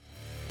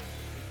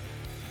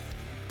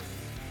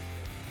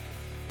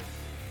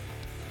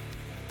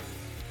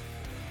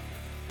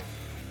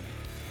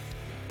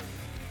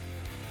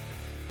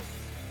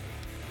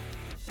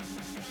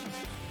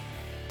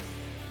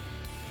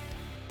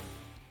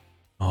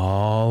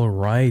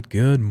right,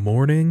 good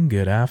morning,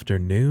 good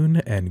afternoon,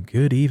 and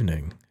good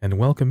evening, and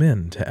welcome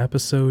in to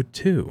episode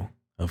 2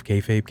 of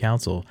Kayfabe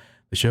Council,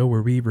 the show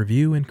where we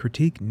review and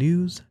critique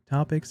news,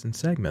 topics, and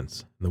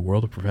segments in the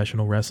world of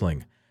professional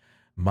wrestling.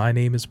 My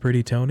name is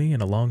Pretty Tony,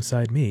 and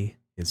alongside me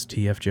is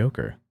TF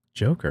Joker.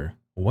 Joker,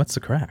 what's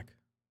the crack?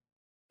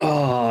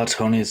 Oh,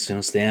 Tony, it's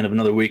the end of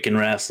another week in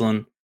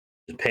wrestling.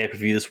 The pay per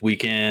view this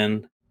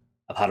weekend.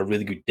 I've had a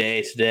really good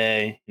day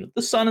today.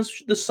 The sun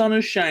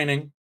is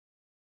shining,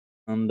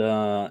 and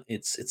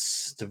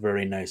it's a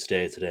very nice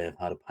day today. I've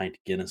had a pint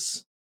of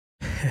Guinness,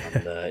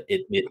 and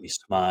it made me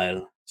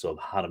smile. So I've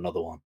had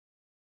another one.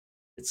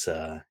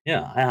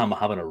 Yeah, I am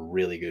having a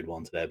really good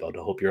one today. But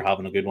I hope you're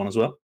having a good one as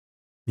well.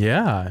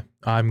 Yeah,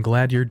 I'm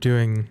glad you're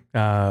doing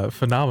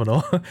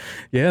phenomenal.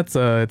 Yeah,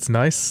 it's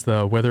nice.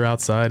 The weather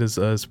outside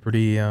is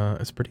pretty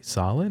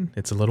solid.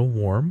 It's a little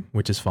warm,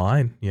 which is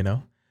fine, you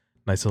know.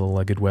 Nice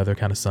little good weather,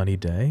 kind of sunny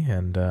day,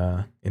 and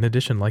in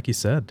addition, like you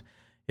said,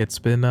 it's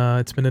been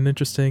an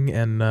interesting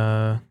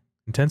and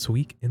intense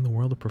week in the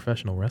world of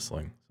professional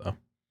wrestling. So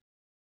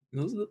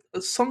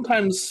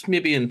Sometimes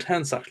maybe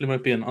intense actually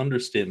might be an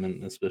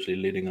understatement, especially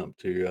leading up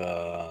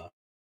to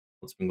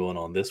what's been going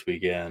on this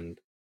weekend.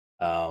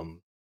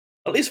 Um,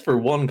 At least for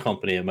one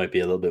company, it might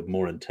be a little bit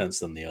more intense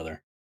than the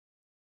other.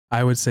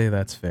 I would say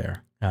that's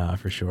fair,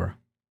 for sure.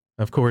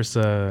 Of course,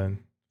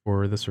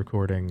 for this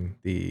recording,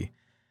 the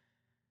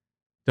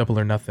Double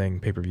or Nothing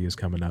pay-per-view is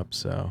coming up,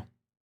 so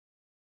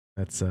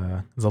there's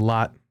a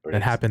lot Very, that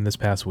ex- happened this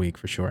past week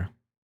for sure.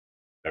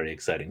 very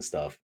exciting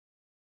stuff.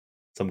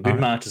 Some All good right,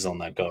 matches on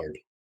that card.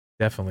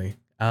 definitely.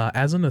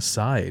 As an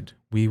aside,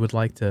 we would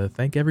like to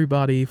thank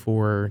everybody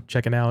for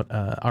checking out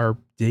our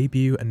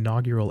debut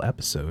inaugural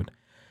episode,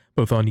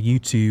 both on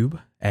YouTube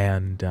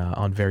and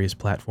on various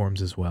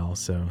platforms as well.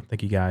 So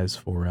thank you guys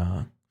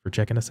for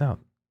checking us out.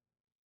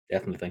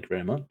 Definitely, thank you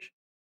very much.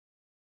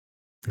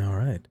 All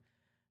right.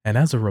 And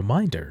as a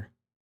reminder,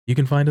 you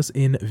can find us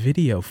in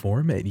video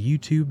form at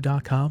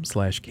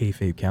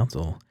youtube.com/kayfabe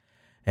council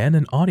and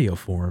in audio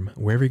form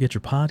wherever you get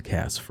your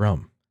podcasts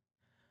from.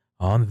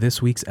 On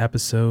this week's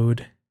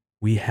episode,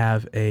 we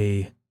have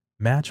a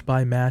match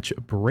by match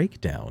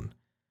breakdown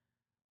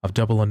of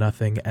Double or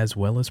Nothing as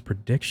well as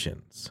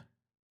predictions.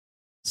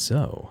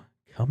 So,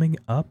 coming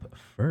up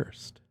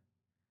first,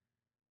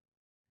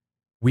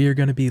 we are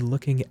going to be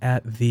looking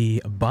at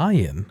the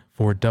buy-in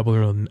for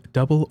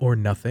Double or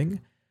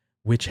Nothing,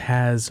 which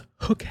has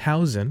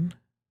Hookhausen,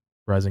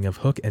 rising of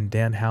Hook and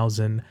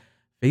Danhausen,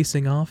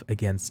 facing off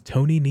against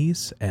Tony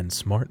Nese and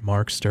Smart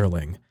Mark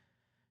Sterling.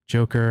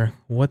 Joker,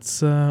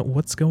 what's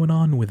going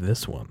on with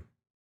this one?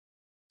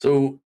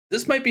 So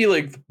this might be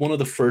like one of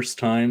the first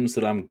times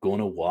that I'm going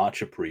to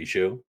watch a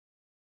pre-show.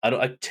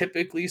 I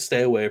typically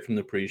stay away from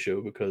the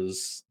pre-show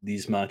because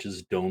these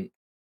matches don't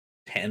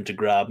tend to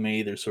grab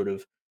me. They're sort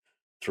of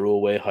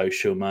throwaway house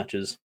show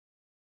matches.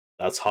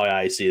 That's how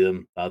I see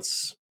them.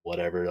 That's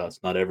whatever. That's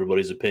not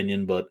everybody's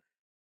opinion, but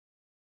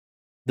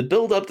the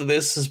build up to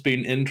this has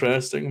been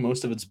interesting.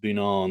 Most of it's been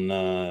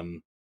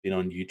on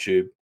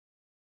YouTube,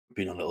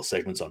 been on little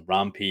segments on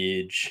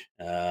Rampage,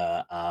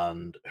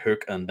 and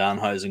Hook and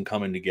Danhausen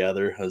coming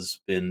together has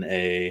been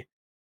a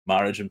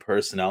marriage and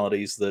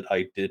personalities that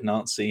I did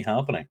not see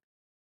happening.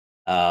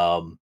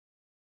 Um,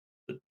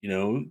 but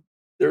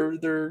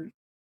they're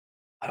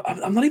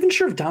I'm not even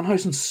sure of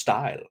Danhausen's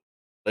style.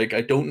 Like,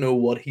 I don't know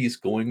what he's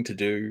going to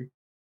do.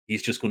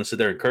 He's just going to sit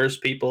there and curse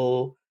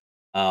people.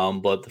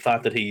 But the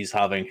fact that he's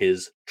having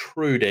his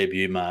true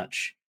debut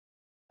match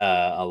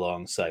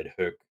alongside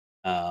Hook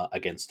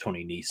against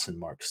Tony Nese and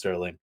Mark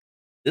Sterling,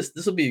 this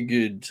will be a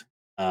good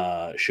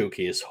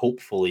showcase,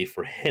 hopefully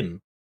for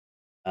him,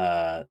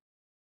 uh,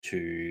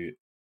 to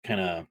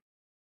kind of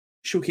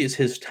showcase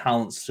his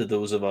talents to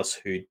those of us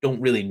who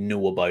don't really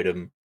know about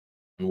him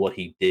and what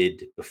he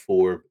did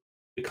before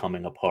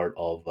becoming a part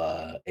of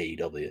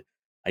AEW.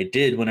 I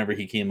did whenever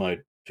he came out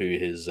to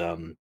his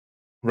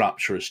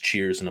rapturous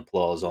cheers and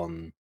applause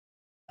on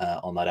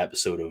that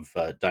episode of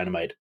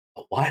Dynamite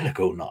a while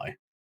ago now.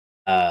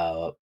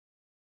 Uh,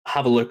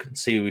 have a look and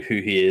see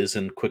who he is,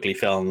 and quickly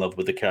fell in love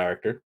with the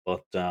character.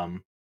 But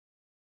Tony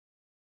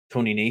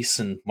Nese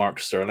and Mark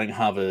Sterling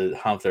have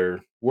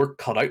their work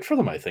cut out for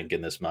them, I think,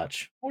 in this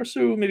match. Or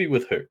so maybe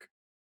with Hook.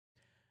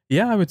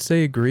 Yeah, I would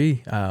say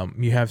agree.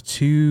 You have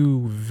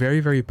two very,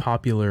 very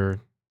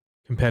popular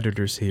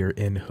competitors here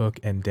in Hook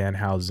and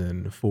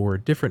Danhausen for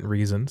different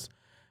reasons.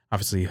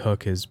 Obviously,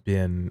 Hook has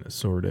been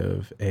sort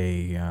of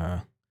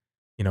a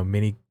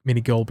mini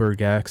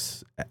Goldberg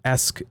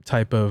esque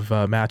type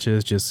of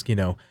matches, just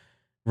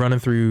running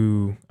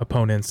through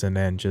opponents and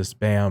then just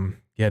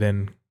bam, get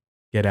in,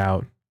 get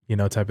out,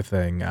 type of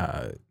thing.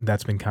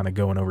 That's been kind of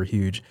going over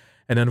huge.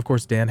 And then of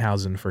course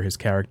Danhausen for his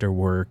character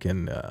work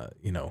and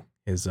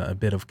his a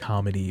bit of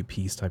comedy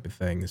piece type of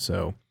thing.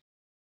 So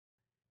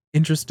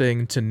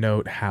interesting to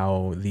note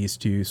how these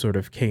two sort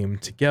of came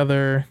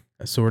together,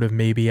 sort of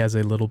maybe as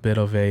a little bit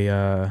of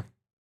a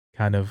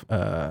kind of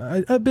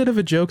a bit of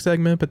a joke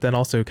segment, but then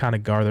also kind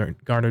of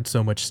garnered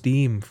so much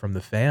steam from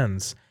the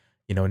fans,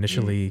 Mm,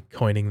 initially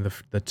coining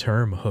the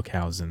term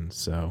Hookhausen.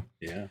 So,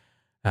 yeah.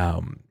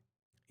 um,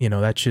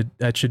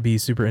 that should be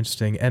super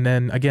interesting. And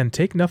then again,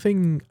 take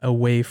nothing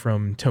away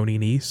from Tony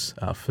Nese,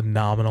 a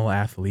phenomenal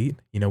athlete.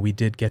 We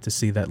did get to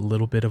see that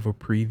little bit of a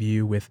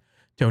preview with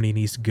Tony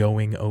Nese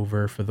going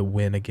over for the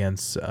win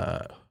against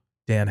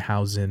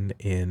Danhausen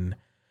in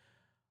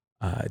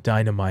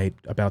Dynamite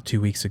about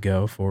 2 weeks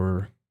ago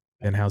for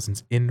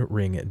Danhausen's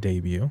in-ring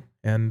debut.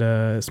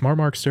 And Smart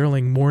Mark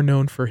Sterling, more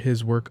known for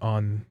his work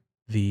on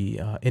the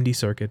indie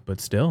circuit, but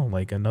still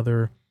like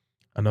another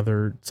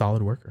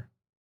solid worker.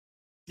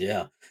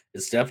 Yeah,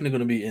 it's definitely going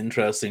to be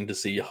interesting to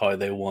see how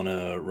they want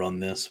to run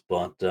this,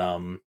 but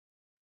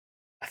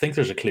I think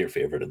there's a clear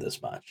favorite in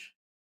this match.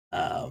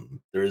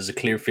 There is a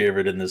clear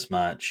favorite in this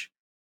match,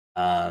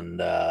 and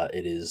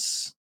it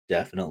is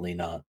definitely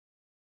not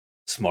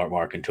Smart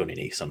Mark and Tony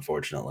Nese,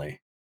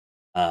 unfortunately.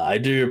 I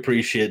do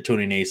appreciate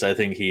Tony Nese. I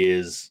think he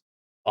is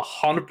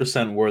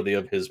 100% worthy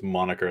of his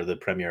moniker, the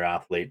premier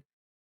athlete.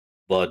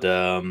 But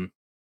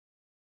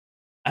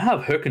I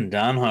have Hook and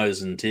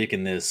Danhausen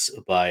taking this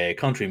by a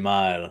country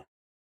mile,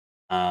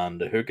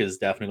 and Hook is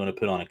definitely going to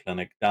put on a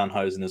clinic.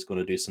 Danhausen is going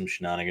to do some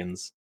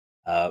shenanigans,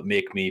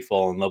 make me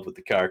fall in love with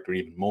the character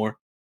even more.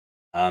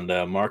 And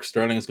Mark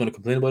Sterling is going to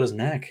complain about his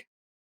neck.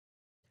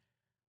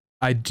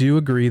 I do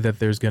agree that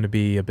there's going to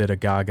be a bit of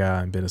gaga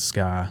and a bit of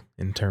ska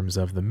in terms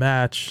of the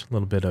match, a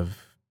little bit of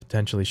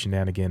potentially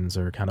shenanigans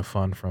or kind of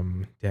fun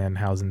from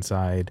Danhausen's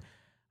side.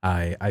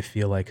 I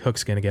feel like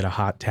Hook's going to get a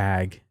hot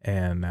tag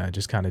and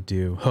just kind of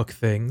do Hook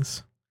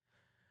things.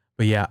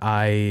 But yeah,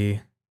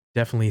 I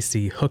definitely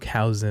see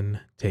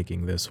Hookhausen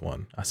taking this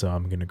one. So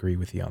I'm going to agree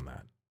with you on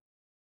that.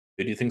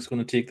 Who do you think is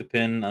going to take the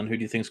pin, and who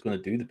do you think is going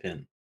to do the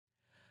pin?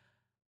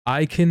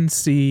 I can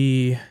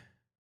see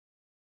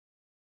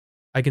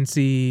I can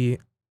see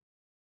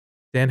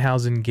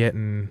Danhausen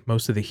getting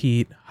most of the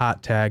heat,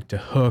 hot tag to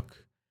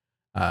Hook,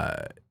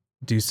 uh,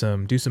 do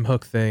some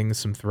Hook things,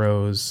 some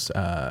throws.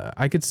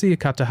 I could see a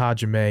Kata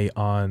Hajime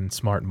on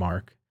Smart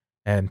Mark,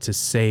 and to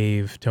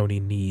save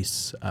Tony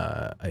Nese,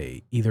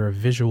 either a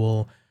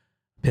visual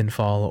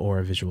pinfall or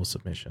a visual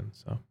submission.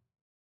 So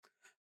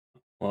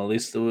Well, at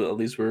least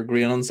we're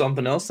agreeing on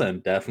something else then.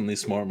 Definitely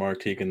Smart Mark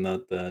taking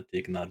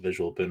that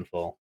visual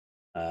pinfall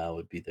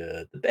would be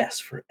the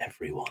best for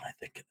everyone. I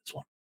think in this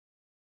one.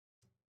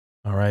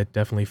 all right,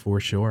 definitely for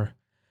sure.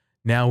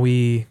 Now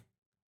we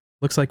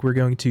looks like we're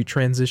going to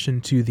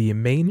transition to the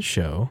main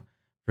show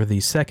for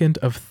the second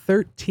of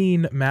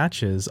 13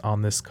 matches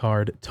on this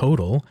card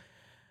total.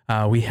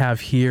 We have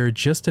here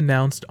just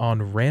announced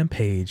on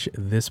Rampage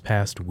this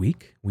past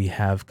week, we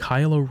have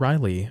Kyle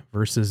O'Reilly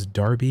versus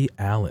Darby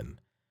Allin.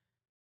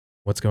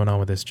 What's going on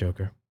with this,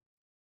 Joker?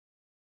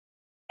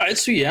 All right,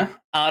 so yeah,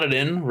 added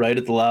in right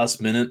at the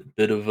last minute,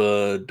 bit of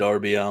a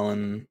Darby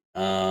Allen,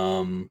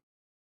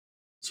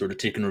 sort of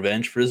taking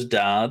revenge for his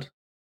dad.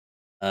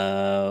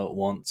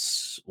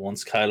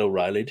 Wants Kyle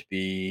O'Reilly to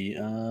be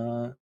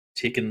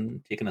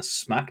taking a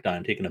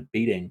smackdown, taking a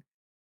beating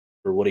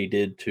for what he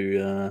did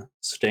to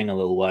Sting a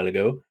little while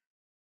ago.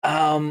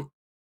 Um,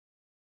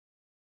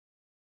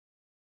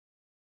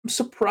 I'm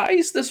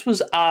surprised this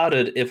was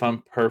added. If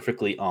I'm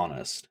perfectly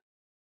honest,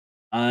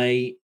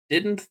 I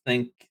didn't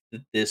think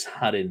that this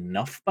had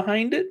enough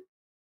behind it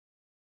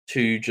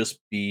to just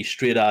be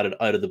straight added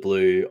out of the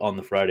blue on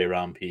the Friday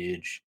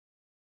Rampage.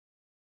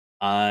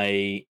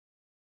 I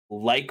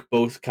like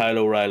both Kyle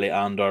O'Reilly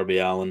and Darby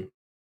Allen.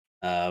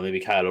 Maybe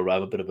Kyle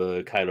O'Reilly. I'm a bit of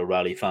a Kyle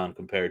O'Reilly fan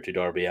compared to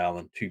Darby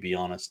Allen, to be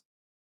honest.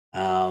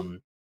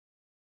 Um,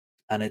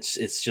 and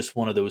it's just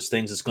one of those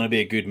things. It's going to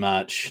be a good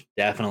match.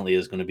 Definitely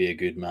is going to be a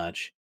good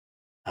match.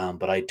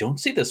 But I don't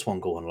see this one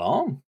going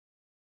long.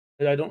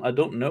 I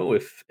don't know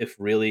if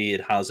really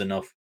it has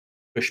enough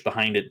push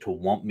behind it to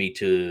want me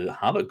to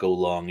have it go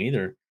long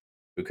either,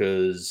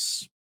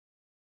 because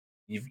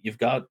you've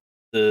got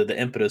the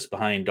impetus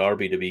behind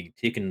Darby to be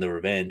taking the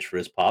revenge for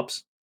his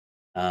pops,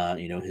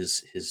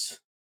 his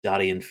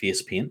daddy in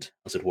face paint,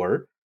 as it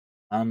were.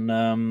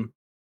 And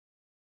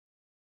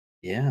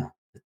yeah,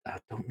 I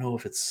don't know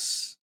if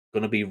it's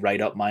gonna be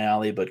right up my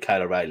alley, but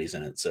Kyle O'Reilly's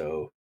in it,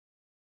 so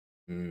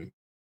mm,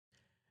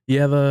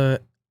 Yeah,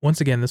 the once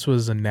again, this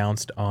was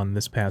announced on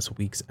this past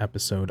week's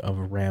episode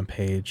of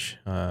Rampage,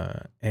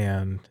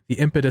 and the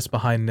impetus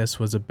behind this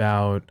was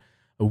about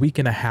a week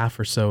and a half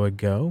or so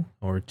ago,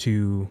 or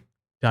two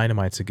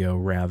Dynamites ago,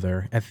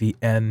 rather, at the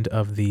end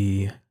of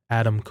the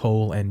Adam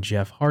Cole and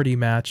Jeff Hardy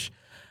match,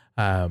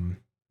 um,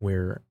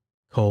 where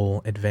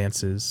Cole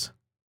advances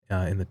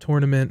in the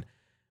tournament.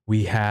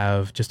 We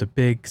have just a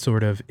big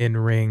sort of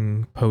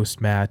in-ring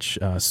post-match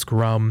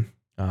scrum.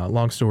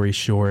 Long story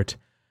short,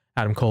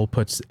 Adam Cole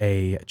puts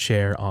a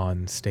chair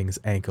on Sting's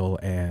ankle,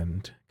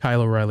 and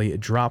Kyle O'Reilly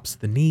drops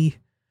the knee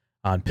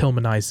on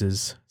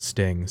Pillmanizes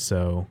Sting.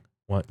 So,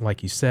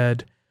 like you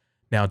said,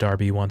 now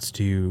Darby wants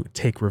to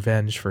take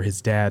revenge for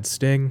his dad,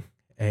 Sting,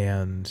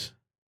 and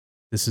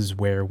this is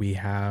where we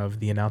have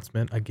the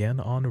announcement again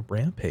on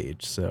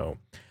Rampage. So,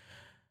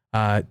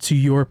 to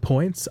your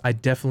points, I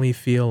definitely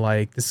feel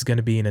like this is going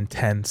to be an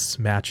intense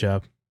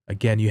matchup.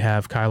 Again, you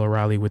have Kyle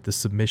O'Reilly with the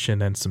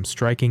submission and some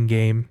striking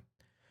game.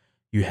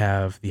 You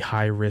have the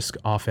high risk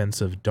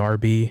offense of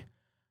Darby.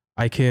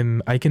 I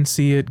can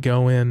see it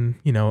going,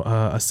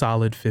 a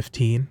solid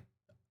 15,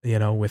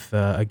 with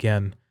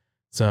again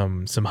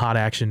some hot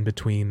action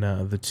between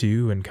the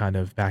two and kind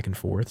of back and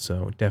forth.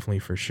 So definitely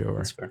for That's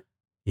sure. fair.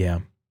 Yeah.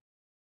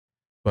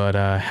 But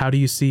how do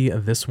you see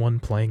this one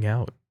playing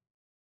out?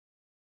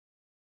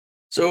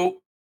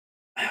 So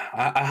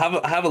I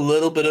have a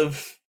little bit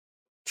of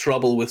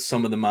trouble with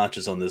some of the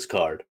matches on this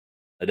card.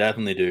 I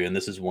definitely do, and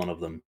this is one of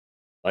them.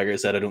 Like I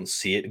said, I don't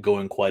see it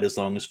going quite as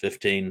long as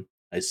 15.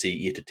 I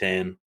see 8 to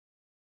 10.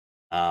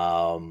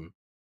 Um,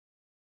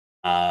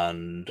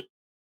 and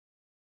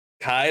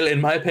Kyle, in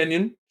my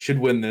opinion, should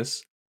win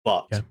this,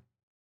 Yeah.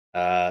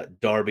 but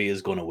Darby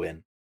is going to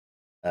win.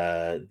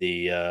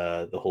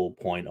 The whole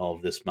point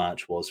of this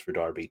match was for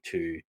Darby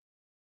to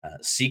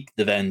seek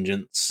the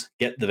vengeance,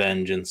 get the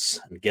vengeance,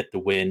 and get the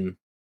win,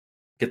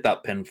 get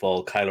that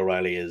pinfall. Kyle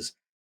O'Reilly is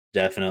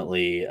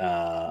definitely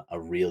a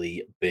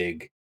really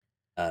big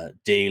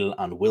deal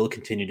and will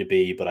continue to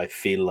be. But I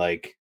feel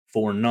like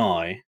for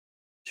now,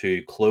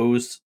 to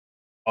close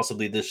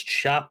possibly this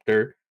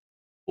chapter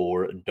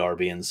for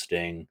Darby and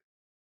Sting,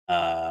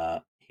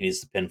 he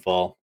needs the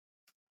pinfall,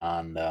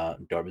 and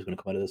Darby's going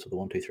to come out of this with a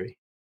 1, 2, 3.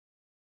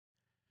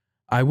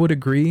 I would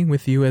agree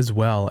with you as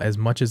well, as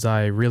much as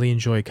I really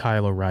enjoy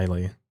Kyle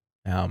O'Reilly.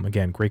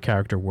 Again, great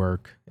character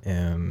work,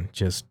 and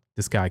just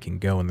this guy can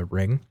go in the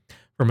ring.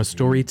 From a Mm.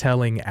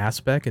 storytelling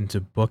aspect and to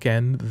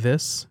bookend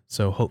this,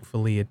 so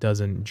hopefully it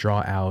doesn't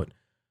draw out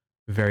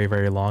very,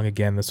 very long.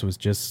 Again, this was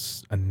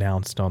just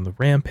announced on the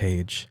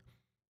Rampage.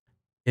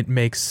 It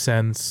makes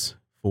sense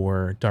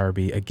for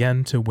Darby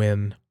again to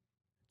win,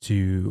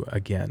 to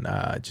again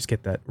just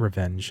get that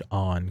revenge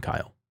on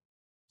Kyle.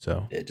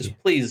 So, Yeah, yeah. just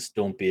please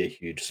don't be a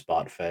huge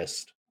spot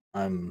fest.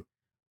 I'm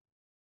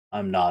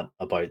I'm not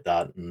about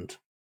that, and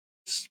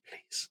just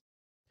please,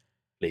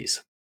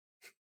 please.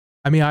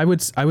 I mean, I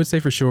would say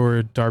for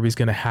sure Darby's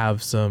gonna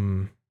have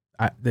some.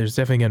 There's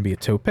definitely gonna be a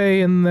tope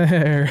in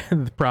there,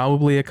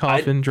 probably a I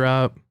coffin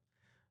drop.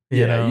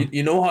 You Yeah, know,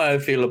 you know how I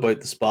feel about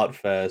the spot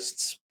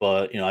fests,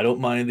 but I don't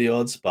mind the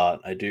odd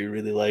spot. I do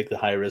really like the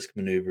high risk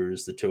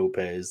maneuvers, the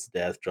topes, the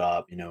death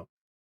drop,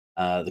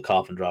 the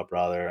coffin drop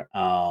rather.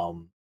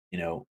 You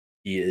know,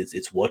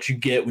 it's what you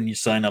get when you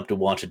sign up to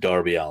watch a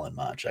Darby Allen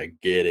match. I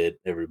get it,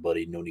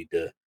 everybody. No need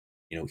to,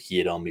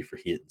 hate on me for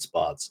hitting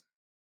spots.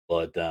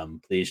 But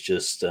please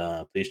just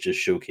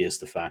showcase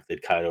the fact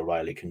that Kyle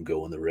O'Reilly can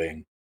go in the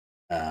ring.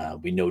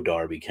 We know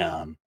Darby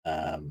can.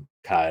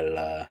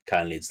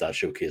 Kyle needs that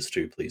showcase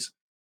too, please.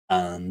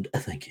 And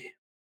thank you.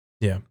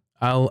 yeah.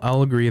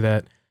 I'll agree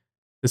that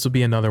this will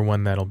be another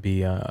one that'll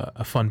be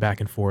a fun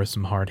back and forth,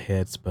 some hard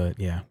hits. But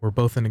yeah, we're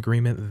both in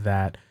agreement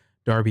that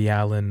Darby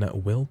Allen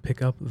will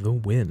pick up the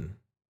win.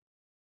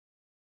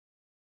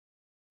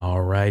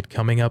 All right,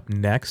 coming up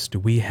next,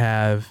 we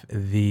have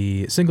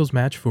the singles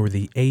match for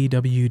the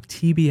AEW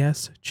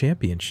TBS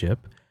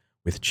Championship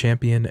with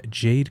champion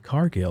Jade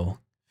Cargill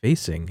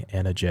facing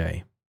Anna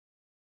Jay.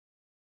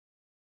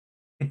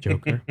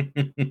 Joker.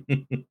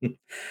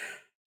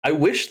 I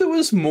wish there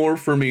was more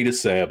for me to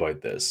say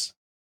about this.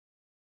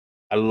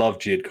 I love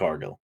Jade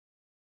Cargill.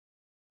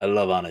 I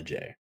love Anna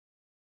Jay,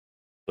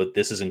 but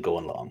this isn't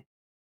going long.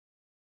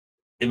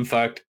 In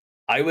fact,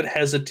 I would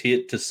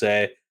hesitate to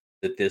say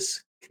that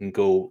this can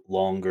go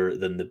longer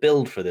than the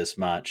build for this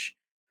match,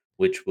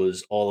 which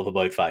was all of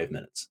about 5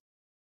 minutes.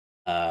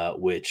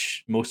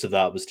 Which most of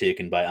that was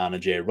taken by Anna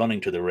Jay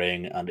running to the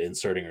ring and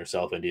inserting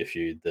herself into a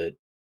feud that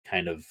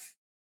kind of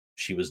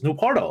she was no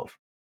part of.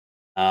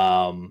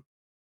 Um,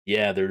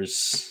 yeah,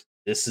 this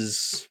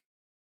is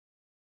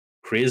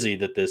crazy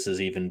that this has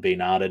even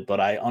been added, but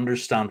I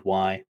understand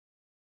why.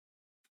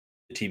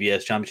 The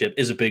TBS Championship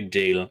is a big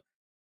deal.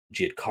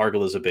 Jade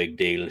Cargill is a big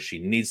deal. She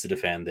needs to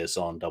defend this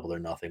on Double or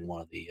Nothing,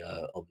 one of the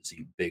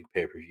obviously big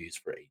pay per views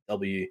for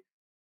AEW,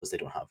 because they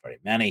don't have very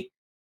many.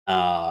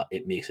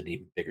 It makes it an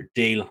even bigger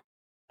deal.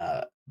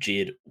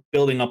 Jade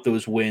building up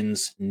those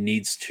wins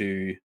needs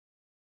to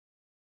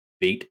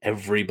beat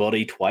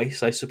everybody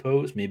twice, I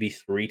suppose, maybe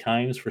 3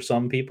 times for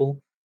some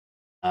people.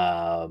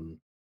 Um,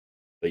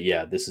 but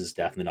yeah, this is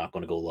definitely not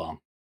going to go long.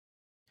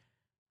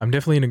 I'm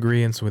definitely in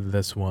agreement with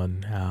this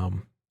one.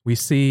 We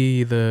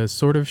see the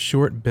sort of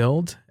short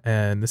build,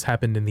 and this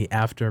happened in the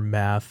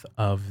aftermath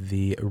of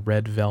the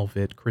Red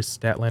Velvet Chris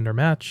Statlander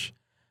match.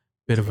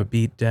 Bit of a Sure.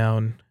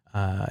 beatdown,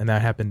 and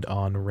that happened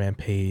on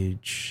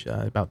Rampage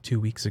about 2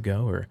 weeks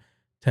ago, or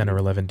 10 or Mhm.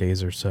 11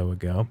 days or so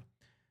ago.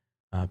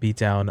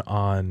 Beatdown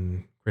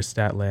on Chris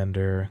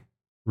Statlander,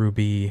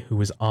 Ruby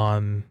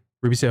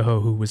Soho,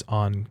 who was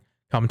on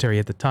commentary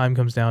at the time,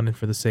 comes down in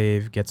for the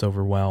save, gets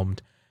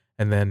overwhelmed,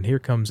 and then here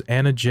comes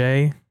Anna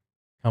Jay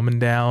coming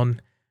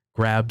down,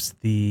 grabs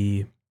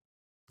the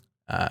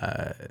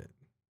uh,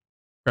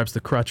 grabs the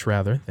crutch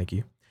rather. Thank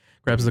you.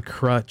 Grabs the Mhm.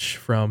 crutch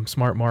from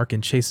Smart Mark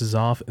and chases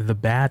off the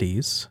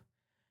baddies.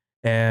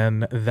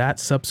 And that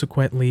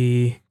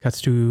subsequently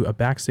cuts to a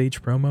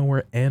backstage promo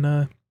where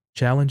Anna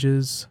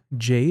challenges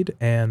Jade,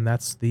 and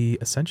that's the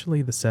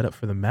essentially the setup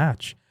for the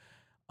match.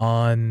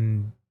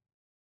 On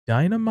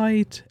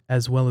Dynamite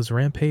as well as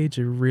Rampage,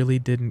 I really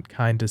didn't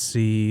kind of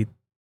see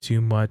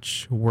too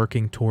much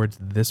working towards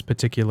this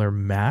particular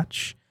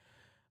match.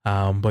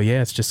 But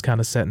yeah, it's just kind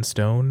of set in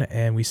stone,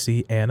 and we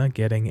see Anna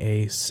getting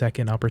a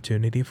second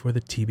opportunity for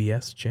the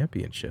TBS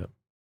championship.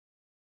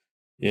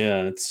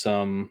 Yeah,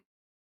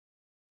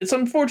 it's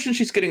unfortunate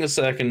she's getting a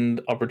second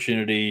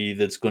opportunity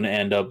that's going to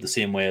end up the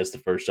same way as the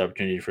first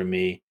opportunity for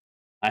me.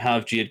 I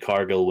have Jade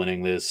Cargill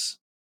winning this.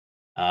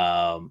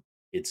 Um,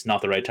 it's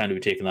not the right time to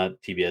be taking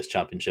that TBS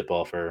championship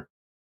off her.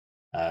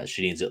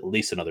 She needs at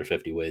least another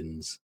 50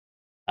 wins.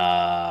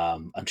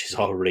 And she's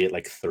already at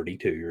like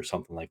 32 or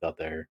something like that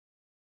there.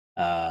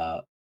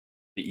 But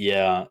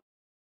yeah,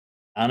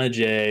 Anna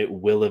Jay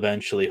will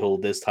eventually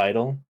hold this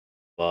title,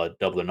 but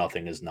Double or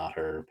Nothing is not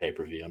her pay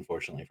per view,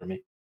 unfortunately for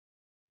me.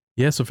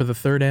 Yeah, so for the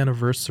third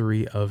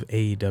anniversary of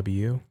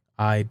AEW,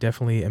 I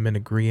definitely am in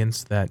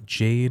agreement that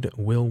Jade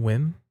will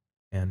win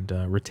and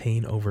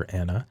retain over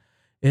Anna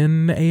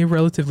in a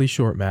relatively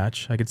short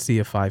match. I could see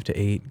a 5 to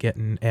 8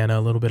 getting Anna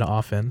a little bit of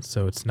offense,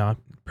 so it's not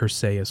per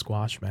se a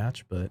squash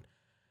match, but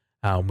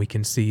we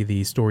can see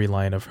the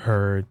storyline of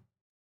her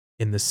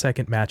in the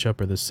second matchup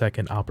or the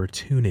second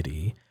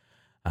opportunity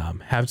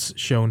have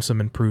shown some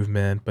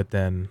improvement, but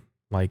then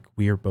like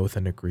we are both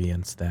in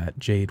agreement that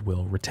Jade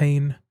will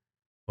retain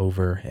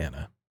over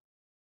Anna.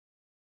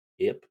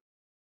 Yep.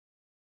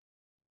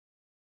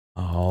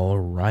 All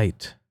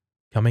right.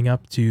 Coming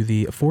up to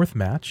the fourth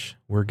match,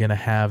 we're going to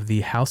have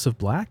the House of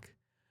Black,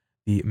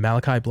 the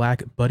Malachi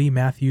Black, Buddy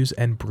Matthews,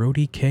 and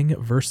Brody King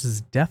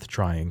versus Death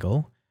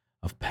Triangle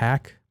of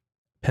Pac,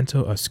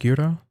 Pento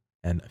Oscuro,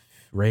 and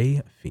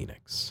Ray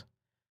Phoenix.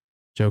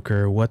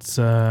 Joker, what's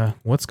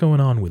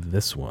going on with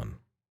this one?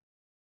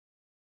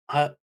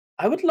 I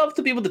I would love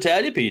to be able to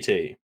tell you,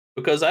 PT,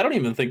 because I don't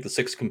even think the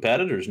six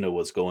competitors know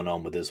what's going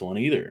on with this one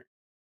either.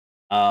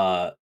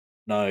 Uh,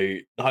 Now,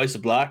 the House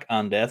of Black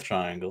and Death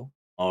Triangle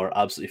are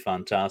absolutely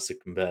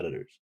fantastic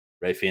competitors.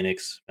 Ray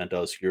Phoenix, Penta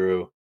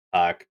Oscuro,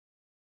 Pac,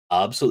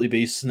 absolutely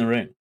beasts in the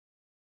ring.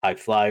 High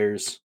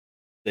flyers,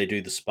 they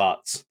do the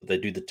spots, they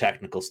do the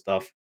technical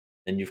stuff.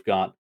 Then you've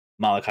got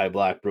Malachi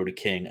Black, Brody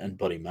King, and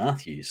Buddy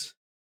Matthews.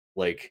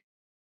 Like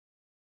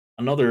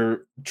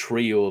another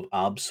trio of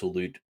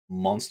absolute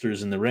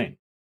monsters in the ring.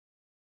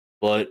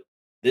 But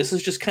this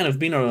has just kind of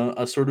been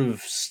a sort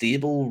of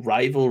stable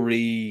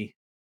rivalry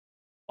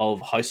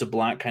of House of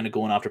Black kind of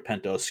going after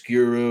Penta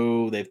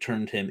Oscuro. They've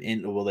turned him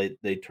into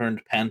they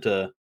turned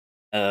Penta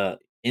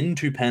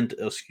into Penta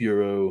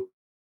Oscuro.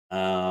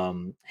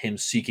 Him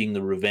seeking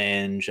the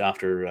revenge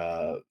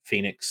after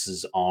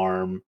Phoenix's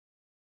arm.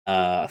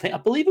 I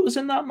believe it was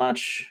in that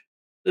match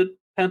that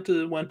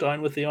Penta went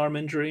down with the arm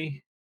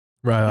injury.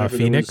 Whenever there was,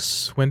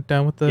 Phoenix went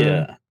down with the.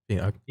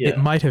 yeah, It yeah.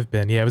 might have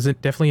been. Yeah, it was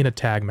definitely in a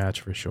tag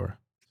match for sure.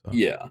 So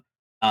Yeah.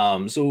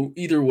 So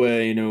either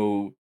way,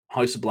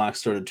 House of Black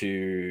started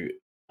to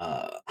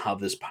have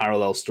this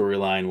parallel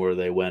storyline where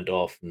they went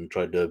off and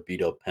tried to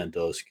beat up Penta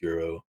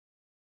Oscuro.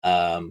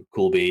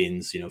 Cool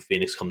beans,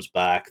 Phoenix comes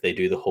back. They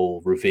do the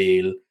whole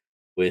reveal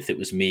with it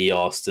was me,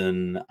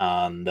 Austin,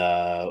 and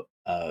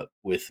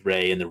with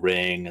Ray in the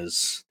ring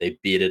as they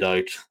beat it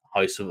out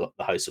the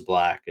House of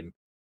Black, and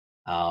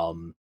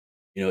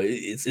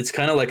it's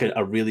kind of like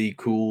a really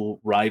cool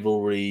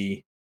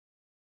rivalry,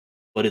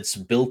 but it's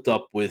built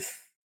up with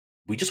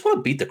we just want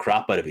to beat the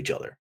crap out of each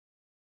other.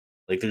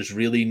 Like there's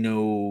really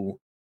no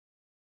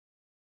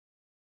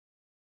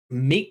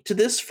meat to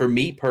this for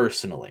me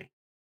personally.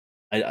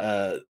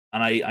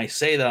 I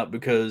say that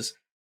because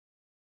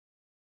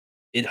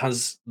it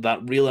has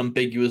that real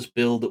ambiguous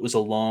build that was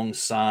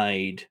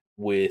alongside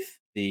with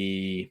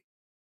the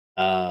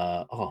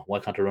why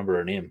can't I remember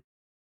her name?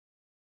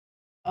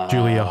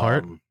 Julia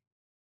Hart. Um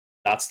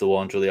that's the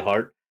one, Julia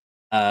Hart.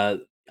 Uh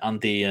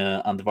and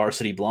the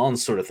Varsity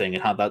Blondes sort of thing.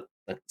 It had that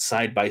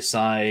side by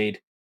side.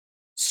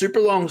 Super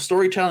long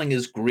storytelling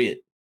is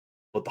great,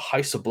 but the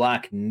House of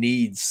Black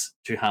needs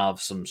to have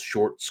some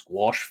short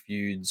squash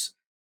feuds,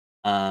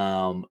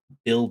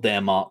 build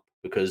them up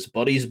because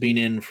Buddy's been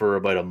in for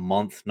about a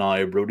month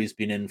now. Brody's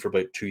been in for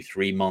about 2,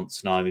 3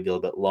 months now, maybe a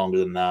little bit longer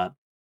than that.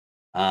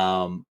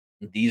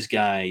 These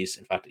guys,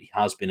 in fact, he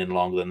has been in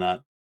longer than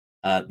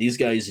that. These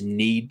guys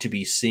need to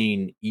be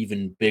seen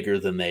even bigger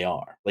than they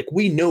are. Like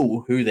we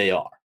know who they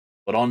are,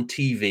 but on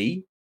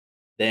TV,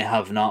 they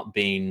have not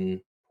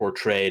been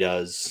portrayed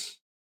as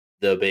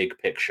the big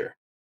picture.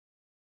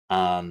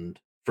 And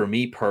for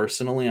me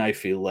personally, I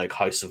feel like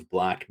House of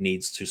Black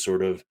needs to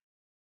sort of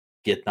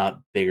get that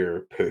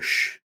bigger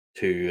push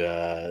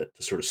to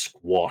sort of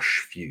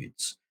squash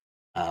feuds,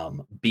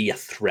 be a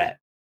threat,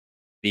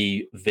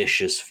 be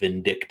vicious,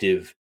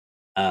 vindictive.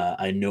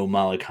 I know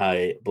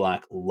Malachi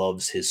Black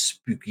loves his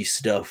spooky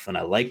stuff, and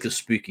I like the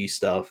spooky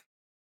stuff,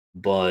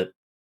 but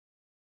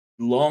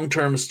long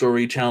term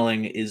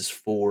storytelling is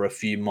for a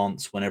few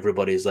months when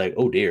everybody's like,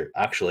 oh dear,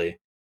 actually,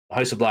 the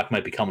House of Black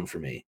might be coming for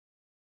me.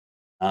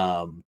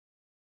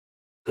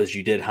 Because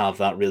you did have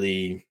that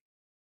really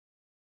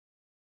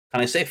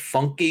can I say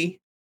funky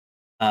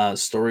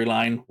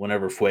storyline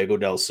whenever Fuego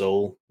del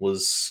Sol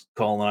was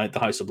calling out the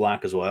House of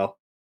Black as well.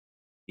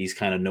 He's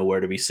kind of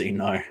nowhere to be seen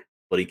now,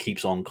 but he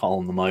keeps on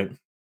calling them out.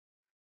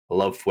 I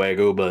love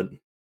Fuego, but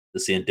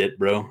this ain't it,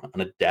 bro.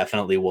 And it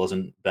definitely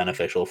wasn't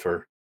beneficial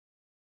for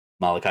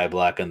Malachi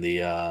Black and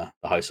the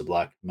House of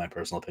Black, in my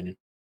personal opinion.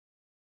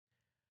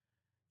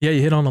 Yeah,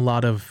 you hit on a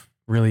lot of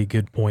really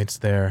good points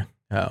there.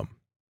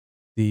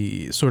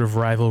 The sort of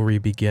rivalry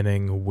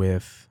beginning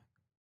with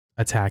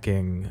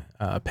attacking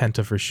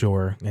Penta for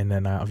sure, and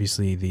then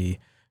obviously the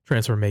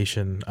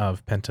transformation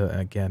of Penta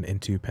again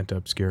into Penta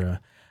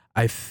Obscura.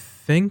 I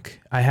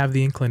think I have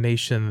the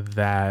inclination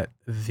that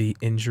the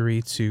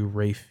injury to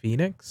Ray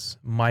Phoenix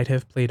might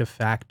have played a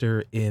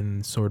factor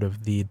in sort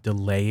of the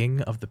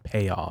delaying of the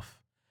payoff,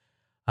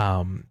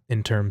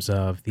 in terms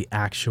of the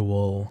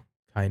actual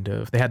kind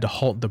of, they had to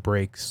halt the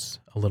brakes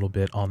a little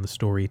bit on the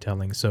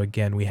storytelling. So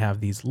again, we have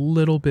these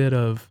little bit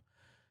of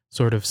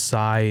sort of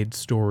side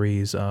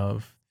stories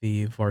of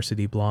the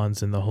Varsity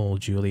Blondes and the whole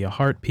Julia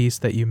Hart piece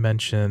that you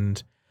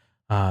mentioned,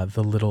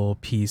 the little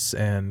piece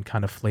and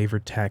kind of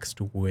flavored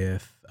text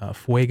with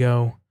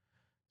Fuego.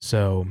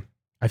 So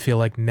I feel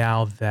like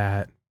now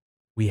that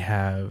we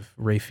have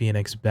Ray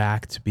Phoenix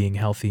back to being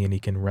healthy and he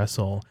can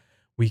wrestle,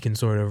 we can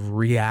sort of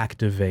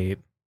reactivate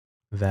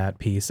that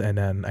piece. And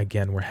then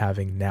again, we're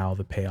having now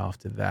the payoff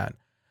to that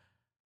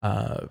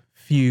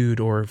feud,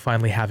 or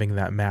finally having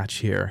that match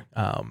here.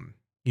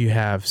 You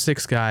have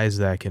six guys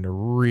that can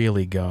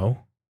really go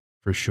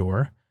for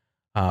sure.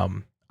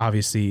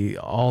 Obviously,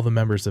 all the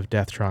members of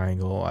Death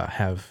Triangle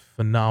have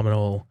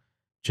phenomenal,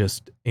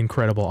 just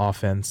incredible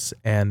offense.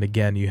 And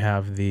again, you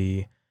have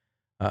the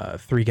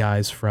three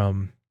guys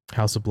from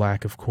House of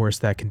Black, of course,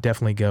 that can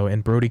definitely go.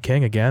 And Brody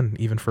King, again,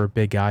 even for a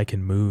big guy,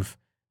 can move.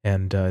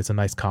 And it's a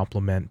nice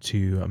compliment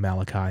to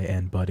Malachi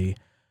and Buddy.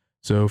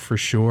 So for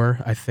sure,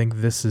 I think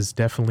this is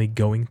definitely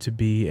going to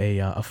be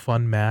a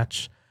fun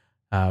match.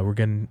 We're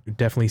going to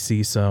definitely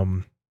see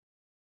some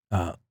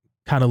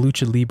kind of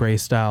lucha libre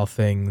style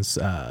things,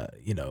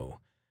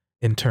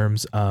 in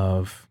terms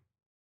of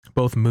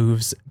both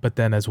moves, but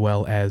then as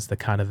well as the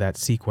kind of that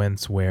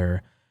sequence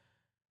where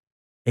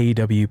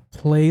AEW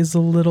plays a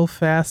little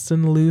fast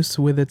and loose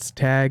with its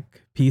tag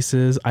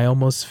pieces. I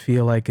almost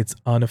feel like it's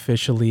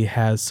unofficially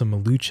has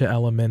some lucha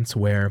elements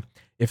where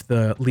if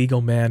the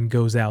legal man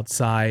goes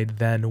outside,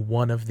 then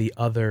one of the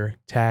other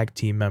tag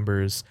team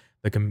members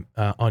that can,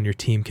 on your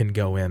team can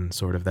go in.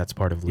 Sort of, that's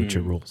part of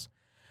lucha Mm, rules.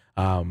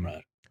 Um,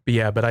 right. but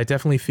yeah, but I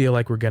definitely feel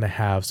like we're gonna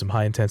have some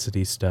high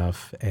intensity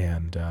stuff,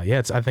 and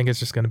yeah, I think it's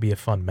just gonna be a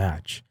fun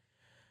match.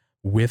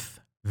 With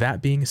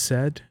that being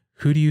said,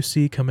 who do you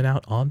see coming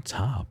out on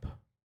top?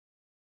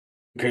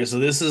 Okay, so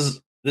this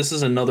is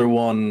another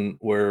one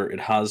where it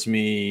has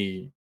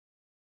me.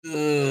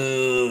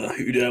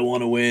 Who do I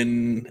want to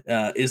win?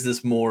 Is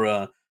this more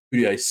who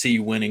do I see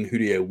winning? Who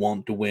do I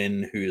want to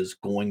win? Who is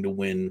going to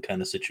win?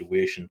 Kind of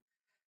situation.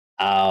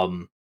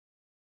 Um,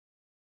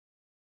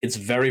 it's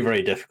very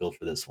very difficult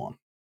for this one.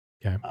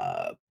 Okay.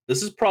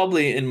 This is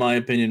probably, in my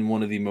opinion,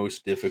 one of the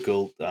most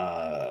difficult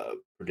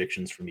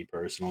predictions for me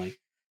personally.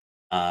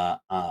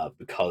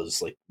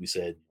 Because, like we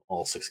said,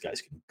 all six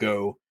guys can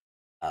go.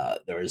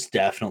 There is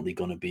definitely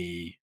going to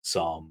be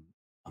some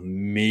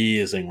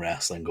amazing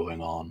wrestling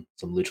going on,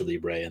 some lucha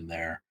libre in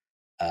there,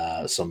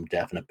 some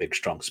definite big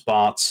strong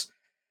spots.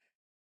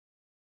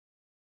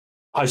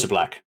 House of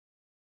Black,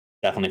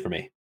 definitely for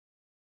me.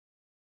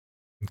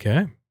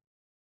 Okay.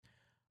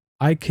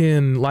 I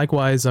can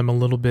likewise, I'm a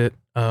little bit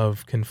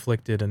of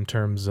conflicted in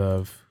terms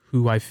of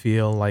who I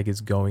feel like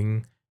is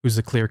going, who's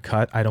a clear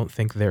cut. I don't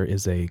think there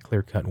is a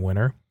clear cut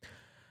winner.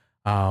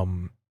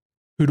 Um,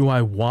 who do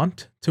I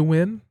want to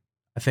win?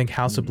 I think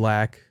House of Mm.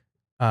 Black.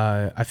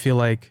 I feel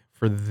like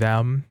for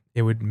them,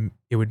 it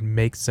would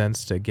make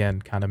sense to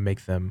again kind of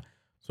make them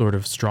sort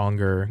of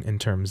stronger in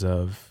terms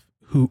of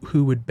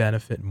who would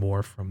benefit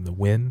more from the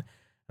win.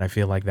 And I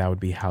feel like that would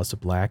be House of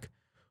Black.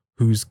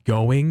 Who's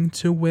going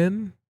to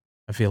win?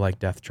 I feel like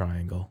Death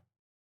Triangle.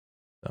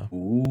 So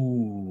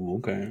Ooh,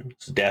 okay.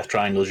 So Death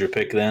Triangle's your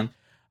pick then?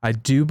 I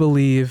do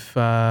believe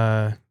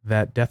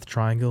that Death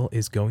Triangle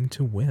is going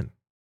to win.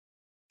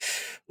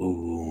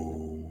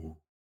 Ooh.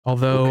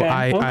 Although Okay,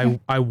 I okay.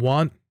 I I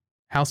want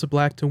House of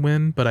Black to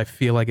win, but I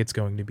feel like it's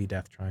going to be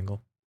Death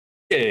Triangle.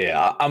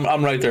 Yeah,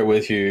 I'm right there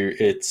with you.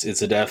 It's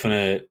a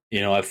definite.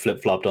 I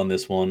flip flopped on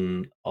this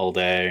one all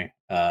day.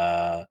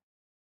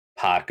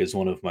 Pac is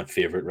one of my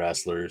favorite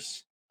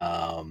wrestlers.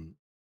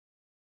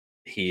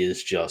 He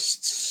is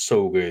just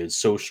so good,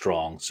 so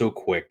strong, so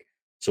quick,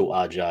 so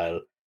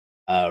agile.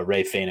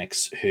 Ray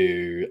Phoenix,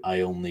 who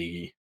I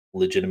only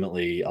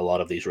legitimately, a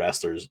lot of these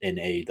wrestlers in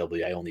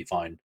AEW, I only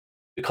find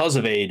because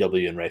of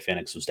AEW, and Ray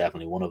Phoenix was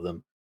definitely one of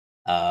them.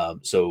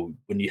 So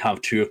when you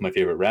have two of my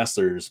favorite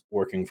wrestlers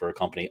working for a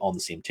company on the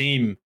same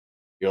team,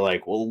 you're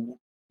like, well,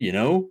 you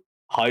know,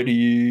 how do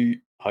you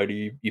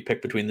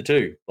pick between the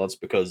two? Well, that's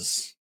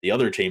because the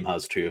other team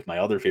has two of my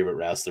other favorite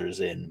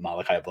wrestlers in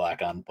Malachi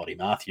Black and Buddy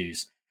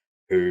Matthews,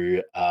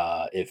 who,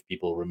 if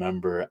people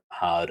remember,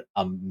 had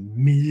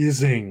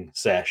amazing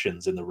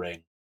sessions in the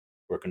ring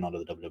working under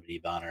the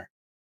WWE banner.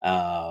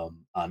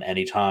 And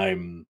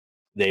anytime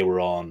they were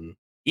on,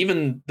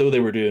 even though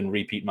they were doing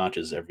repeat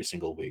matches every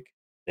single week,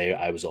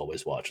 I was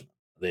always watching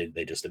them.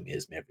 They just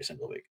amazed me every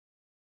single week.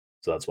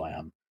 So that's why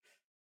I'm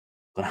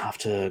gonna have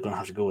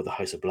to go with the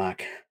House of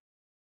Black.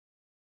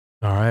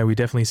 All right, we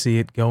definitely see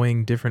it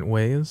going different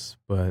ways,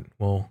 but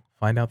we'll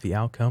find out the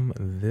outcome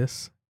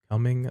this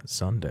coming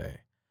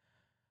Sunday.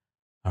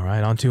 All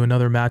right, on to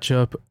another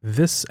matchup.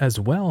 This as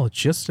well,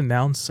 just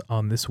announced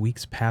on this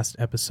week's past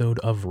episode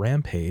of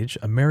Rampage,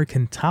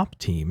 American Top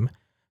Team,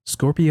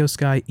 Scorpio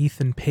Sky,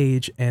 Ethan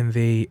Page, and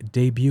the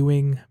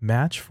debuting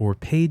match for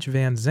Paige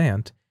Van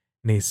Zant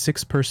in a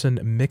 6-person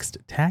mixed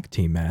tag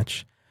team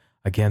match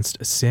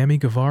against Sammy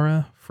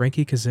Guevara,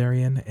 Frankie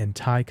Kazarian, and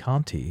Ty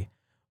Conti,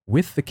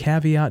 with the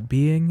caveat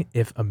being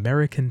if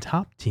American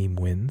Top Team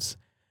wins,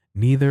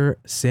 neither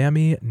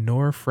Sammy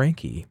nor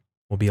Frankie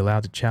will be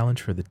allowed to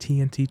challenge for the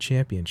TNT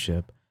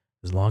Championship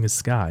as long as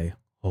Sky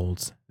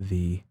holds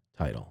the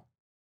title.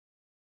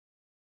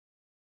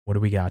 What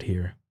do we got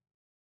here?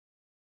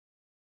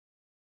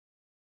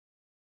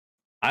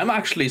 I'm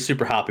actually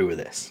super happy with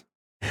this.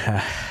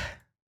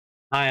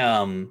 I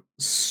am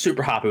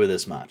super happy with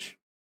this match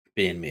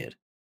being made.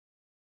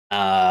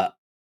 Uh,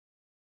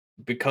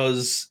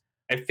 because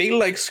I feel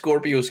like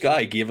Scorpio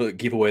Sky gave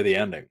away the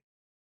ending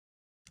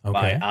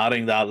by Okay.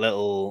 adding that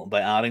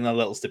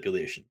little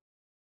stipulation.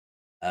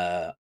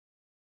 Uh,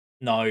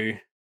 Now,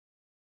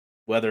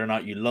 whether or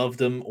not you loved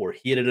him or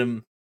hated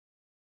him,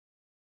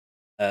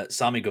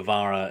 Sammy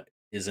Guevara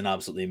is an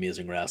absolutely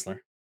amazing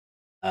wrestler.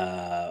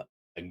 Uh,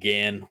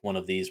 Again, one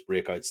of these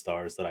breakout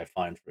stars that I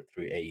found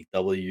through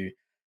AEW.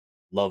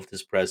 Loved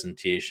his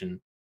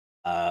presentation.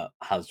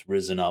 Has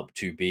risen up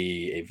to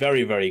be a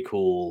very, very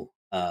cool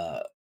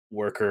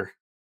worker,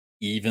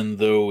 even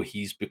though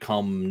he's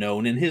become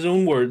known, in his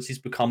own words, he's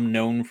become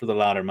known for the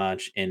ladder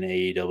match in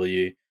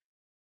AEW.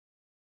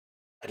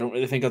 I don't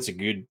really think that's a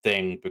good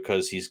thing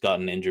because he's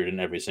gotten injured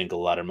in every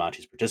single ladder match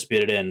he's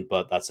participated in,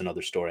 but that's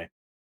another story.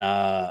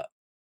 Uh,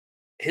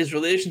 his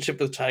relationship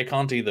with Ty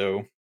Conti,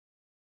 though,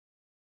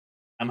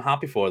 I'm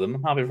happy for them.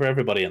 I'm happy for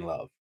everybody in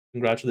love.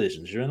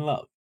 Congratulations, you're in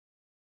love.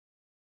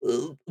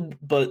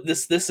 But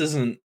this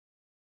isn't.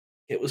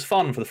 It was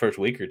fun for the first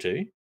week or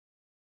two,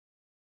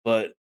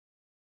 but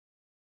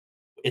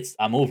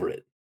I'm over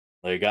it.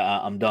 Like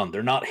I'm done.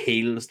 They're not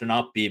heels. They're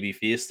not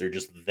babyface. They're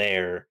just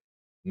there,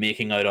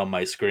 making out on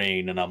my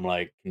screen, and I'm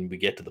like, can we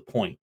get to the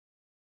point?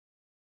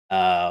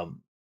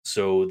 Um,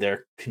 so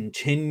their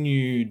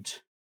continued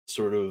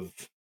sort of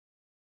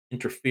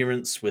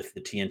interference with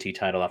the TNT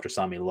title after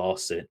Sami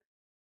lost it,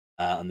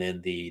 and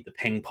then the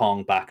ping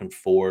pong back and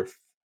forth,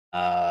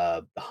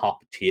 the hot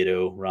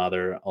potato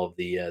rather of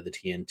the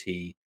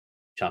TNT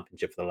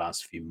championship for the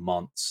last few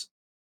months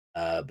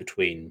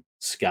between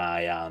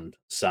Sky and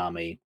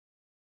Sami.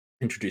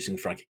 Introducing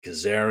Frankie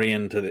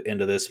Kazarian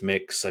into this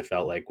mix, I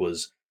felt like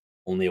was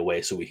only a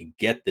way so we could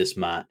get this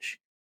match.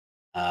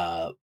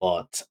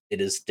 But it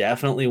is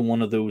definitely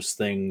one of those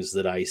things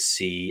that I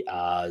see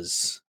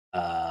as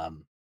a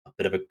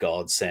bit of a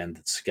godsend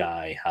that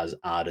Sky has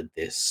added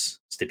this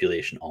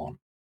stipulation on.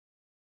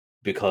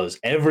 Because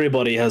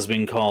everybody has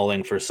been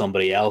calling for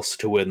somebody else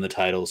to win the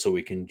title so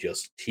we can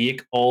just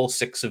take all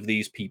 6 of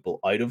these people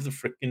out of the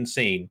freaking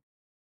scene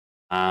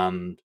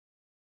and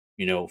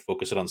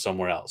focus it on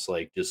somewhere else.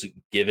 Like just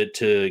give it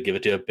to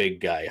a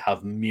big guy.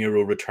 Have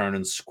Miro return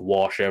and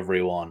squash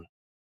everyone.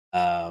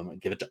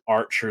 Give it to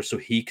Archer so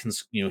he can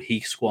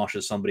he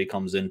squashes somebody,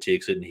 comes in,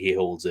 takes it, and he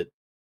holds it.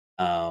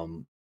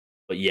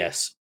 But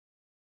yes,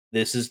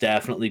 this is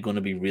definitely going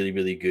to be really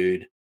really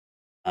good.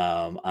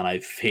 And I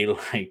feel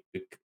like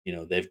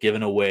they've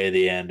given away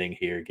the ending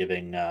here,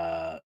 giving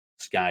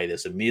Sky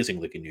this amazing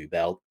looking new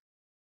belt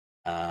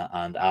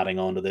and adding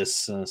on to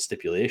this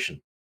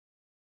stipulation.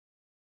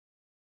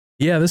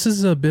 Yeah, this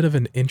is a bit of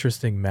an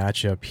interesting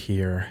matchup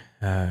here.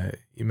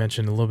 You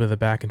mentioned a little bit of the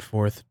back and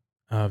forth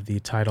of the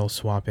title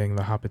swapping,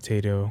 the hot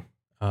potato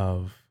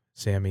of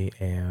Sammy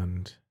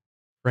and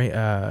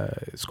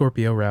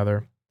Scorpio,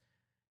 rather.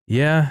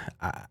 Yeah,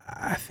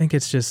 I think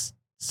it's just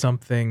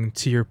something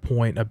to your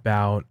point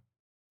about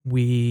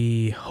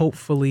we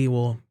hopefully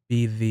will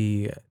be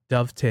the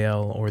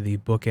dovetail or the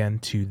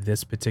bookend to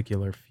this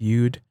particular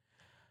feud.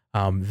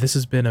 This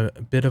has been a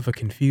bit of a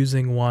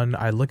confusing one.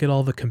 I look at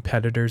all the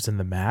competitors in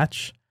the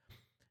match,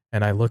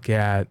 and I look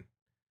at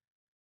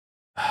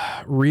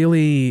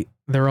really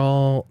they're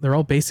all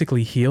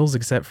basically heels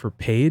except for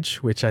Paige,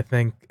 which I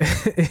think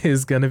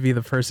is going to be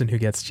the person who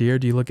gets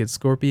cheered. You look at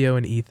Scorpio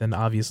and Ethan,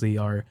 obviously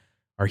are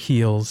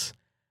heels.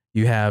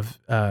 You have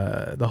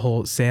the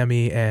whole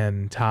Sammy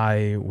and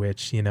Ty,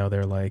 which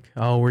they're like,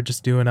 oh, we're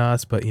just doing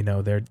us, but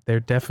they're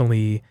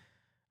definitely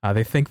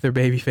they think they're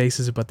baby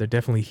faces, but they're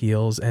definitely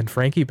heels. And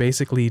Frankie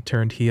basically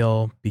turned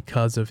heel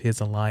because of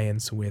his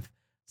alliance with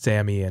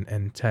Sammy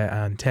and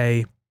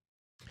Tay.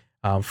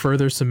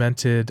 Further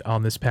cemented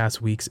on this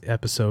past week's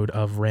episode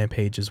of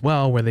Rampage as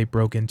well, where they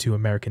broke into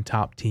American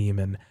Top Team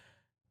and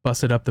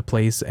busted up the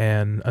place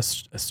and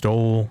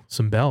stole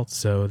some belts.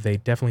 So they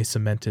definitely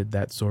cemented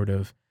that sort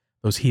of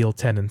those heel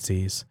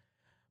tendencies.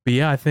 But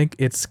yeah, I think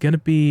it's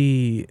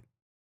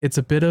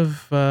a bit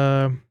of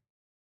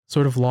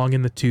sort of long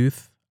in the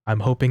tooth.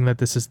 I'm hoping that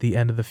this is the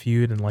end of the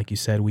feud, and like you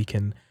said, we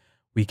can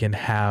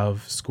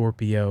have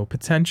Scorpio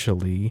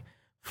potentially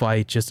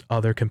fight just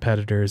other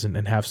competitors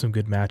and have some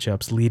good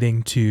matchups,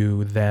 leading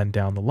to then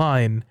down the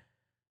line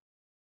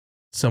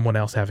someone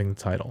else having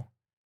the title.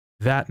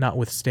 That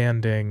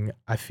notwithstanding,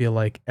 I feel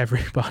like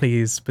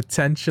everybody's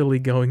potentially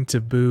going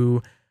to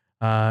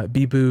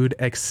be booed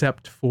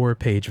except for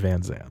Paige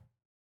Van Zandt.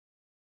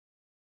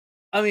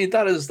 I mean,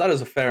 that is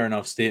a fair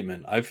enough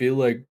statement. I feel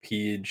like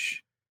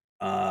Paige,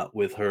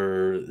 with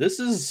her, this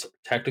is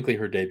technically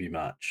her debut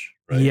match,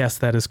 right? Yes,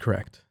 that is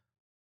correct.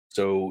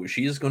 So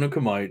she's going to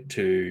come out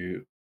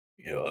to,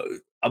 you know,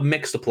 a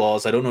mixed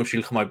applause. I don't know if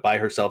she'll come out by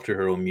herself to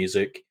her own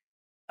music,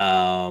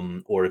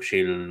 or if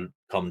she'll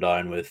come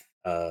down with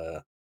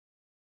Dan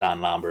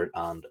Lambert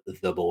and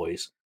the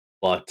boys.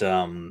 But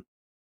they'll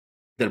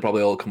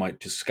probably all come out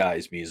to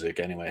Sky's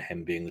music anyway.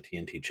 Him being the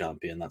TNT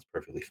champion, that's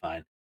perfectly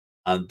fine.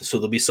 And so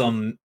there'll be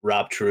some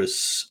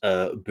rapturous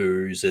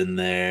boos in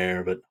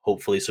there, but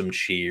hopefully some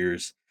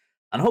cheers,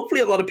 and hopefully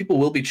a lot of people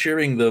will be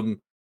cheering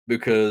them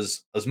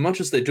because as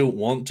much as they don't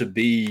want to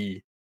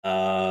be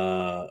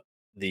the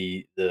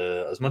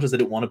as much as they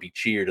don't want to be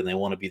cheered and they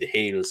want to be the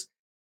heels,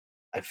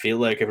 I feel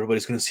like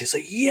everybody's going to say, it's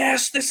like,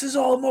 yes, this is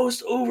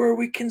almost over.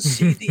 We can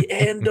see the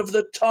end of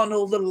the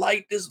tunnel. The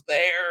light is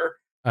there.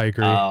 I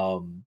agree.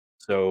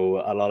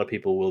 So a lot of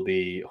people will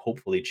be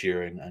hopefully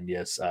cheering, and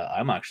yes,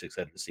 I'm actually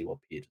excited to see what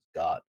Pete has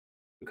got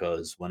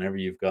because whenever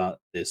you've got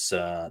this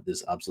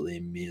absolutely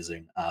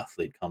amazing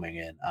athlete coming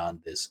in and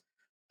this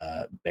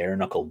bare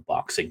knuckle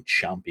boxing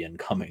champion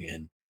coming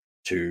in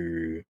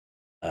to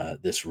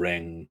this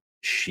ring,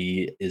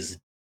 she is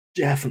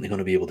definitely going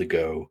to be able to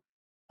go.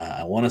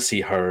 I want to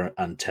see her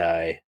and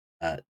Tay,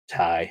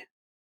 Tai.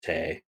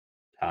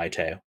 I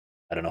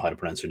don't know how to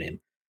pronounce her name.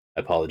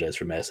 I apologize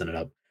for messing it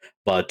up.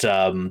 But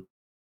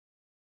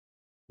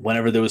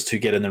whenever those two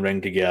get in the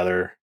ring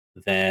together,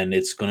 then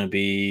it's going to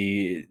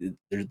be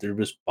there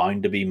was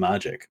bound to be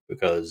magic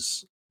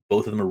because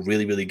both of them are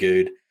really really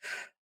good.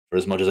 For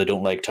as much as I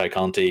don't like Ty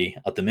Conti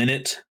at the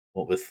minute,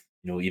 what with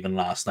even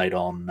last night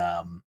on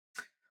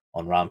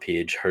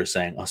Rampage, her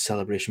saying a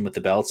celebration with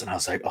the belts, and I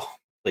was like, oh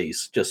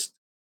please, just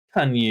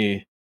can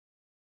you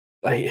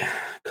like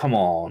come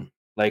on,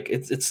 like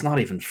it's not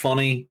even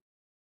funny.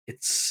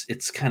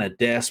 It's kind of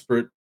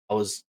desperate. I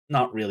was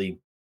not really,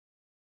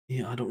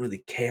 I don't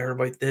really care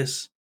about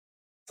this.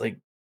 It's like,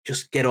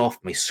 just get off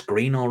my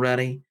screen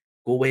already.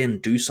 Go away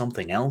and do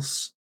something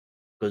else.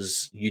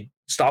 Because you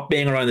stop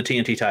being around the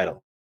TNT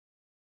title.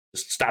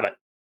 Just stop it.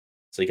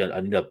 It's like I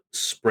need a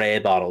spray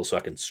bottle so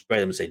I can spray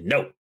them and say,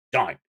 no,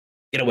 don't,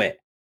 get away.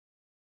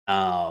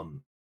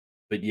 Um,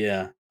 but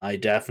yeah, I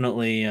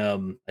definitely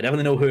know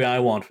who I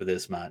want for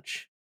this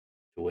match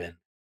to win,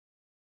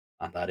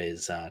 and that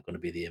is going to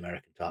be the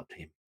American top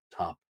team,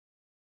 top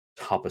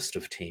toppest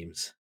of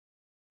teams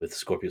with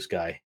Scorpio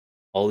Sky.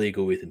 All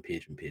ego within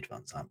Page and Page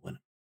Van Zandt winning.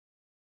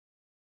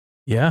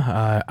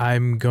 Yeah,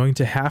 I'm going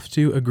to have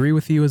to agree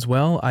with you as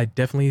well. I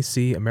definitely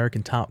see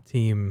American Top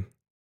Team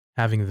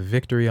having the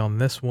victory on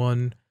this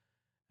one.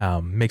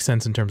 Makes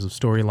sense in terms of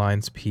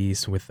storylines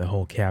piece with the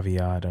whole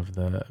caveat of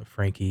the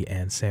Frankie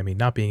and Sammy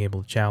not being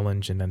able to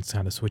challenge and then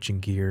kind of switching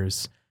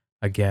gears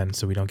again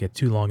so we don't get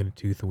too long in the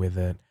tooth with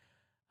it.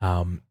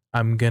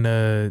 I'm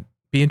gonna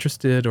be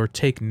interested or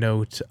take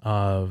note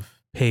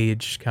of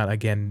Paige. Kind of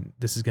again,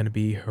 this is gonna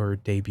be her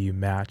debut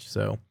match,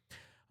 so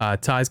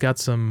Ty's got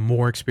some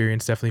more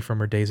experience, definitely from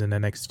her days in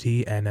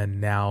NXT, and then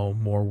now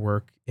more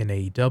work in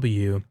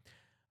AEW.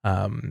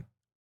 Um,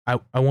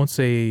 I won't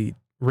say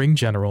ring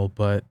general,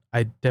 but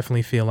I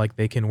definitely feel like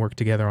they can work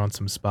together on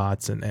some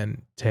spots,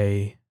 and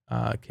Tay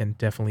can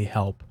definitely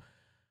help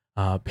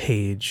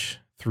Paige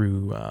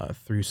through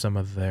some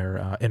of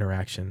their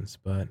interactions.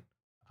 But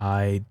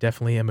I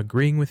definitely am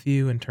agreeing with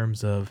you in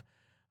terms of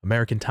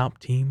American Top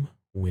Team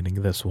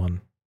winning this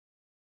one.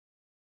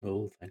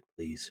 Oh, thank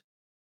please.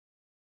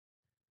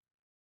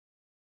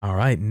 All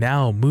right,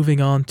 now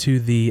moving on to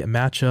the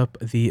matchup,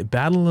 the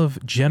Battle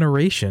of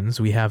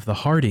Generations. We have the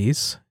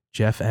Hardys,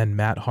 Jeff and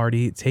Matt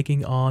Hardy,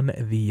 taking on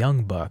the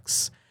Young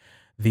Bucks,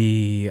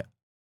 the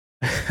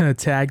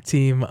tag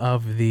team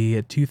of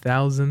the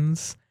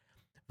 2000s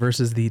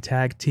versus the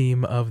tag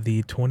team of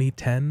the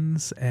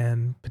 2010s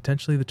and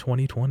potentially the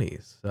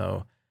 2020s.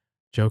 So,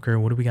 Joker,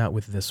 what do we got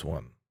with this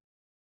one?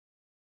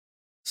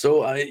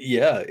 So I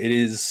yeah, it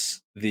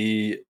is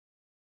the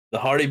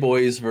Hardy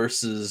Boys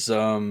versus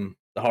the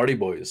Hardy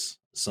Boys.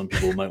 Some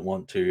people might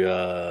want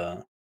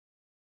to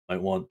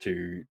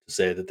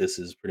say that this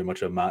is pretty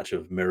much a match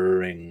of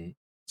mirroring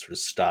sort of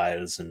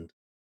styles and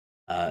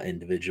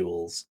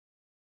individuals.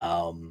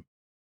 Um,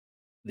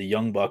 the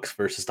Young Bucks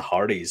versus the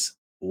Hardys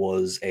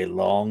was a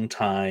long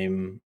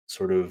time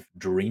sort of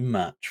dream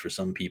match for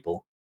some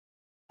people,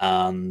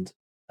 and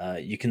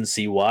you can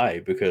see why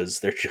because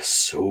they're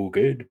just so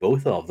good,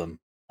 both of them.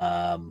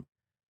 Um,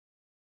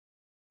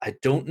 I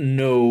don't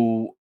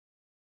know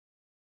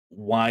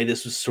why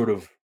this was sort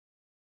of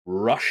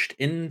rushed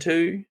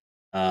into.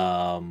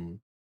 Um,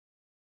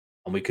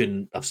 and we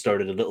couldn't have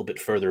started a little bit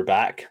further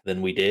back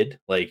than we did.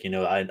 Like,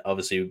 I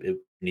obviously it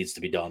needs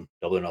to be done.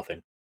 Double or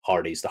nothing.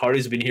 Hardys. The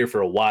Hardys have been here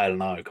for a while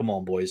now. Come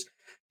on, boys.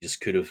 You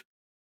just could have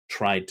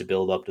tried to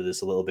build up to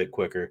this a little bit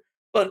quicker.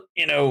 But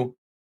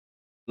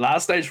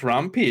last night's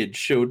Rampage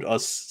showed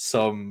us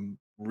some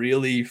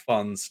really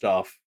fun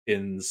stuff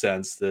in the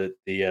sense that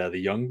the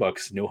Young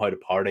Bucks know how to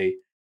party,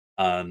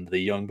 and the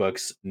Young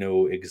Bucks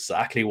know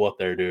exactly what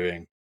they're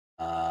doing,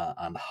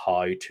 and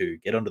how to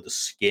get under the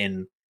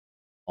skin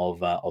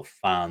of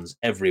fans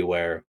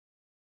everywhere.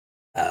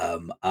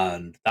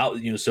 And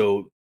that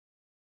so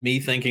me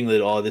thinking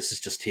that this is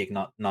just taking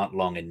not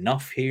long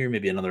enough here,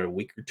 maybe another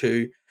week or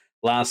two.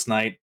 Last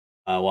night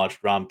I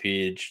watched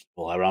Rampage.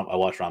 Well, I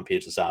watched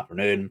Rampage this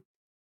afternoon.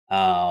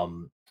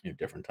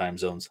 Different time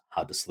zones,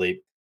 had to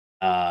sleep,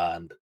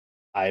 and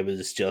I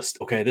was just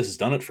okay. This has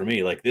done it for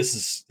me. Like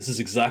this is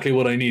exactly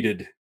what I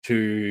needed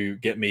to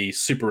get me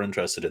super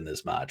interested in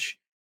this match.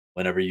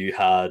 Whenever you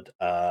had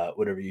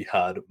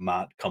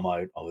Matt come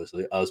out,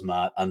 obviously as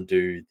Matt, and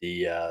do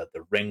the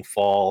ring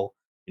fall,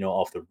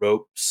 off the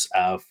ropes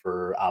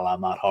for a la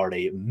Matt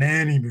Hardy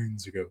many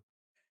moons ago.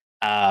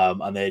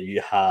 And then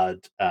you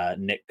had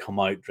Nick come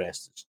out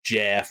dressed as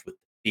Jeff with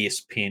the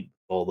face paint,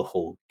 all the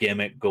whole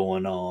gimmick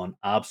going on.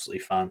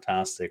 Absolutely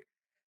fantastic.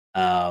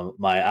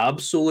 My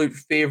absolute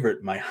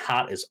favorite, my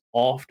hat is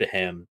off to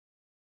him.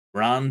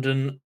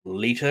 Brandon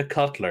Lita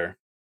Cutler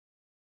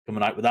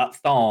coming out with that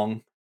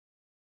thong.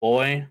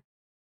 Boy,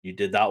 you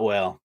did that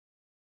well.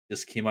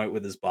 Just came out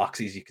with his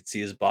boxies. You could see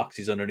his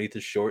boxies underneath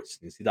his shorts.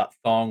 You can see that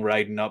thong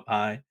riding up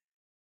high.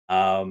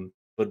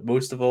 But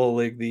most of all,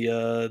 like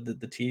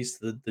the tease,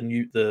 the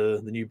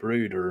new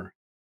brood, or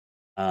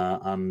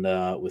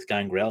and with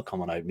Gangrel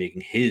coming out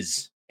making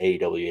his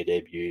AEW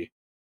debut,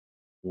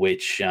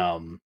 which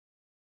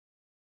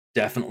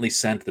definitely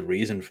sent the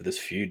reason for this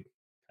feud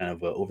kind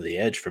of over the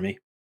edge for me.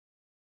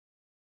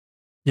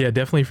 Yeah,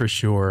 definitely for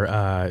sure.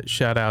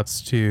 Shout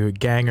outs to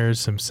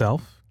Gangers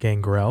himself,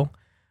 Gangrel,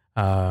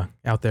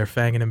 out there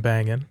fanging and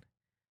banging.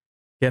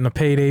 Getting a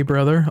payday,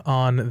 brother,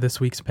 on this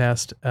week's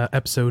past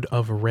episode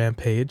of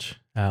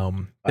Rampage.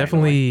 Finally,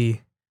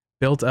 Definitely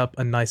built up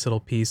a nice little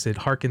piece. It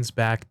harkens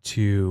back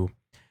to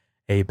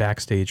a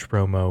backstage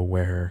promo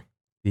where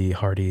the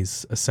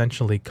Hardys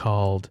essentially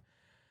called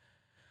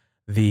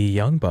the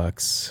Young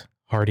Bucks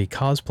Hardy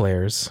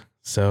cosplayers.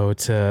 So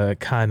to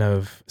kind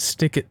of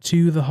stick it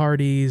to the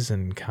Hardys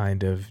and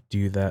kind of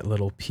do that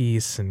little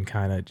piece and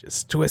kind of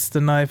just twist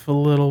the knife a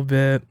little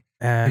bit.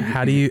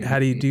 How do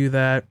you do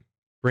that?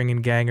 Bring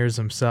in Gangers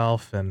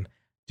himself and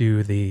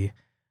do the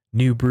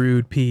new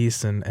brood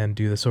piece and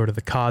do the sort of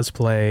the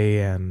cosplay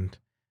and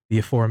the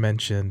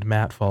aforementioned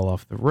Matt fall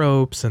off the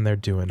ropes and they're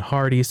doing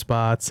Hardy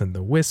spots and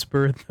the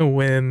whisper in the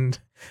wind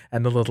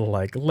and the little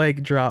like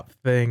leg drop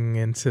thing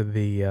into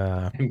the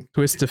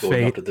twist of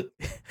going up fate. to the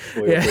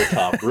going up Yeah. to the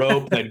top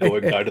rope, then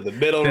going down to the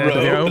middle That rope,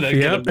 and rope, then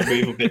get him yep.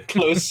 to move a bit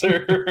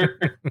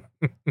closer.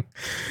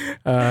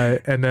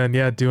 And then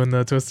yeah, doing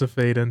the twist of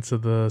fate into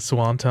the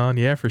swanton.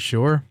 Yeah, for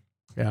sure.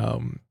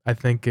 I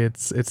think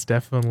it's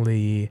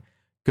definitely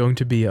going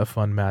to be a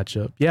fun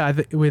matchup. Yeah,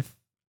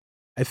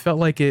 I felt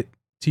like it,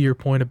 to your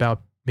point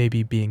about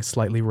maybe being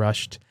slightly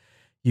rushed.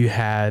 You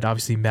had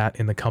obviously Matt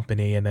in the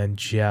company and then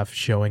Jeff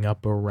showing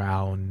up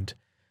around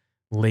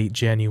late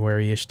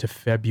January-ish to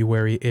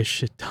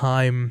February-ish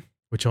time,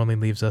 which only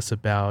leaves us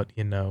about,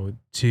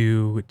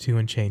 two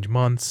and change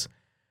months.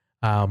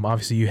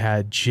 Obviously you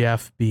had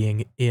Jeff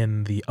being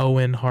in the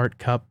Owen Hart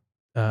Cup,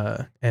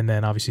 and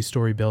then obviously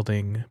story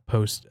building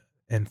post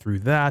and through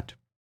that.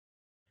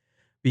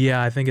 But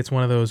yeah, I think it's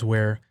one of those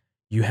where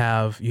you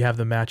have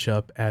the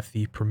matchup at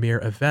the premiere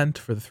event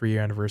for the 3-year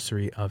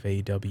anniversary of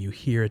AEW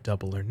here at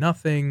Double or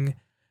Nothing.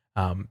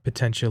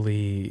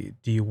 Potentially,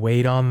 do you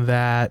wait on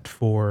that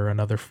for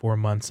another 4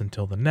 months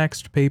until the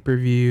next pay per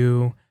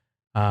view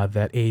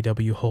that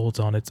AEW holds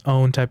on its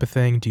own type of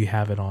thing? Do you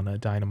have it on a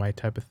Dynamite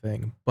type of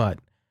thing? But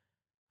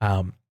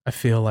I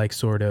feel like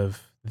sort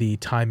of the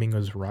timing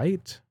was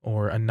right,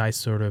 or a nice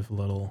sort of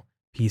little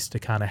piece to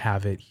kind of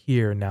have it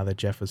here now that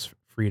Jeff was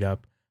freed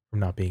up from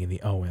not being in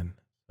the Owen.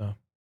 So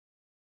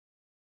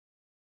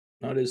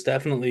No, it is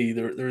definitely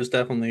there. Is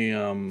definitely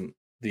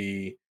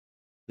the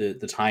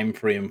the time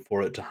frame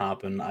for it to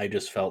happen. I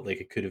just felt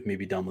like it could have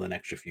maybe done with an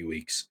extra few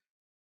weeks.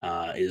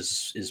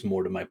 Is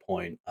more to my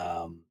point.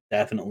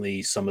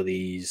 Definitely, some of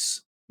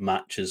these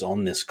matches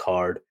on this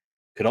card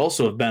could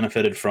also have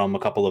benefited from a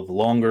couple of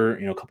longer,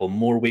 a couple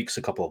more weeks,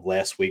 a couple of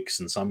less weeks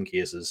in some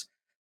cases,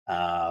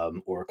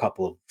 or a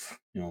couple of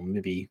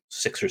maybe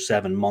 6 or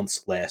 7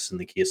 months less in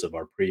the case of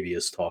our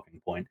previous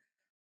talking point.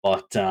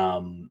 But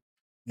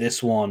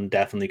this one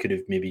definitely could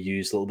have maybe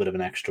used a little bit of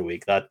an extra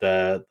week. That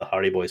the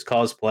Hardy Boys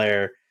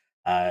cosplayer,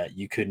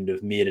 you couldn't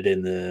have made it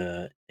in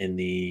the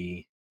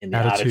attitude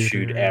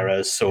Attitude era, Era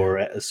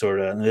yeah. sort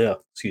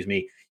of. Excuse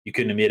me. You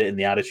couldn't have made it in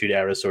the Attitude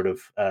Era sort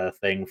of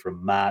thing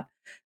from Matt.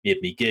 Made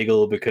me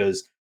giggle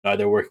because now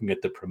they're working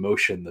at the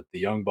promotion that the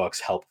Young Bucks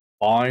helped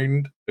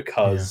find Yeah.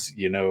 because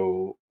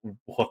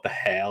what the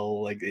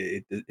hell, like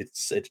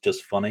it's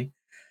just funny.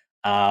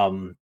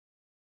 Um,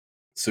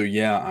 so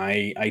yeah,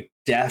 I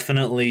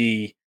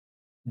definitely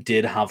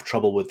did have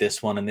trouble with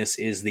this one, and this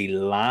is the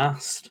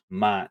last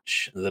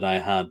match that I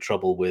had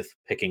trouble with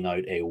picking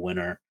out a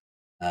winner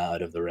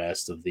out of the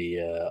rest of the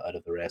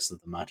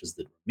matches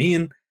that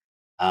remain.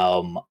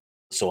 Um,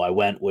 so I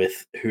went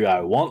with who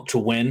I want to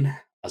win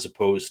as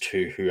opposed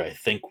to who I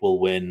think will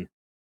win.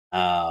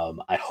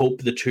 I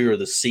hope the two are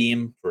the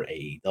same for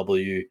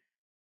AEW,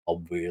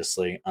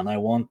 obviously, and I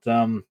want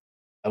the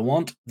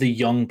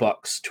Young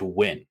Bucks to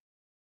win,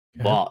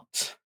 Okay.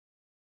 but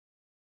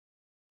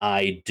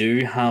I do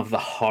have the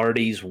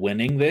Hardys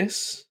winning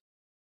this,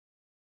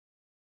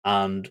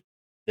 and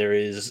there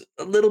is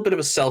a little bit of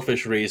a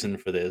selfish reason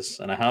for this,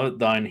 and I have it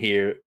down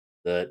here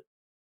that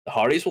the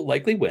Hardys will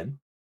likely win,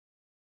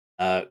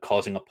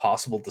 causing a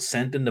possible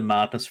descent into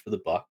madness for the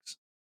Bucks.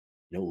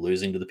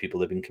 Losing to the people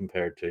they've been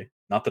compared to.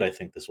 Not that I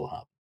think this will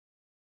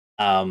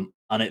happen.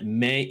 And it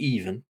may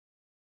even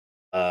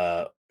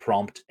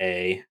prompt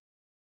a.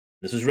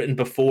 This was written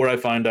before I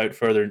found out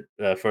further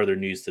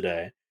news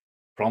today.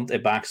 Prompt a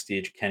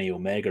backstage Kenny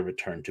Omega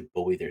return to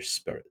buoy their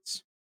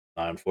spirits.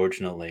 Now,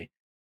 unfortunately,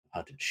 I've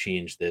had to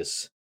change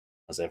this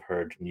as I've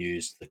heard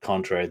news to the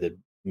contrary that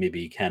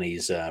maybe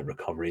Kenny's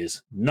recovery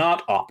is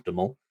not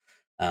optimal,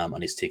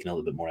 and he's taking a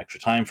little bit more extra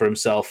time for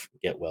himself.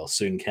 Get well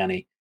soon,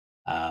 Kenny.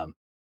 Um,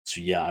 so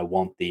yeah, I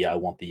want the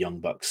Young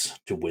Bucks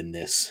to win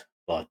this,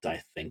 but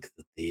I think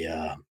that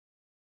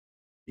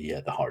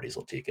the Hardys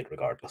will take it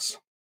regardless.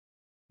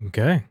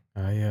 Okay.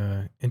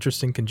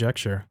 Interesting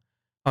conjecture.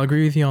 I'll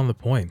agree with you on the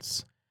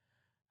points.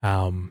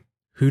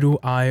 Who do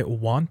I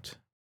want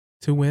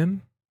to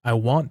win? I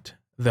want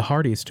the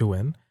Hardys to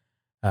win.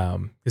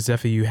 Because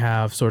Zephy, you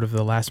have sort of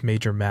the last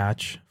major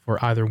match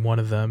for either one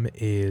of them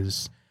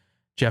is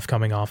Jeff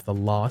coming off the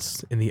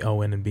loss in the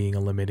Owen and being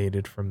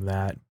eliminated from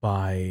that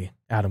by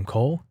Adam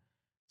Cole.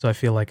 So I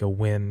feel like a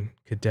win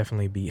could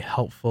definitely be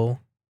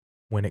helpful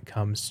when it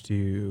comes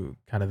to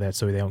kind of that,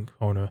 so they don't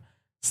want to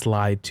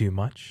slide too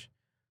much.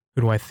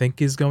 Who do I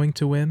think is going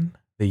to win?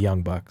 The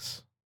Young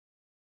Bucks.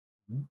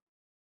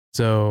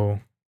 So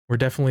we're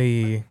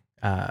definitely,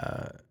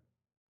 uh,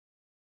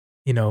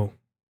 you know,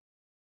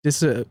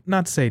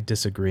 not to say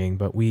disagreeing,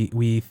 but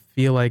we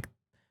feel like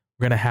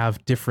we're gonna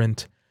have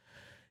different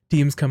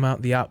teams come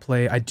out the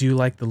outplay. I do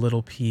like the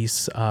little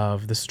piece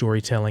of the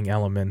storytelling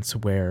elements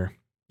where,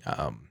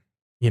 um,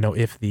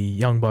 if the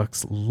Young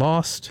Bucks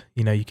lost,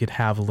 you could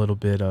have a little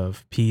bit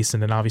of peace,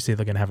 and then obviously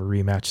they're gonna have a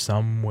rematch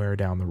somewhere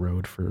down the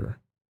road for,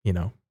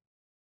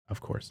 of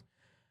course.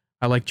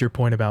 I liked your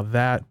point about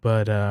that,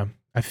 but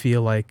I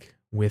feel like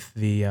with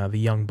the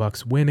Young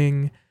Bucks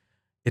winning,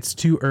 it's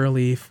too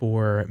early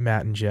for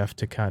Matt and Jeff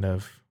to kind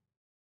of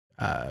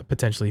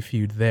potentially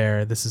feud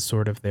there. This is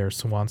sort of their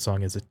swan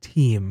song as a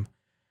team,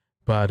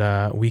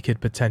 but we could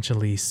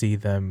potentially see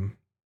them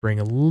bring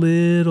a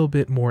little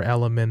bit more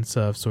elements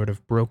of sort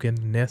of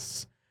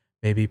brokenness,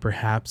 maybe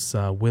perhaps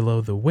Willow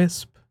the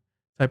Wisp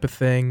type of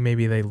thing.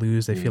 Maybe they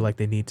lose, they feel Mm. like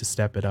they need to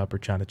step it up or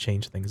trying to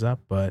change things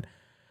up, but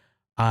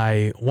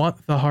I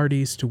want the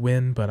Hardys to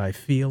win, but I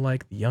feel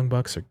like the Young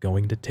Bucks are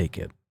going to take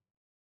it.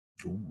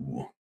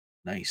 Ooh,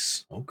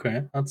 nice.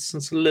 Okay, that's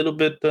a little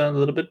bit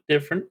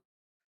different.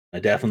 I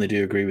definitely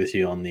do agree with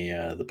you on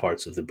the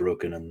parts of the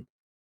broken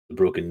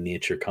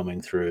nature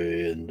coming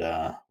through, and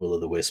Will o'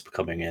 the Wisp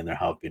coming in. There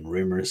have been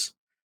rumors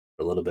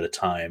for a little bit of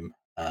time.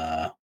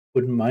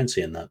 Wouldn't mind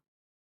seeing that.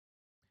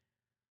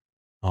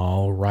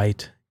 All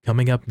right.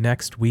 Coming up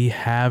next, we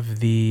have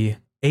the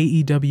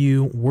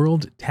AEW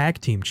World Tag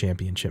Team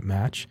Championship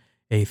match,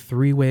 a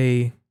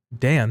three-way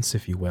dance,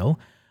 if you will,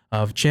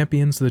 of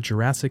champions the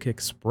Jurassic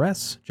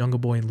Express, Jungle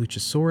Boy and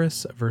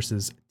Luchasaurus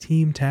versus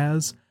Team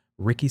Taz,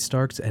 Ricky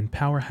Starks and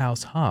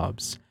Powerhouse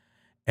Hobbs,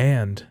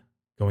 and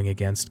going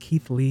against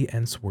Keith Lee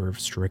and Swerve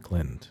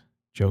Strickland.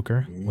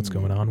 Joker, what's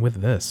going on Mm.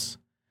 with this?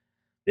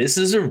 This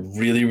is a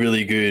really,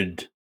 really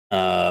good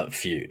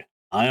feud.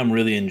 I am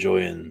really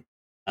enjoying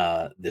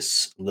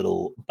this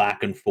little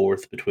back and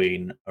forth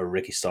between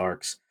Ricky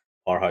Starks,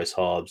 Powerhouse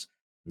Hobbs,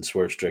 and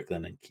Swerve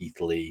Strickland and Keith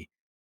Lee.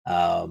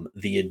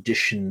 The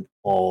addition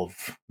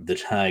of the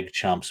tag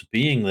champs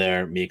being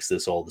there makes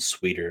this all the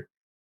sweeter.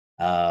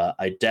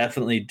 I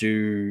definitely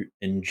do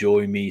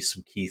enjoy me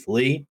some Keith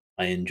Lee.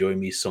 I enjoy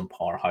me some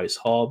Powerhouse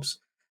Hobbs.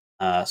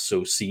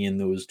 So seeing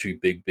those two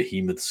big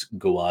behemoths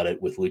go at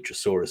it with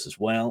Luchasaurus as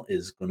well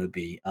is going to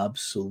be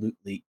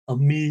absolutely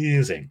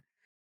amazing.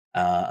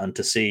 And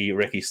to see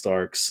Ricky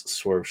Starks,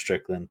 Swerve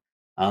Strickland,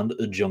 and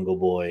the Jungle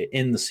Boy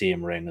in the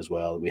same ring as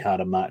well. We had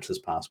a match this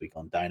past week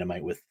on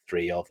Dynamite with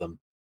three of them,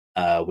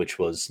 which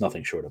was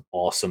nothing short of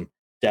awesome.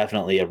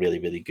 Definitely a really,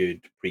 really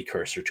good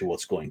precursor to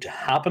what's going to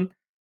happen.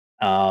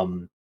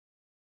 Um,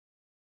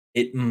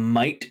 it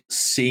might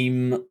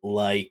seem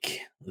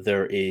like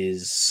there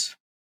is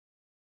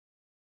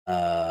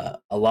a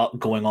lot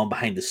going on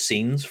behind the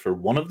scenes for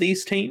one of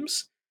these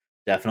teams.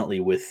 Definitely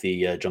with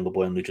the Jungle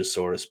Boy and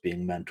Luchasaurus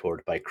being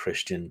mentored by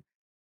Christian.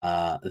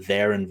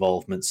 their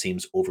involvement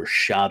seems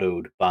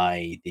overshadowed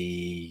by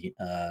the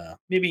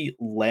maybe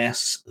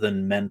less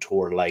than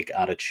mentor like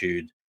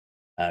attitude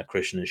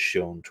Christian has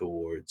shown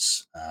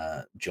towards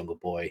Jungle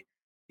Boy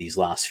these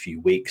last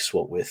few weeks,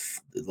 what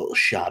with the little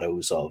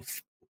shadows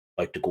of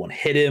like to go and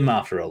hit him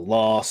after a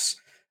loss.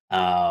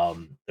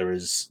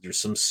 There's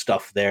some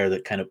stuff there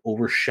that kind of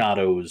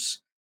overshadows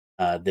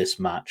this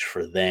match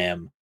for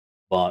them,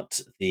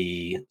 but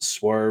the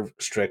Swerve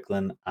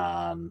Strickland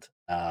and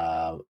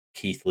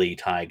Keith Lee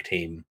tag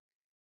team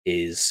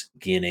is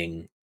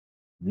gaining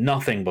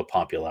nothing but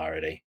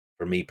popularity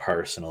for me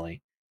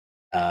personally.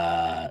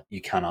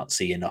 You cannot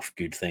see enough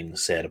good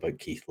things said about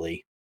Keith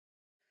Lee,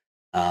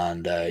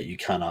 and you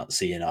cannot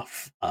see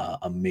enough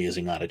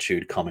amazing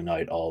attitude coming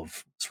out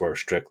of Swerve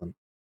Strickland.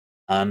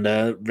 And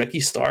Ricky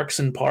Starks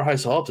and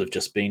Powerhouse Hobbs have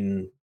just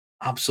been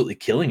absolutely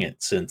killing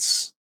it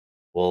since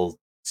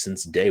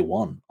day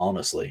one,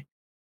 honestly.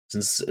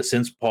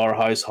 Since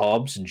Powerhouse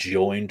Hobbs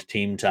joined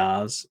Team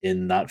Taz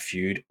in that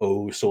feud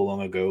oh so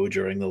long ago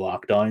during the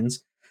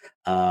lockdowns,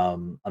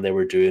 and they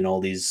were doing all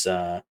these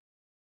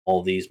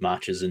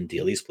matches in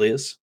Daly's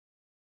place.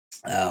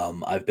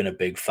 I've been a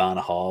big fan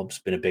of Hobbs,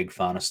 been a big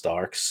fan of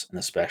Starks, and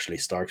especially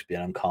Starks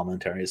being on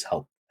commentary has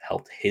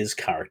helped his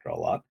character a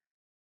lot.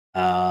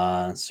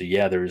 So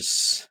yeah,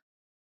 there's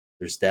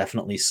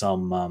definitely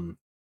some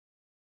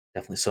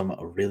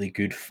really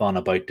good fun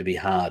about to be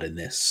had in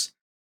this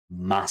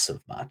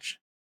massive match.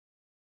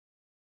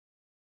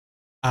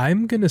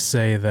 I'm going to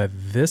say that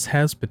this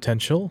has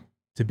potential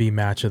to be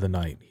match of the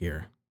night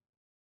here.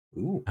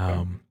 Ooh, okay.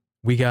 Um,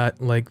 we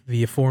got like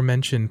the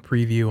aforementioned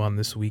preview on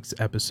this week's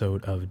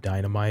episode of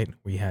Dynamite.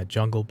 We had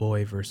Jungle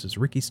Boy versus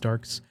Ricky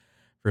Starks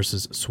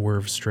versus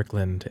Swerve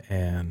Strickland,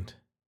 and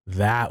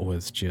that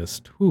was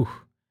just whew.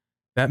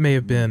 That may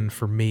have Mm, been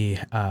for me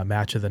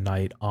match of the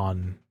night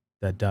on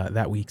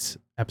that week's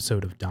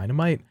episode of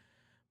Dynamite.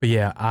 But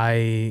yeah,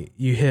 I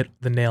you hit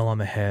the nail on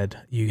the head.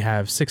 You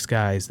have six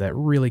guys that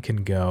really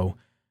can go.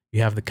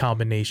 You have the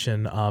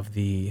combination of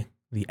the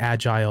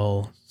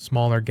agile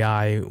smaller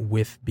guy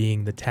with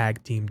being the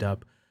tag teamed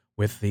up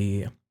with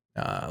the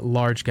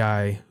large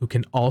guy who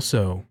can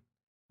also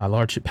a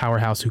large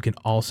powerhouse who can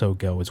also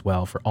go as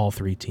well for all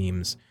three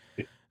teams.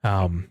 yep.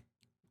 Um,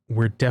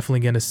 we're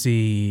definitely going to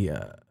see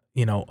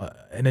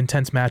an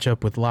intense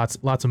matchup with lots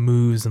of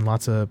moves and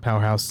lots of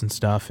powerhouse and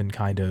stuff and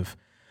kind of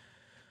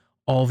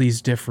all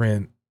these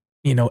different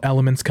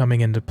elements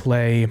coming into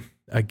play.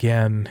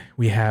 Again,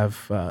 we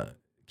have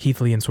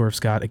Keith Lee and Swerve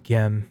Scott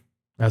again,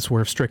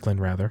 Swerve Strickland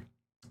rather,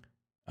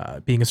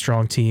 being a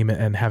strong team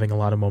and having a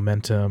lot of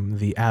momentum.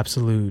 The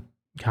absolute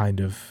kind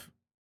of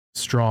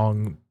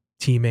strong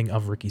teaming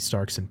of Ricky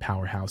Starks and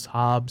Powerhouse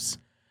Hobbs.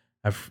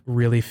 I'm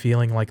really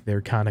feeling like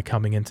they're kind of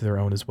coming into their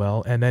own as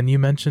well. And then you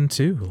mentioned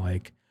too,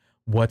 like,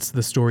 what's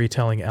the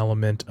storytelling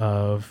element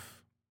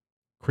of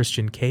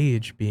Christian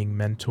Cage being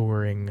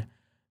mentoring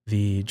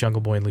the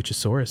Jungle Boy and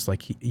Luchasaurus?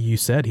 Like you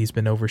said, he's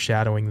been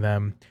overshadowing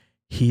them.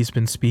 He's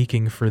been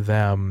speaking for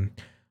them.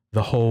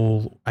 The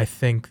whole, I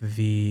think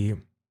the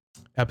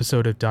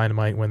episode of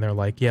Dynamite when they're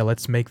like, yeah,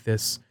 let's make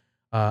this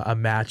a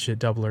match at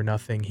Double or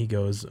Nothing. He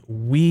goes,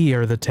 "We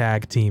are the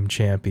tag team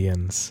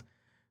champions."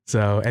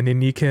 So, and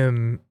then you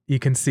can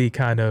see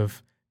kind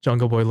of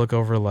Jungle Boy look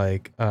over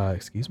like,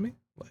 excuse me.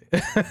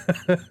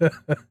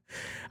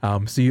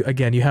 So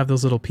you have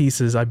those little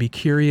pieces. I'd be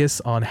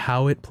curious on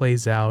how it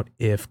plays out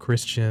if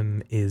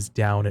Christian is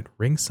down at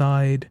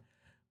ringside.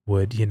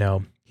 Would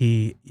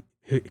he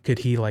could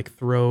he like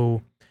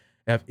throw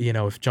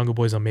if Jungle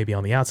Boy's on maybe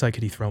on the outside,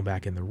 could he throw him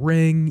back in the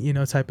ring,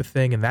 type of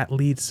thing, and that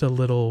leads to a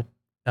little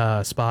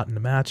spot in the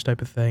match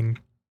type of thing.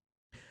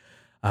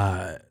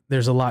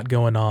 There's a lot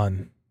going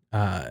on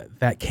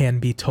that can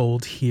be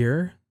told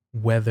here,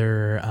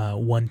 whether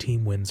one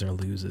team wins or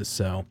loses.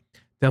 So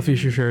definitely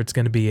Mm. sure it's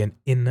going to be an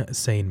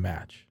insane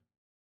match.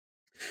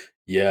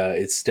 Yeah,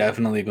 it's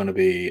definitely going to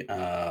be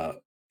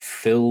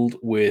filled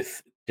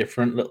with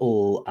different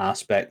little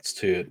aspects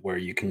to it where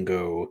you can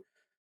go,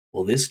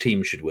 well, this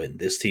team should win,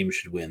 this team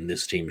should win,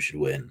 this team should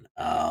win.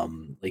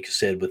 Like you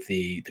said, with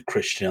the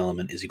Christian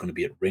element, is he going to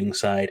be at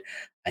ringside?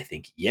 I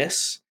think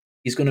yes,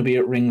 he's going to be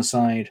at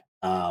ringside.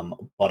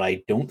 But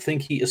I don't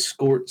think he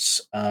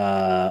escorts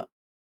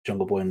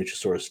Jungle Boy and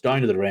Luchasaurus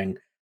down to the ring.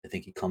 I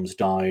think he comes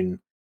down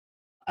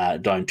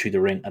to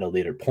the ring at a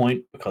later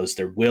point because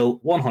there will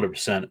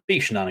 100% be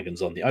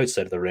shenanigans on the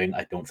outside of the ring.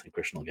 I don't think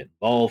Christian will get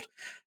involved.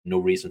 No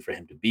reason for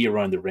him to be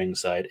around the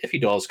ringside. If he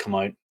does come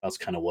out, that's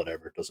kind of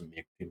whatever. It doesn't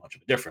make too much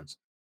of a difference.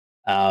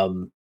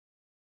 Um,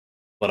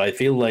 but I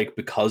feel like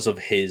because of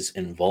his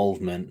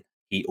involvement,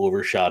 he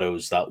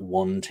overshadows that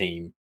one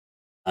team,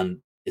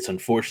 and it's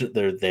unfortunate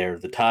they're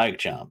the tag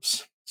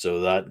champs.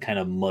 So that kind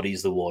of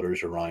muddies the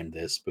waters around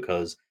this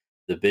because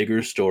the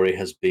bigger story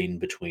has been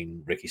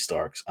between Ricky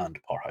Starks and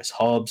Powerhouse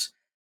Hobbs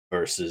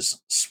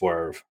versus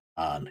Swerve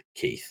and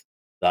Keith.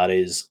 That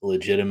is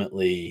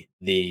legitimately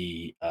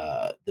the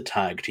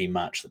tag team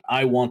match that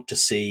I want to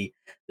see.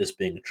 This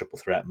being a triple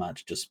threat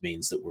match just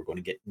means that we're going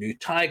to get new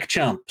tag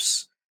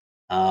champs,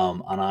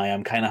 and I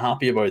am kind of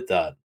happy about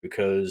that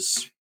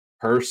because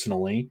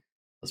personally,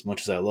 as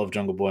much as I love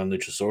Jungle Boy and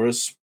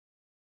Luchasaurus,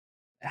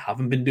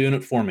 haven't been doing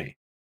it for me.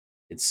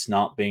 It's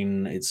not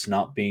been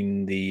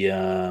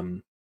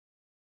the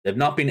they've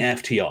not been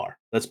FTR.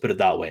 Let's put it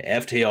that way.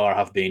 FTR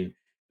have been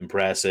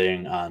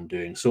impressing and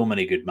doing so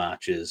many good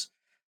matches,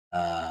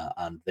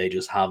 and they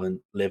just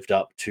haven't lived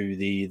up to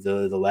the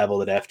level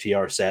that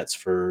FTR sets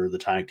for the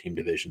tag team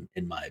division,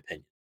 in my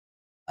opinion.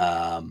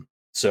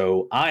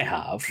 So I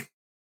have,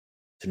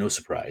 to no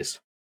surprise,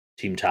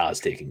 Team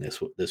Taz taking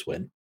this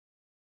win,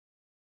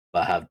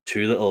 but I have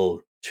two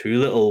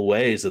little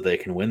ways that they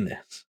can win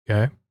this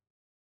Okay.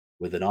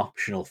 with an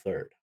optional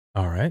third.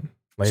 All right.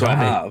 Lay it So I on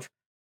me. have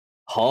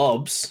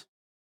Hobbs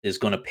is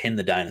going to pin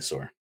the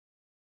dinosaur.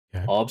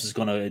 Okay. Hobbs is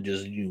going to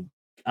just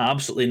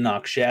absolutely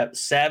knock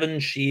seven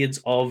shades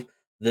of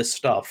this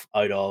stuff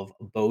out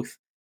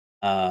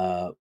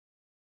uh,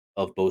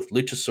 of both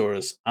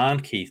Luchasaurus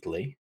and Keith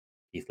Lee.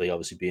 Keith Lee,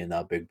 obviously being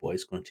that big boy,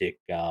 is going to take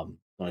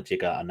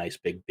a nice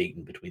big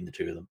beating between the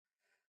two of them.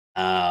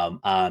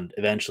 And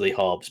eventually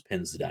Hobbs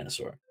pins the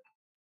dinosaur.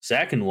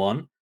 Second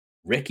one,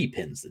 Ricky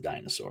pins the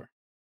dinosaur.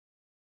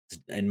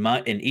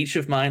 In each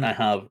of mine, I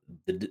have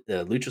the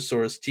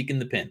Luchasaurus taking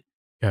the pin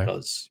Okay.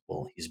 because,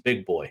 well, he's a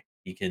big boy.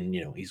 He can,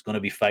 he's going to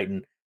be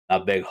fighting a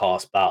big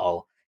hoss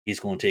battle. He's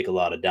going to take a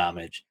lot of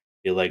damage.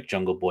 Feel like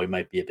Jungle Boy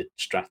might be a bit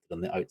distracted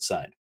on the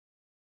outside,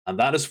 and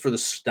that is for the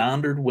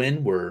standard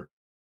win where,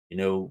 you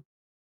know,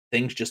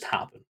 things just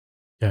happen.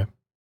 Okay.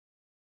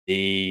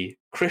 The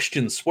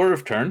Christian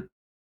swerve turn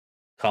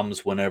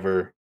comes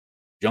whenever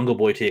Jungle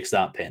Boy takes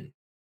that pin.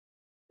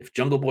 If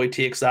Jungle Boy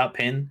takes that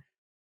pin,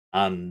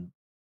 and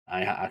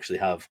I actually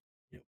have,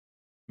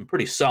 I'm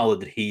pretty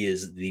solid that he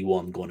is the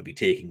one going to be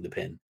taking the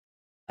pin,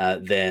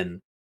 then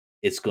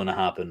it's going to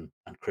happen,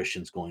 and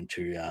Christian's going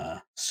to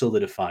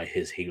solidify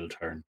his heel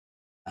turn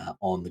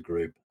on the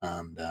group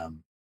and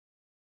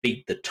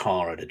beat the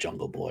tar out of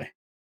Jungle Boy.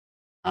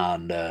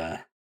 And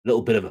a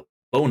little bit of a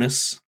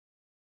bonus,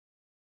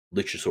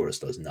 Luchasaurus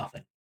does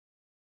nothing.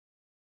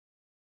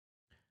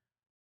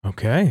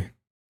 Okay.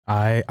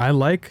 I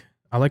like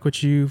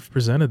what you've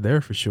presented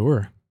there for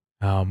sure.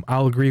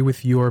 I'll agree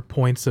with your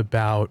points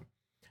about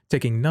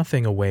taking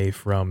nothing away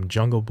from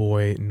Jungle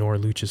Boy nor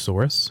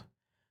Luchasaurus.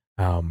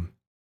 Um,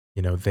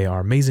 they are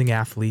amazing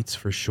athletes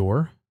for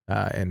sure,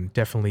 and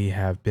definitely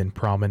have been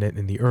prominent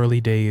in the early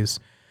days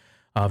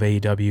of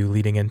AEW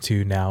leading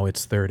into now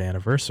its third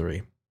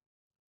anniversary.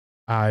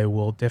 I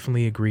will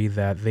definitely agree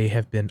that they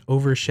have been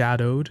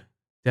overshadowed,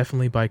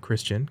 definitely by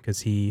Christian,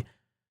 because he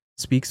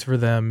speaks for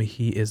them.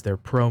 He is their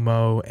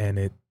promo, and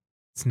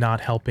it's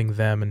not helping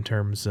them in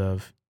terms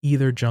of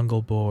either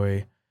Jungle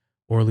Boy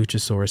or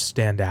Luchasaurus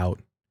stand out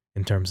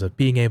in terms of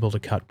being able to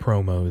cut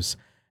promos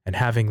and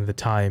having the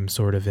time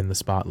sort of in the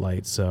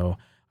spotlight. So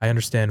I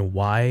understand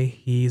why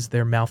he's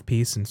their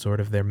mouthpiece and sort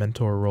of their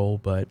mentor role,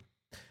 but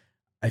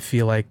I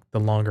feel like the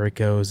longer it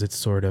goes, it's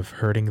sort of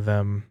hurting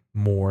them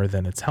more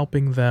than it's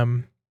helping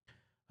them.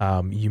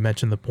 You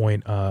mentioned the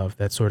point of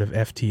that sort of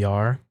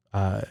FTR.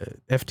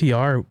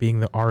 FTR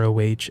being the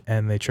ROH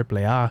and the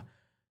AAA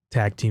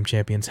tag team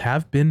champions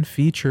have been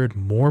featured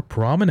more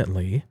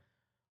prominently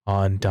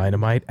on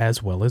Dynamite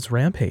as well as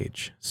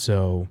Rampage.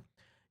 So,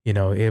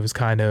 it was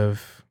kind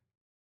of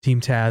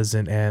Team Taz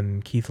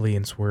and Keith Lee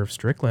and Swerve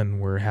Strickland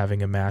were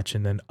having a match,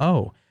 and then,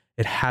 oh,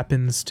 it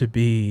happens to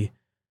be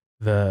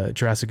the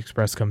Jurassic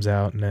Express comes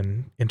out and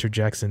then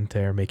interjects into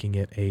there, making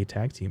it a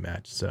tag team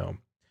match. So,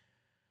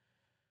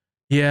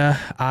 yeah,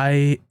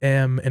 I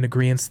am in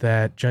agreement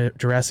that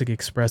Jurassic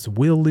Express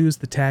will lose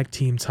the tag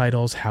team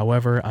titles.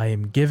 However, I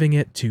am giving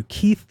it to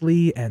Keith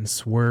Lee and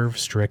Swerve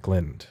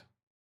Strickland.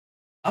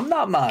 I'm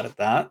not mad at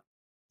that.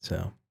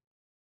 So,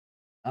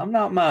 I'm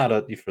not mad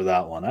at you for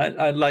that one.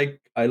 I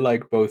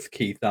like both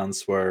Keith and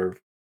Swerve.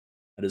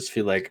 I just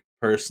feel like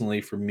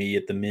personally for me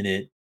at the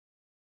minute,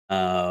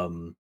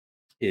 um,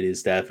 it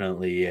is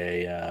definitely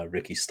a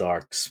Ricky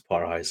Starks,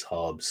 Powerhouse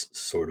Hobbs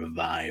sort of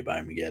vibe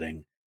I'm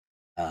getting,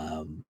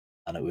 and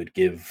it would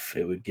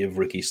give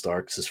Ricky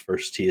Starks his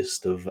first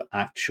taste of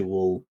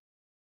actual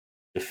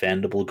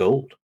defendable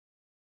gold.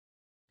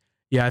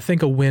 yeah, I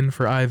think a win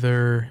for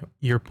either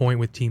your point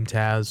with Team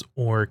Taz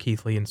or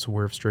Keith Lee and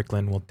Swerve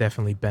Strickland will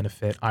definitely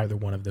benefit either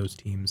one of those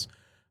teams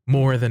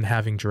more than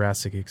having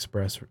Jurassic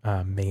Express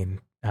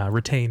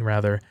retain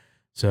rather.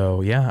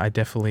 So yeah, I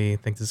definitely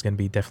think this is going to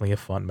be definitely a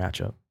fun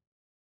matchup.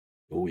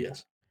 Oh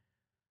yes.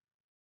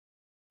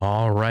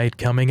 All right,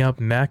 coming up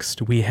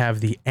next, we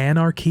have the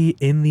Anarchy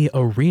in the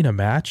Arena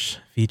match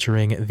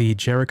featuring the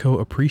Jericho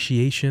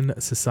Appreciation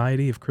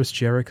Society of Chris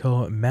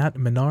Jericho, Matt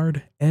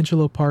Menard,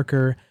 Angelo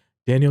Parker,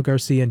 Daniel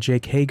Garcia, and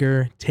Jake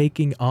Hager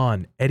taking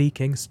on Eddie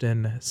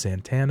Kingston,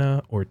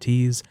 Santana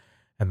Ortiz,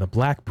 and the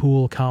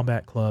Blackpool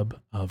Combat Club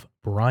of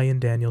Brian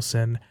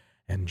Danielson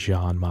and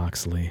John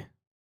Moxley.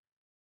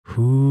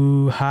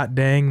 Whoo, hot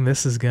dang,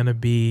 this is going to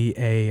be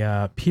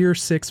a Pier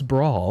 6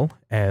 brawl,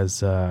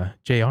 as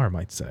JR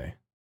might say.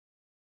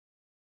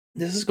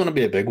 This is going to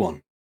be a big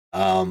one.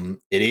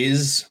 It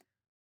is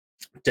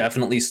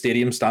definitely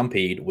Stadium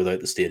Stampede without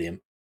the stadium.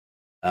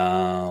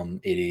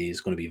 It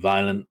is going to be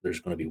violent. There's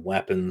going to be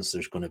weapons.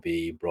 There's going to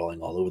be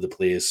brawling all over the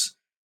place.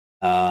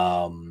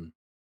 Um,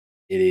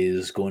 it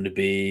is going to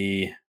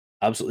be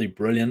absolutely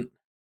brilliant,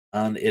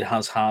 and it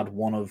has had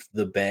one of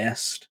the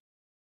best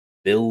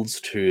builds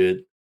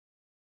to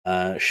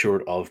it,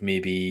 short of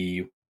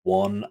maybe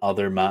one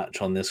other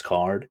match on this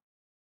card.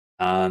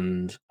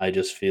 And I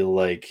just feel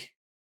like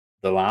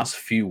the last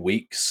few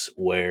weeks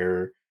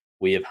where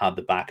we have had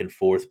the back and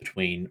forth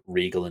between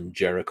Regal and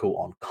Jericho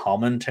on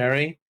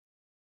commentary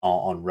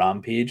on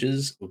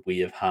Rampages, we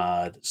have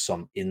had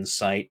some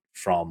insight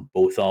from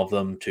both of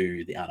them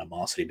to the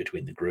animosity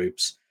between the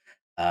groups.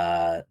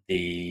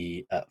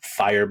 The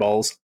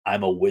fireballs.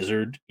 I'm a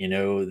wizard. You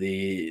know,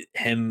 the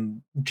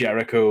him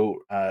Jericho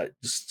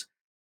just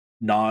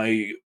now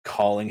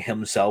calling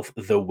himself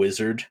the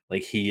wizard.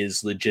 Like he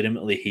is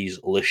legitimately, he's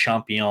Le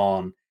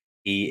Champion.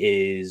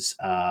 He is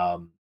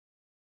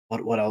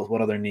what else?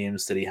 What other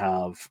names did he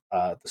have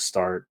at the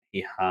start?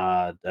 He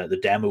had the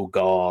Demo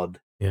God.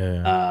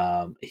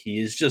 Yeah. He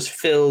is just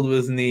filled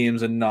with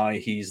names, and now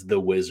he's the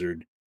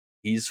wizard.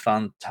 He's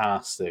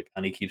fantastic,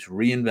 and he keeps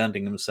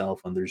reinventing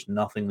himself. And there's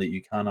nothing that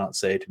you cannot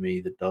say to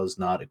me that does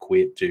not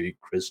equate to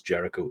Chris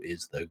Jericho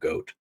is the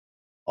goat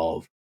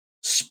of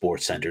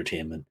sports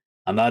entertainment.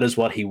 And that is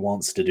what he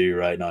wants to do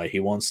right now. He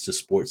wants to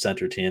sports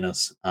entertain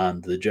us.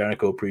 And the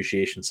Jericho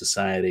Appreciation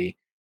Society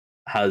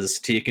has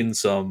taken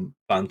some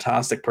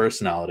fantastic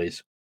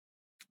personalities,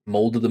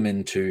 molded them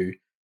into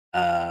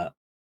uh,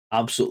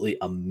 absolutely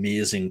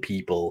amazing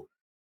people,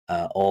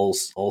 all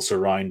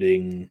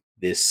surrounding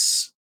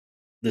this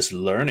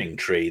learning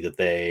tree that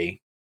they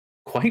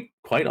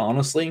quite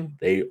honestly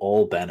they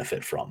all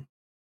benefit from,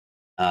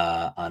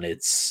 and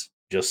it's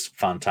just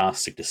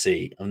fantastic to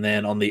see. And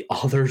then on the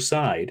other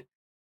side,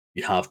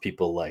 you have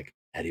people like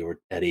Eddie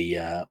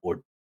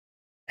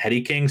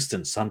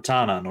Kingston,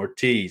 Santana, and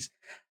Ortiz,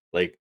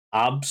 like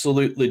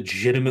absolute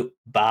legitimate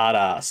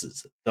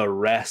badasses, the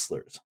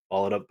wrestlers,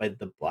 followed up by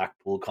the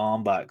Blackpool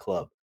Combat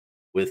Club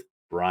with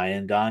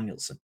Brian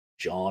Danielson,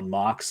 John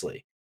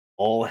Moxley,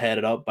 all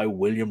headed up by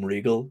William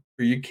Regal.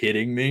 Are you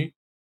kidding me?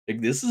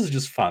 Like this is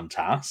just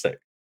fantastic.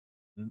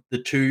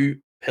 The two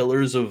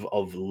pillars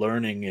of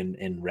learning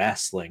in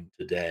wrestling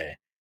today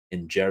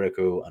in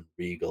Jericho and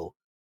Regal,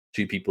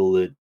 two people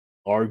that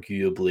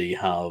arguably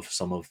have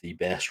some of the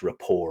best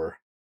rapport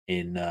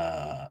in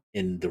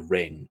the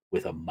ring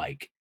with a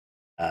mic,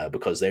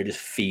 because they just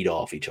feed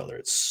off each other.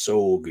 It's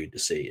so good to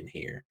see and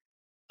hear.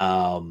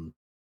 Um,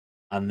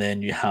 and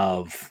then you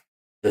have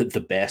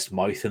the best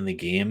mouth in the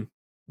game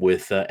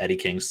with Eddie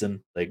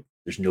Kingston. Like,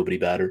 there's nobody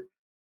better.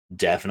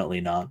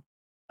 Definitely not.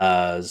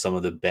 Some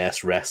of the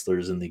best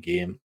wrestlers in the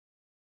game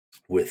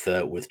with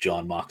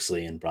John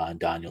Moxley and Brian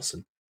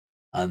Danielson.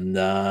 And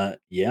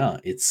yeah,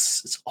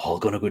 it's all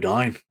gonna go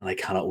down, and I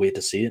cannot wait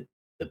to see it.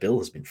 The bill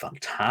has been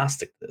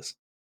fantastic. This.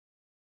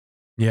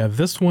 Yeah,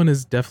 this one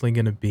is definitely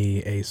going to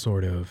be a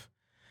sort of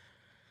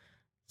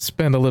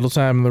spend a little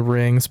time in the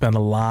ring, spend a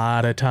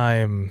lot of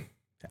time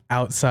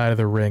outside of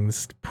the ring. This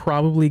is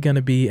probably going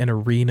to be an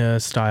arena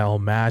style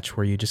match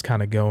where you just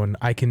kind of go, and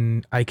I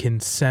can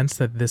sense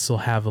that this will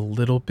have a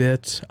little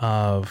bit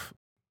of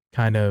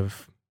kind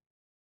of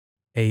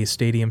a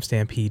stadium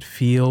stampede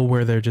feel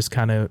where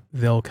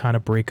they'll kind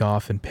of break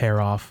off and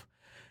pair off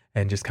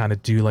and just kind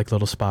of do like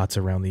little spots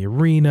around the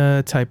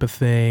arena type of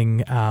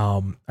thing.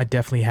 I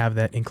definitely have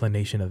that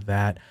inclination of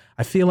that.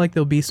 I feel like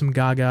there'll be some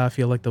Gaga. I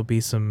feel like there'll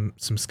be some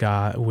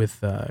ska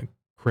with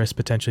Chris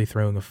potentially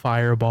throwing a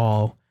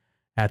fireball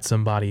at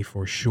somebody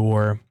for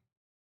sure.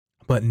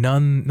 But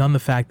none the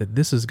fact that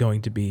this is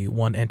going to be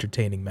one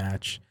entertaining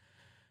match.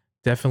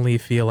 Definitely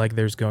feel like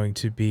there's going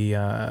to be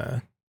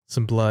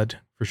some blood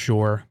for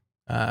sure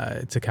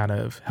to kind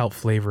of help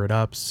flavor it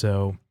up.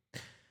 So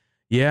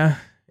yeah,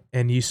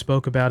 and you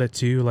spoke about it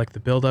too. Like the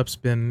build-up's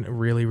been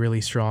really,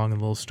 really strong,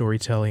 and little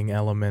storytelling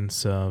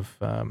elements of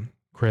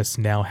Chris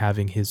now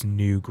having his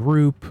new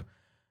group.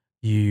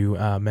 You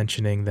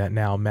mentioning that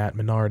now Matt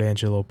Menard,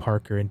 Angelo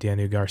Parker, and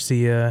Daniel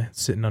Garcia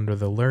sitting under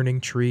the learning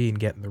tree and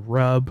getting the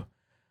rub.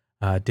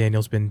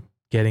 Daniel's been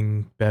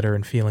getting better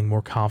and feeling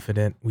more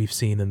confident. We've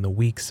seen in the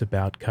weeks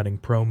about cutting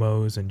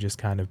promos and just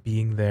kind of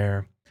being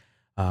there.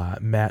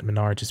 Matt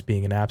Menard just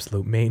being an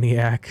absolute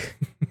maniac.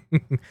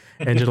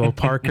 Angelo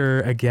Parker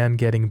again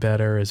getting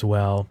better as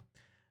well.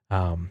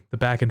 The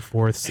back and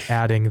forths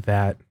adding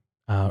that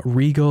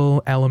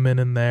regal element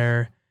in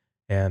there,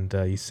 and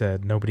you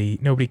said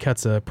nobody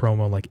cuts a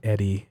promo like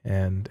Eddie,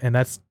 and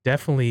that's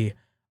definitely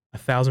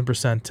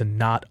 1,000% to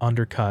not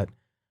undercut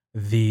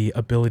the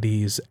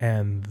abilities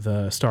and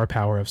the star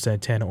power of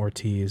Santana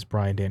Ortiz,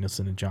 Brian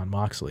Danielson, and John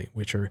Moxley,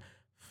 which are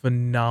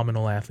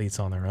phenomenal athletes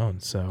on their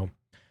own. So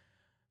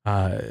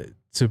uh,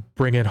 to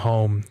bring it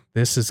home,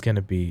 this is going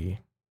to be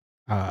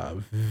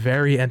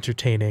very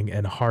entertaining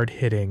and hard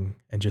hitting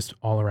and just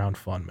all around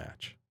fun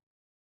match.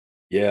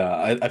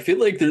 Yeah, I feel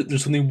like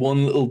there's only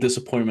one little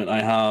disappointment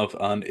I have,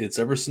 and it's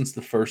ever since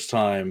the first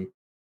time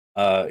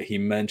he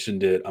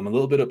mentioned it. I'm a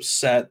little bit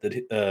upset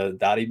that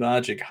Daddy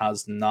Magic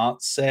has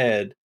not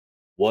said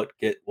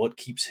what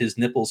keeps his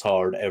nipples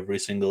hard every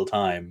single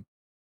time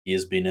he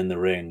has been in the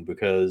ring,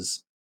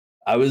 because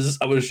I was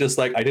just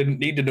like, I didn't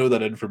need to know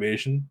that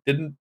information,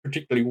 didn't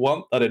particularly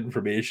want that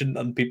information,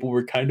 and people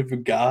were kind of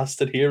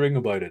aghast at hearing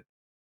about it.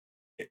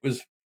 It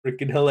was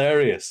freaking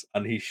hilarious,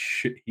 and he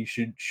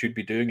should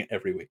be doing it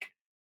every week.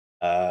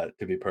 To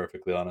be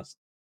perfectly honest,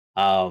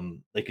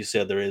 like you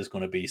said, there's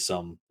going to be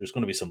some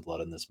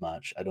blood in this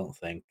match. I don't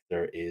think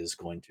there is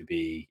going to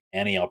be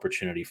any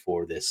opportunity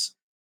for this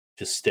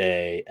to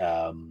stay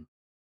unbloodied.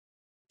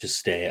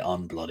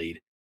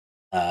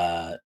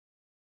 Uh,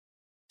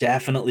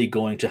 Definitely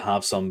going to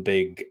have some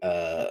big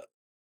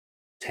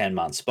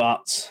 10-man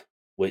spots,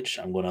 which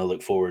I'm going to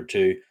look forward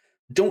to.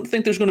 Don't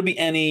think there's going to be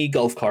any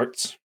golf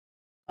carts.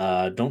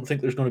 Don't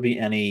think there's going to be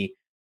any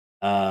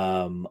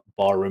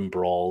barroom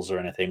brawls or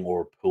anything,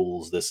 or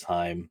pools this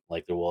time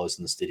like there was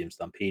in the Stadium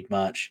Stampede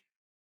match.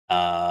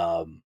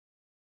 Um,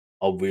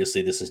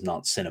 Obviously, this is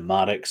not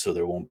cinematic, so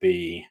there won't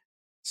be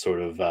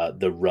sort of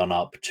the run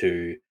up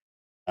the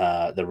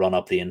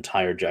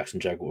entire Jackson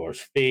Jaguars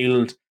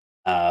field,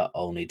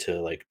 only to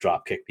like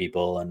drop kick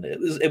people, and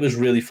it was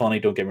really funny.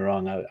 Don't get me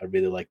wrong, I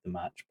really liked the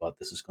match, but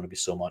this is going to be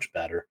so much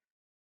better.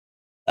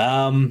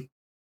 Um,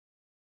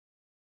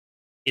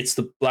 it's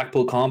the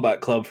Blackpool Combat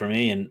Club for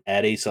me, and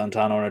Eddie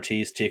Santana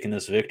Ortiz taking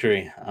this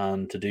victory.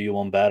 And to do you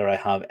one better, I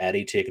have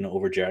Eddie taking it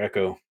over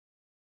Jericho.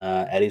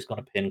 Eddie's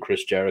going to pin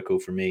Chris Jericho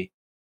for me.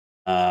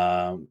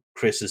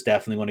 Chris is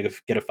definitely going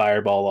to get a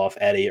fireball off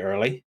Eddie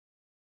early.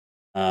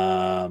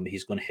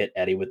 He's going to hit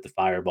Eddie with the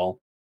fireball,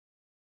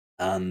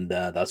 and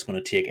that's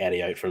going to take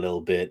Eddie out for a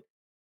little bit.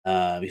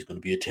 He's going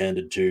to be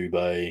attended to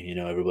by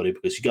everybody,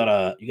 because you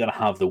gotta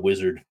have the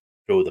wizard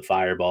throw the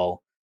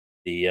fireball.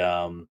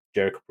 The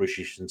Jericho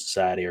Appreciation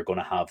Society are going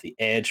to have the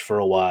edge for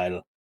a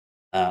while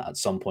at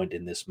some point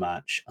in this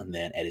match, and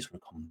then Eddie's going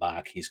to come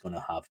back. He's going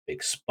to have a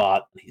big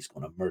spot, and he's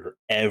going to murder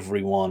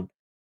everyone.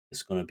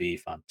 It's going to be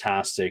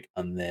fantastic,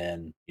 and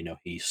then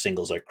he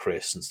singles out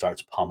Chris and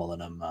starts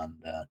pummeling him, and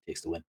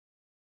takes the win.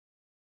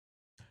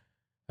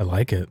 I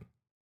like it.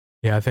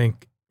 Yeah, I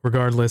think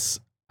regardless,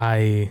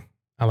 I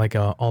like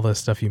all the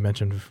stuff you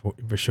mentioned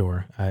for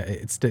sure.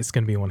 It's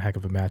going to be one heck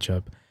of a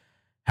matchup.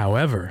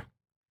 However,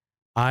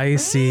 I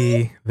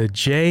see the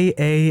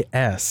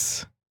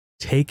JAS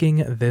taking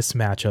this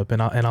matchup,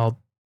 and I'll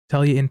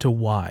tell you into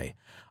why.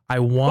 I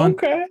want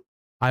Okay.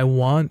 I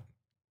want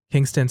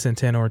Kingston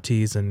Santana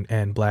Ortiz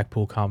and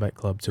Blackpool Combat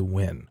Club to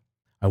win.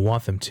 I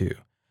want them to.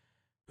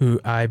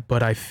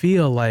 But I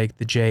feel like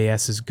the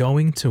JAS is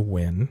going to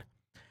win,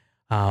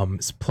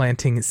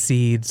 planting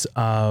seeds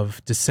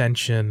of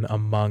dissension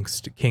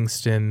amongst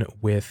Kingston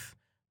with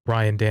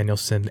Brian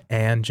Danielson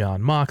and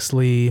John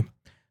Moxley,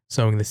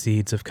 sowing the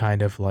seeds of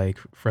kind of like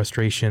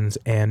frustrations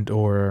and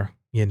or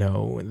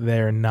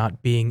they're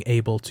not being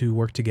able to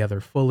work together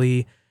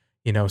fully.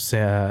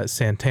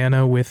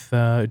 Santana with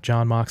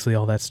John Moxley,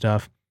 all that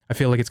stuff. I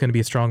feel like it's going to be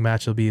a strong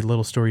match. There'll be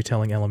little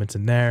storytelling elements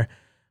in there,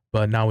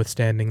 but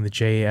notwithstanding, the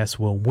JAS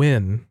will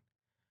win,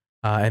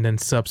 and then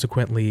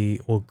subsequently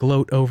we'll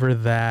gloat over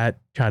that,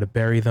 try to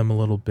bury them a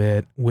little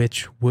bit,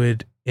 which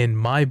would, in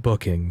my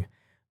booking,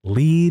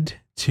 lead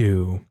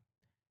to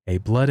a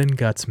blood and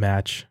guts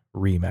match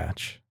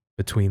rematch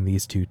between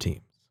these two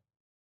teams.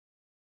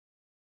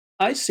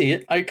 I see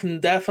it. I can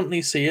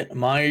definitely see it.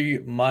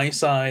 My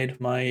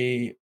side,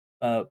 my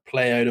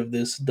play out of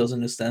this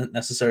doesn't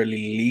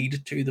necessarily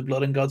lead to the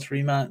Blood and Guts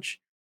rematch,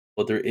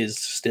 but there is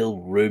still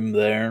room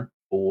there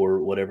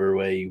for whatever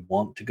way you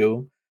want to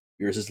go.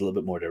 Yours is a little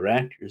bit more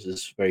direct. Yours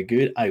is very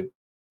good.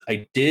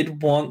 I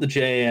did want the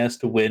JAS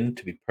to win,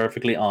 to be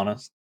perfectly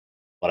honest,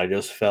 but I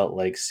just felt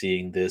like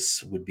seeing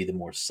this would be the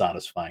more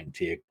satisfying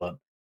take. But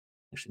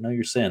actually, now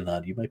you're saying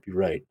that, you might be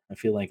right. I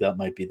feel like that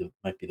might be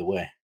the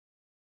way.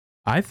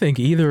 I think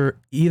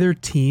either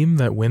team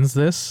that wins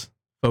this,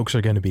 folks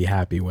are going to be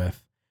happy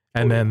with.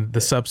 Oh And yeah, then the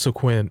yeah.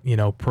 subsequent,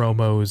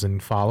 promos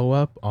and follow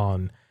up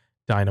on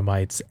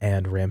Dynamites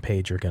and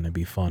Rampage are going to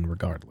be fun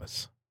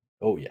regardless.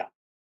 Oh yeah.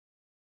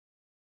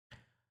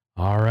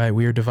 All right,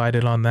 we are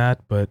divided on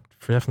that, but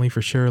definitely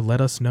for sure,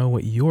 let us know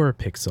what your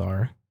picks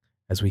are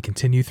as we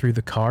continue through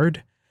the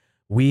card.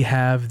 We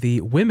have the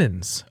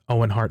Women's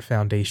Owen Hart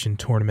Foundation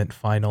Tournament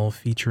Final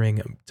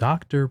featuring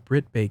Dr.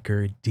 Britt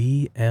Baker,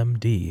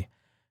 DMD,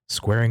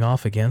 squaring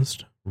off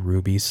against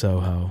Ruby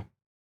Soho.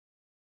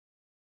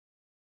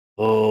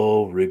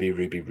 Oh, Ruby,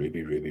 Ruby,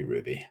 Ruby, Ruby,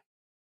 Ruby.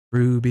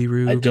 Ruby, I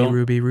Ruby, don't.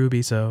 Ruby,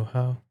 Ruby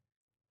Soho.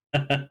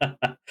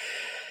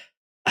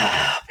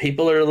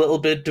 People are a little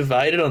bit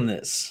divided on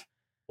this,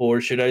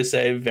 or should I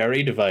say,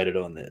 very divided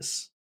on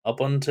this. Up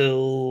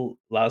until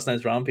last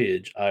night's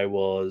Rampage, I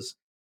was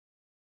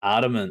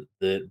adamant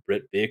that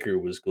Britt Baker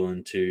was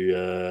going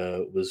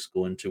to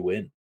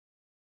win.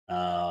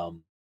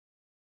 Um,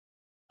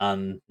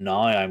 and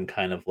now I'm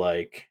kind of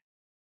like,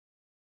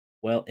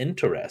 well,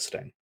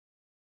 interesting.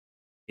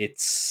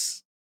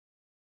 It's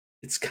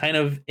it's kind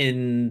of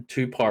in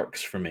two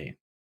parts for me.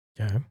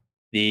 Okay.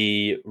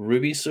 The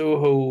Ruby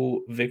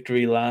Soho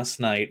victory last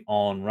night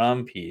on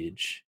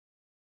Rampage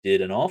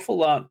did an awful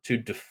lot to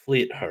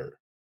deflate her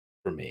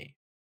for me.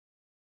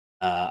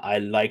 I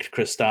liked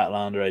Chris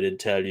Statlander. I did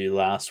tell you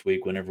last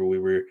week whenever we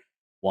were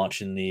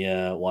watching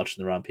the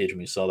Rampage and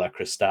we saw that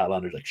Chris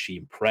Statlander, like, she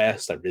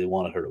impressed. I really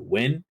wanted her to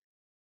win.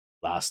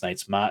 Last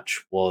night's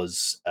match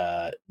was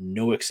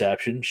no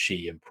exception.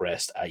 She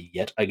impressed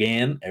yet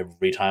again.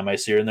 Every time I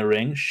see her in the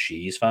ring,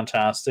 she's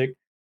fantastic.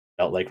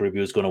 Felt like Ruby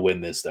was going to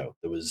win this, though.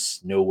 There was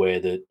no way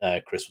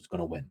that Chris was going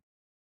to win.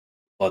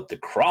 But the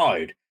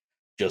crowd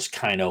just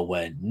kind of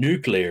went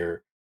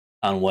nuclear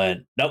and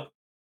went, nope,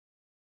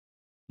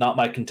 not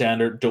my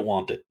contender. Don't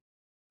want it.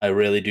 I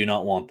really do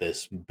not want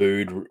this.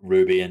 Booed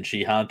Ruby, and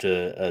she had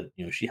to,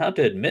 she had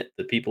to admit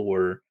that people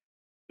were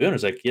booing. It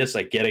was like, yes,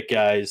 I get it,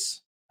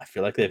 guys. I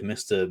feel like they've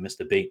missed a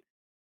beat.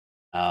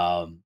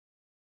 Um,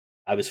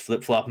 I was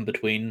flip flopping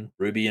between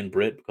Ruby and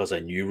Britt because I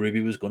knew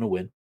Ruby was going to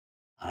win.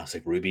 I was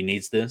like, Ruby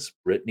needs this,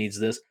 Britt needs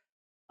this,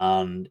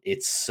 and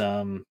this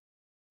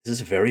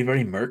is very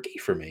very murky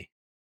for me.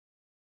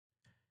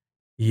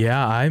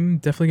 Yeah, I'm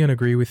definitely gonna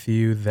agree with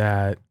you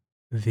that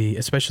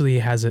especially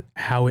has it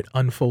how it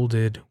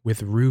unfolded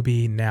with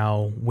Ruby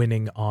now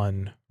winning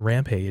on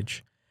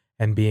Rampage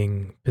and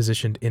being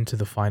positioned into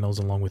the finals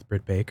along with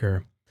Britt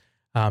Baker.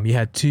 You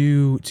had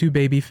two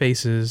baby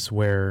faces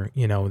where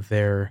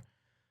they're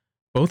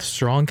both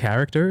strong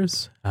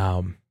characters.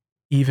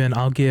 Even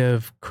I'll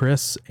give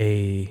Chris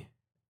an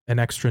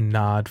extra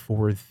nod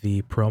for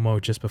the promo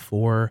just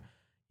before.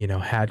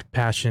 Had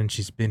passion.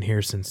 She's been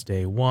here since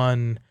day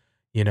one.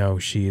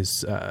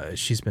 She's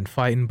been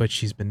fighting, but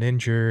she's been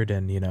injured,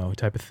 and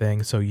type of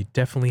thing. So you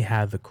definitely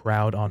had the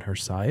crowd on her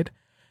side,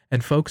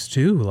 and folks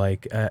too,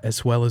 like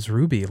as well as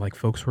Ruby, like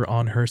folks were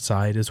on her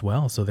side as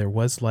well. So there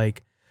was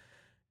like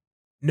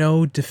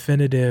no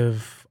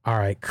definitive, all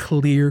right,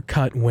 clear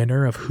cut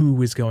winner of who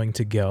was going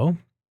to go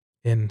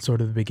in sort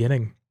of the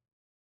beginning.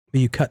 But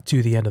you cut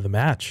to the end of the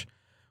match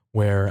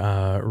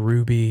where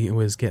Ruby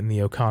was getting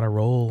the O'Connor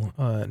roll,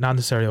 not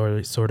necessarily,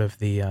 or sort of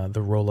the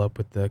roll up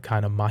with the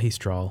kind of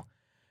magistral,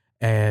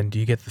 and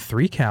you get the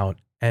 3 count.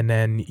 And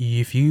then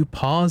if you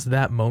pause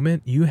that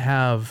moment, you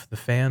have the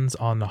fans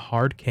on the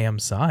hard cam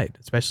side,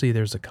 especially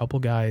there's a couple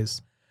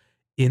guys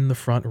in the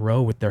front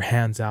row with their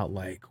hands out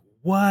like,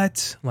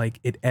 what? Like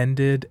it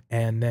ended,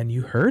 and then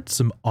you heard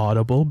some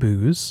audible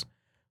boos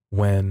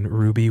when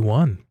Ruby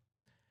won.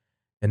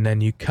 And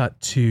then you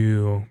cut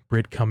to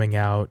Britt coming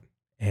out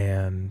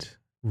and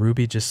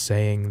Ruby just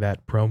saying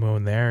that promo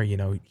in there,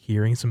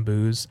 hearing some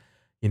boos,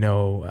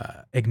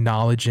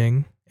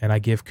 acknowledging. And I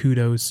give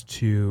kudos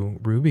to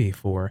Ruby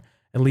for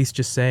at least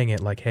just saying it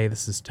like, hey,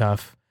 this is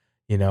tough.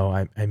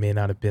 I may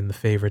not have been the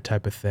favorite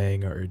type of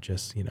thing, or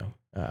just,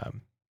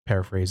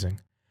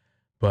 paraphrasing.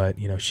 But,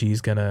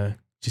 she's gonna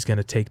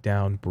take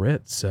down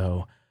Britt.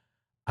 So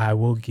I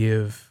will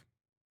give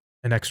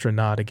an extra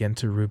nod again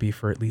to Ruby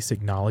for at least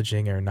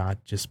acknowledging or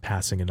not just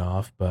passing it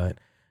off. But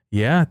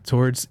yeah,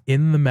 towards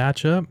in the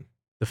matchup,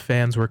 the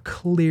fans were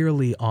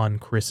clearly on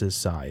Chris's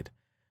side,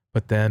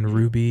 but then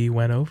Ruby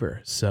went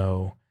over.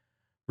 So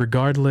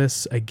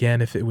regardless,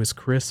 again, if it was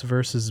Chris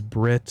versus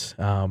Britt,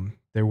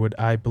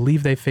 I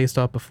believe they faced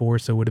off before,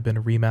 so it would have been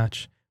a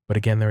rematch. But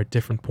again, they're at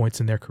different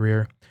points in their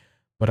career.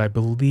 But I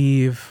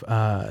believe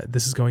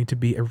this is going to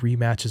be a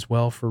rematch as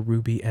well for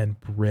Ruby and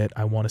Britt.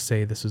 I want to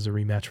say this is a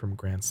rematch from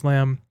Grand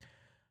Slam.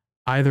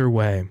 Either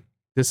way,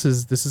 this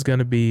is going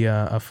to be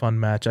a fun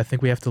match. I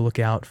think we have to look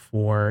out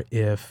for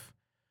if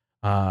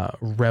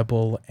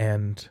Rebel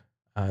and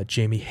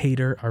Jamie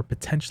Hayter are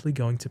potentially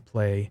going to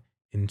play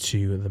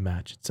into the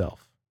match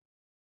itself.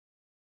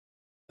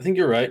 I think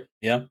you're right.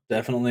 Yeah,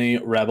 definitely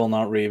Rebel,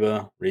 not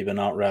Reba. Reba,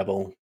 not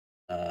Rebel.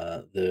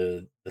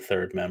 The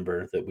third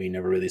member that we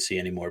never really see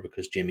anymore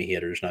because Jamie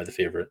Hader is now the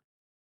favorite.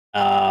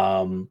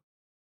 Um,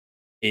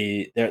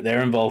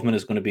 their involvement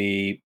is going to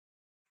be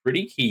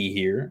pretty key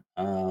here.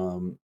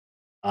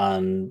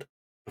 And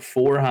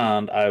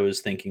beforehand, I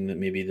was thinking that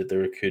maybe that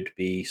there could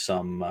be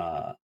some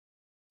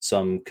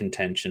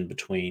contention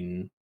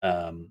between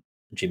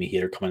Jimmy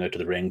Hater coming out to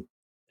the ring,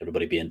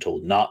 everybody being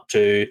told not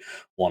to,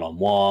 one on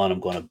one. I'm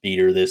going to beat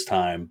her this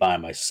time by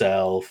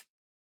myself.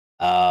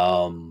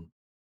 Um,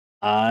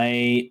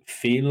 I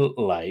feel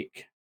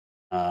like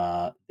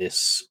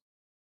this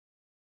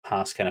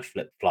past kind of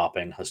flip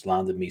flopping has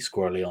landed me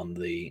squarely on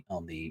the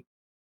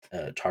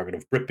target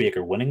of Britt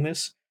Baker winning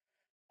this.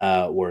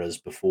 Whereas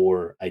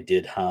before, I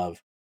did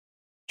have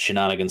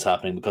shenanigans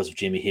happening because of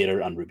Jamie Hayter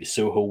and Ruby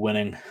Soho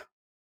winning.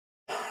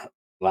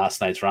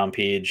 Last night's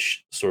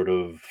Rampage sort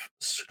of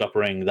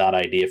scuppering that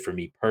idea for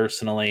me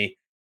personally.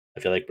 I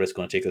feel like Britt's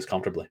going to take this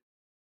comfortably.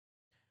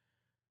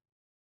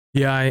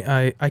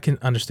 Yeah, I can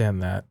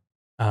understand that.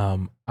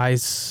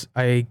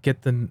 I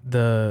get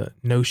the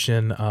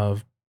notion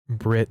of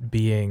Britt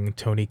being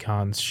Tony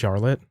Khan's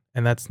Charlotte,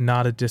 and that's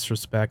not a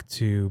disrespect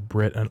to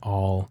Britt at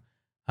all.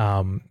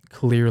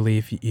 Clearly,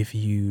 if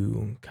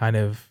you kind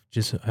of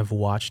just have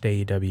watched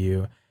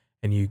AEW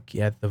and you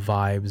get the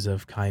vibes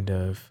of kind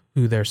of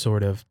who their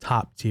sort of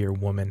top tier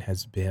woman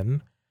has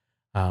been,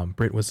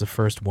 Britt was the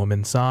first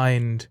woman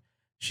signed.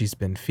 She's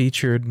been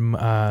featured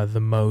the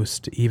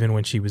most, even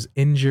when she was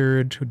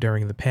injured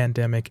during the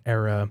pandemic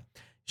era.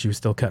 She was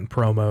still cutting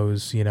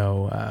promos,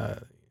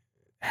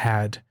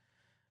 had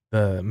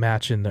the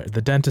match in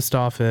the dentist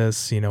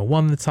office,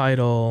 won the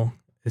title,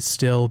 is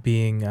still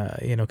being,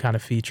 kind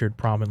of featured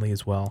prominently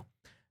as well.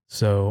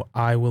 So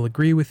I will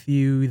agree with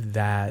you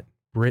that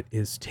Britt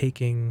is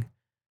taking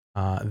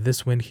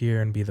this win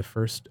here and be the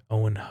first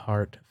Owen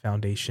Hart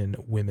Foundation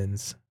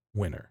women's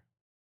winner.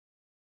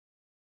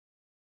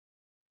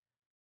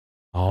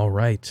 All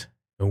right.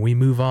 And we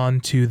move on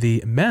to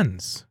the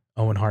men's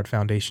Owen Hart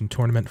Foundation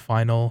tournament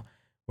final,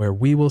 where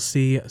we will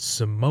see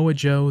Samoa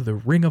Joe, the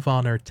Ring of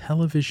Honor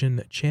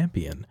television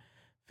champion,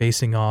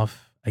 facing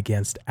off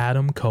against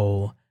Adam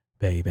Cole,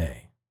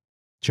 baby.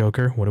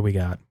 Joker, what do we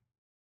got?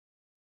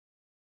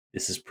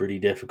 This is pretty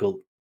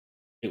difficult.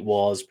 It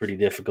was pretty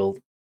difficult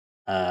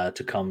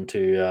to come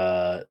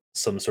to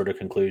some sort of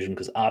conclusion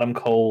because Adam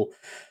Cole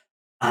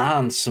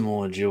and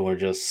Samoa Joe are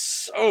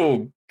just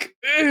so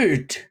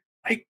good.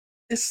 Like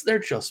this, they're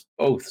just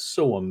both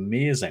so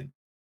amazing.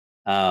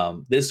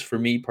 This for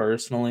me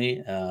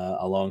personally,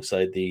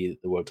 alongside the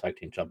World Tag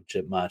Team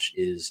Championship match,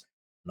 is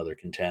another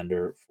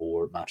contender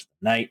for match of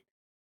the night,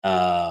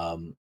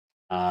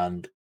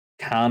 and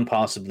can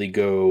possibly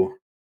go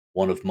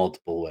one of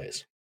multiple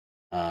ways.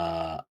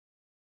 Uh,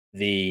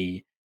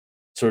 the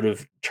sort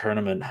of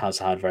tournament has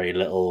had very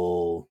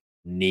little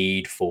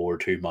need for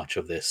too much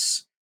of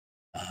this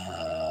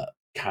uh,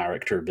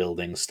 character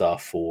building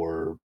stuff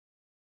or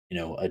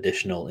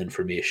additional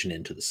information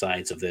into the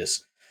sides of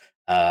this,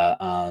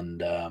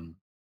 and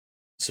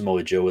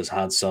Samoa Joe has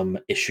had some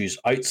issues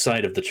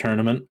outside of the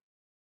tournament,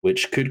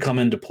 which could come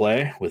into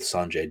play with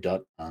Sanjay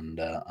Dutt and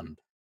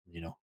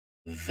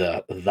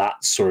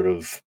that sort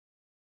of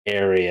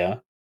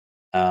area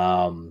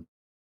um,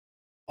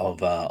 of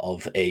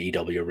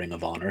AEW Ring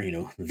of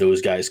Honor.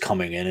 Those guys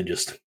coming in and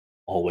just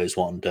always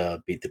wanting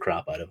to beat the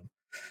crap out of him.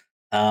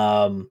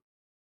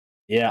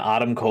 Yeah,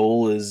 Adam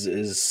Cole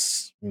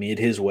is made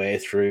his way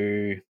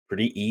through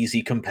pretty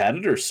easy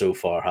competitors so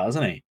far,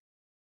 hasn't he?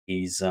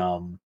 He's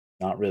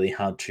not really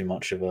had too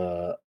much of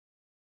a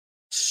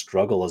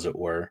struggle, as it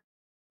were,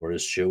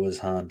 whereas Joe has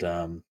had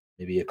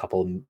maybe a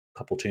couple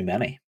too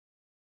many.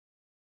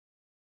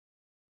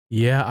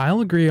 Yeah,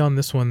 I'll agree on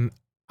this one.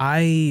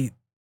 I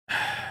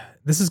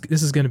this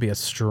is going to be a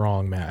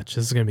strong match.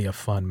 This is going to be a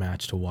fun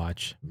match to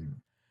watch. Mm.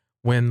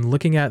 When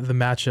looking at the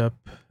matchup,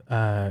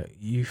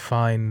 you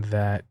find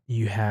that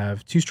you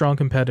have two strong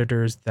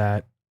competitors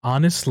that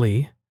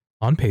honestly,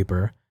 on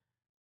paper,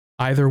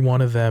 either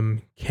one of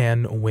them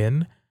can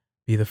win,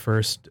 be the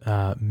first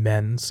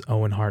men's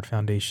Owen Hart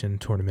Foundation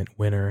tournament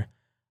winner.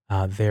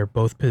 They're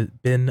both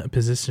been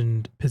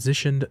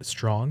positioned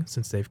strong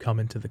since they've come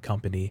into the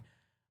company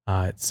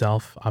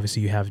itself.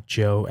 Obviously, you have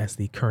Joe as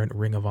the current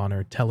Ring of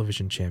Honor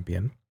television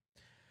champion.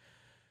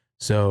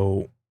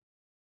 So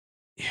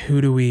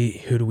who do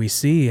we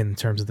see in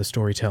terms of the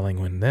storytelling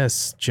when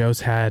this?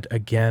 Joe's had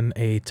again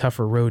a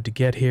tougher road to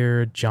get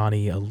here.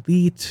 Johnny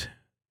Elite,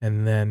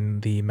 and then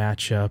the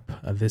matchup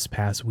this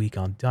past week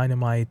on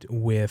Dynamite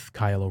with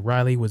Kyle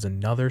O'Reilly was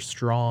another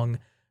strong,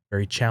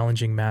 very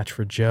challenging match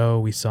for Joe.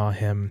 We saw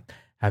him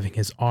having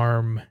his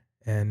arm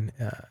and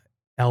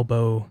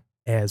elbow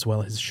as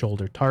well as his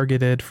shoulder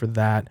targeted for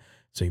that,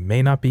 so he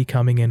may not be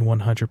coming in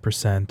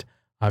 100%.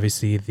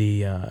 Obviously,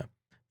 the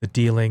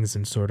dealings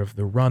and sort of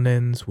the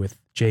run-ins with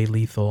Jay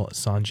Lethal,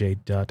 Sanjay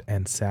Dutt,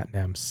 and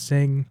Satnam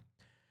Singh.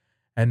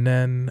 And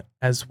then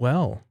as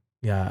well,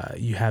 yeah,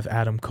 you have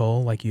Adam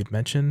Cole, like you'd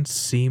mentioned,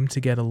 seem to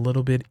get a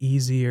little bit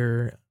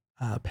easier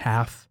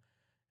path,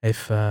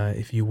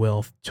 if you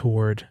will,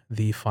 toward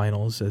the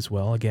finals as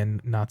well. Again,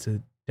 not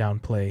to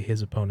downplay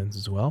his opponents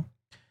as well,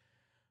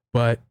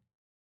 but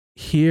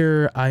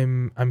here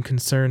I'm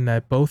concerned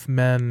that both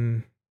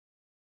men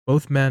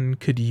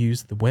could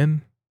use the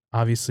win,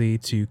 obviously,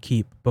 to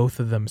keep both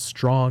of them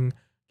strong.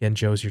 Again,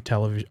 Joe's your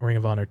Ring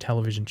of Honor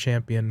television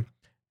champion,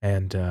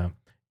 and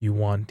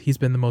he's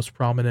been the most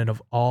prominent of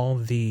all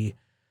the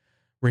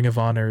Ring of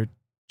Honor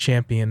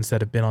champions that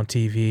have been on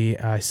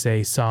TV. I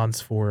say Sans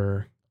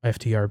for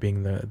FTR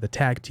being the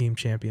tag team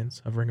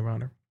champions of Ring of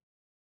Honor.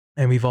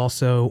 And we've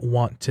also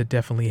want to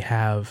definitely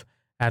have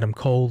Adam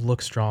Cole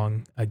look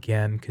strong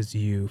again because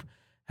you've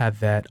had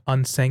that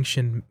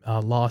unsanctioned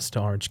loss to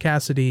Orange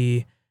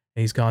Cassidy.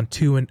 And he's gone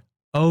 0-2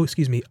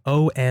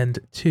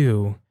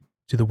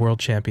 to the world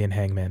champion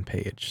Hangman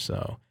Page.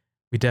 So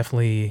we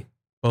definitely,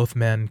 both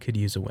men could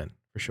use a win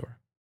for sure.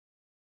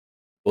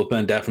 Both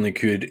men definitely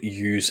could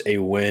use a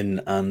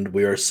win, and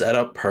we are set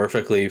up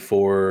perfectly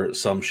for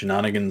some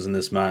shenanigans in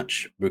this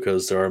match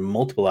because there are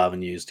multiple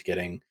avenues to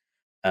getting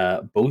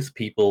both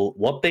people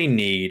what they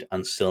need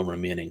and still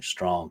remaining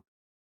strong.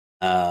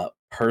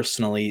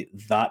 Personally,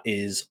 that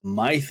is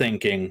my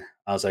thinking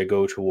as I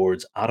go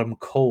towards Adam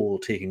Cole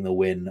taking the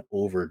win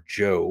over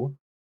Joe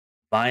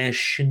via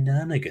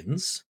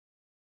shenanigans,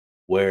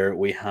 where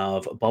we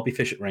have Bobby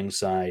Fish at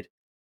ringside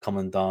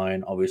coming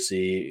down.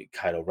 Obviously,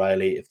 Kyle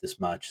O'Reilly, if this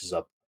match is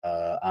up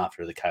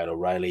after the Kyle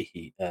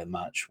O'Reilly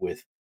match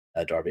with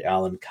Darby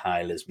Allen,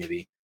 Kyle is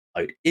maybe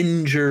out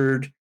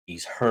injured.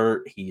 he's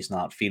hurt, he's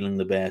not feeling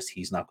the best,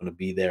 he's not going to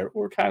be there,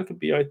 or Kyle could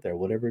be out there,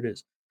 whatever it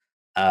is.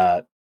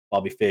 Uh,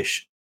 Bobby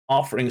Fish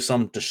offering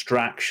some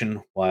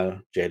distraction while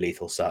Jay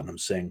Lethal, Satnam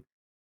Singh,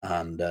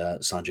 and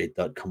Sanjay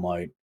Dutt come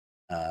out,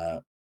 uh,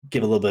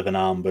 give a little bit of an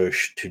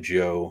ambush to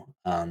Joe,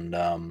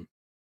 and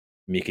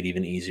make it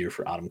even easier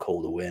for Adam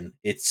Cole to win.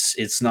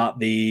 It's not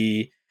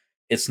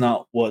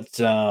what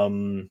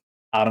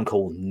Adam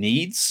Cole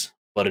needs,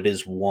 but it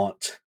is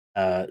what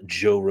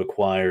Joe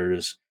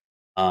requires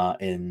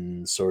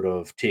in sort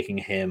of taking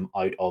him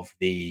out of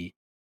the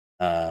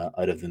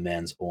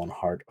men's Owen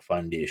Hart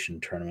Foundation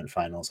tournament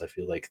finals. I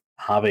feel like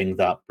having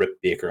that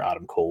Britt Baker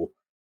Adam Cole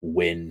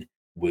win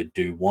would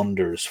do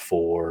wonders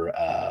for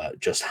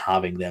just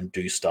having them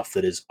do stuff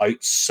that is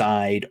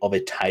outside of a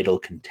title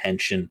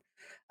contention,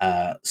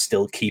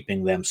 still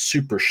keeping them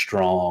super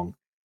strong.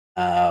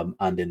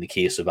 And in the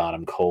case of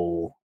Adam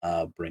Cole,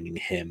 bringing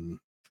him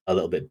a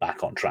little bit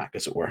back on track,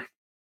 as it were.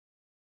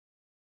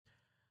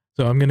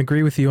 So I'm going to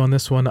agree with you on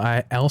this one.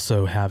 I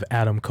also have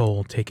Adam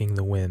Cole taking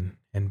the win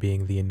and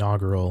being the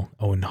inaugural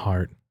Owen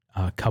Hart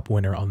Cup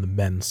winner on the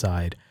men's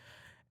side.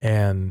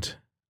 And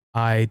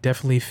I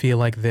definitely feel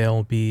like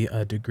there'll be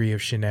a degree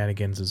of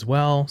shenanigans as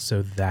well,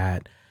 so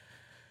that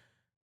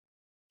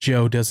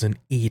Joe doesn't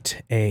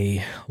eat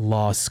a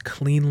loss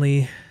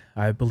cleanly.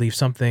 I believe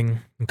something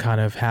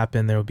kind of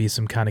happened. There will be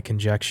some kind of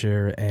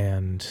conjecture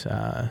and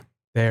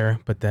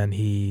but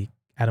then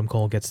Adam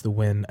Cole gets the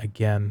win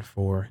again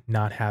for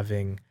not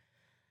having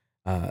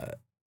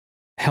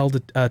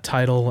held a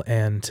title,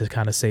 and to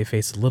kind of save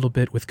face a little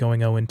bit with going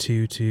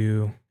 0-2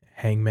 to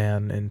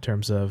Hangman in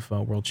terms of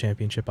world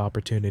championship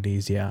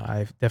opportunities. Yeah,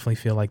 I definitely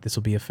feel like this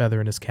will be a feather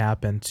in his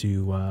cap, and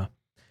to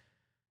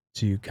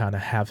kind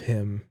of have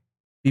him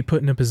be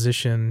put in a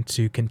position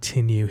to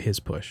continue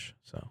his push.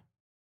 So,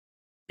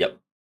 yep.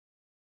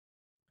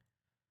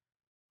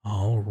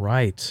 All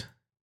right.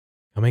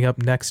 Coming up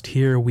next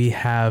here, we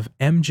have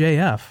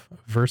MJF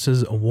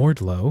versus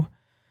Wardlow,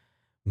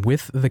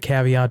 with the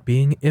caveat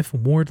being if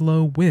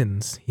Wardlow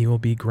wins, he will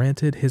be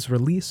granted his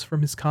release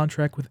from his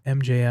contract with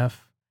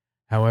MJF.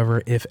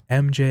 However, if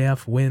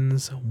MJF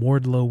wins,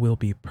 Wardlow will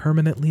be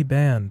permanently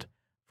banned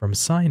from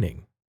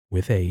signing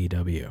with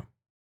AEW.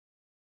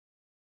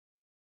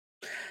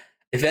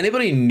 If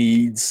anybody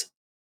needs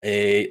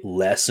a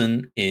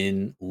lesson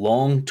in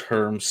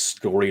long-term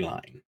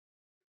storyline,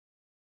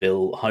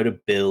 how to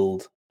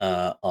build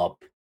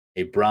up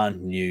a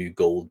brand new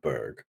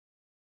Goldberg,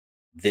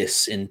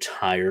 this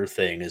entire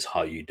thing is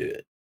how you do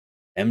it.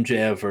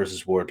 MJF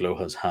versus Wardlow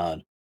has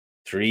had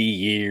 3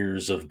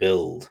 years of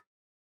build.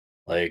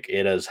 Like,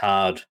 it has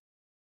had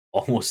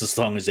almost as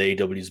long as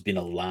AEW's been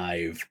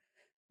alive,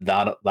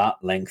 that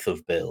length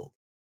of build.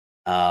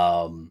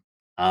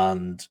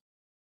 And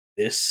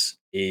this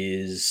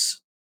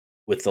is,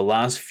 with the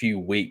last few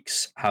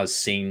weeks, has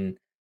seen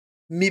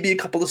maybe a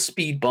couple of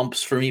speed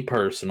bumps for me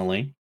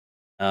personally,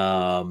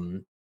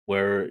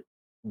 where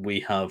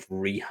we have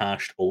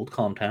rehashed old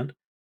content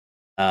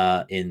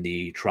in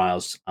the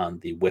trials and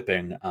the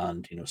whipping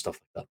and stuff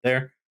like that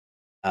there.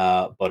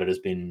 But it has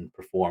been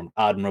performed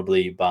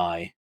admirably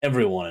by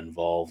everyone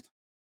involved,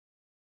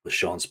 with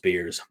Sean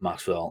Spears,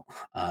 Maxwell,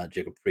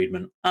 Jacob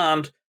Friedman,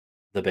 and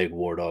the big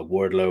war dog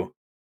Wardlow.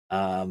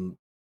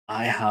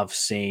 I have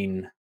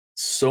seen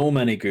so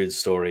many good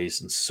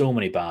stories and so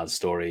many bad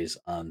stories,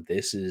 and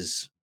this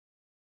is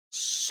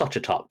such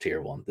a top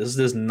tier one.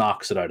 This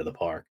knocks it out of the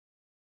park.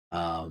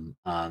 And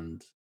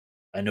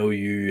I know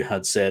you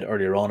had said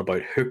earlier on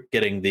about Hook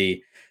getting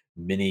the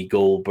mini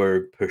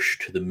Goldberg push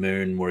to the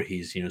moon, where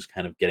he's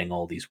kind of getting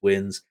all these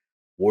wins.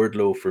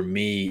 Wardlow for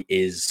me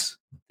is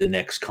the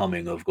next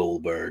coming of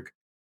Goldberg,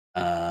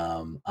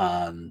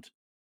 and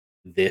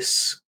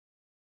this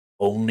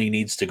only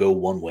needs to go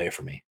one way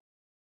for me.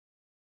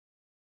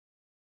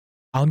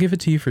 I'll give it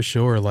to you for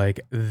sure.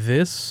 Like,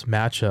 this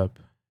matchup,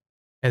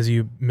 as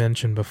you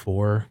mentioned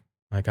before,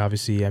 like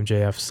obviously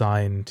MJF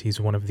signed, he's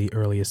one of the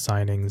earliest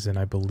signings, and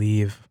I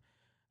believe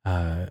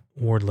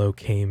Wardlow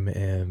came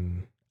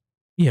in,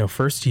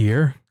 first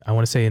year, I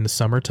want to say in the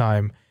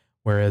summertime,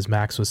 whereas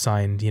Max was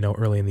signed,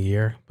 early in the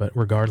year. But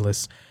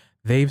regardless,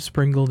 they've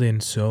sprinkled in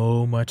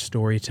so much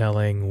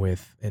storytelling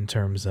in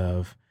terms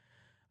of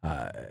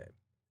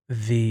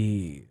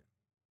the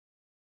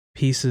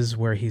pieces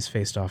where he's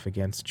faced off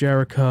against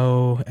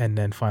Jericho, and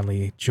then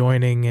finally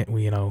joining it,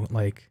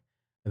 like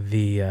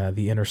the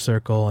inner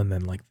circle, and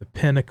then like the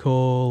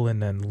Pinnacle,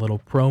 and then little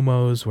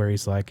promos where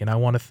he's like, and I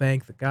want to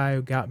thank the guy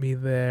who got me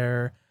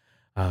there.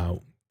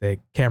 The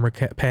camera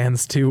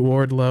pans to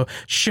Wardlow,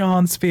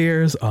 Sean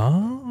Spears.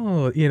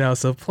 Oh,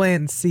 so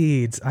planting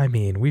seeds. I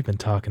mean, we've been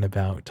talk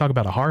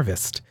about a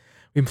harvest.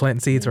 We've been planting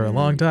seeds for a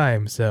long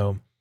time. So,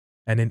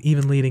 and then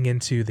even leading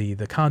into the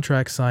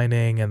contract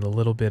signing and the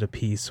little bit of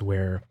piece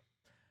where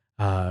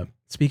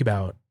speak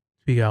about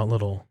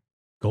little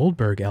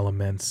Goldberg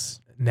elements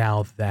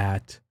now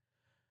that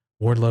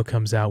Wardlow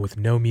comes out with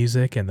no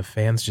music and the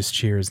fans just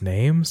cheer his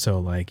name. So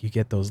like you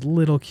get those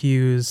little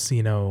cues,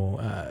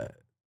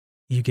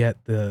 you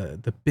get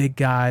the big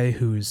guy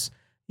who's,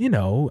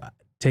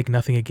 take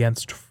nothing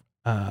against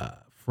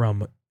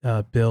from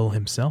Bill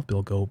himself,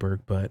 Bill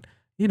Goldberg, but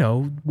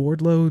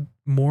Wardlow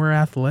more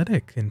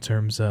athletic in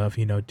terms of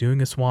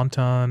doing a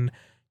swanton.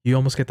 You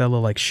almost get that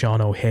little like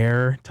Sean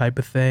O'Hare type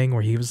of thing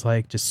where he was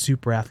like just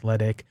super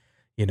athletic,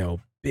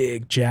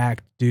 big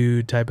jacked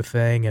dude type of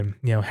thing, and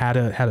had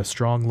a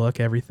strong look,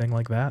 everything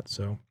like that.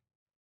 So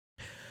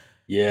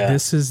Yeah.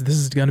 this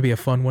is going to be a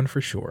fun one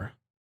for sure.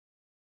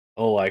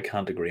 Oh, I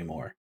can't agree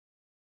more.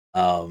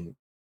 Um,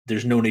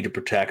 there's no need to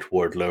protect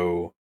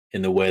Wardlow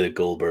in the way that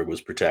Goldberg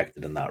was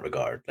protected in that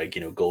regard. Like,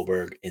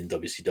 Goldberg in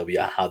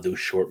WCW had those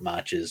short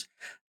matches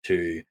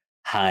to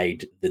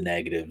hide the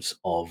negatives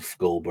of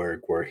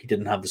Goldberg, where he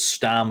didn't have the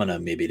stamina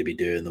maybe to be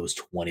doing those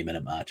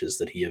 20-minute matches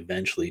that he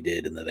eventually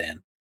did in the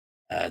then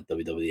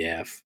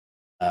WWF.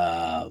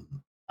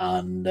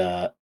 And,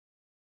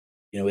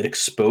 it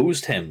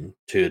exposed him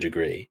to a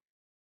degree.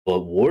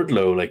 But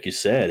Wardlow, like you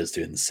said, is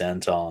doing the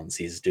sentons.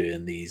 He's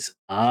doing these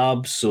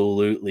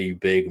absolutely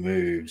big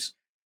moves,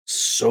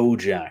 so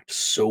jacked,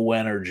 so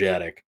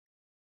energetic,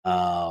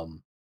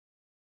 um,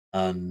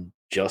 and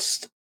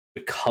just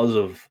because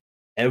of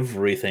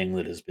everything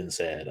that has been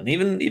said, and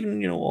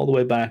even all the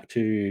way uh,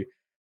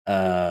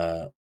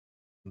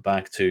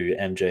 back to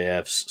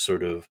MJF's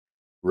sort of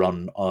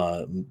run,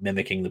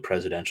 mimicking the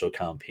presidential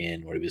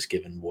campaign where he was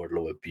giving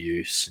Wardlow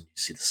abuse, and you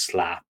see the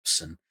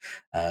slaps and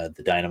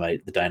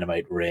the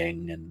dynamite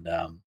ring, and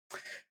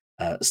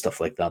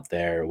stuff like that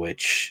there,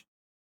 which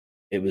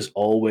it was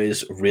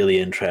always really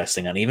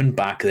interesting. And even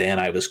back then,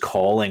 I was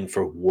calling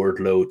for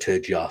Wardlow to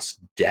just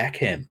deck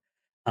him,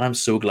 and I'm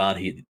so glad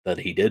he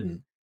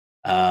didn't,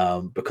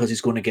 because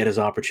he's going to get his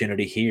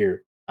opportunity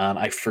here. And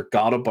I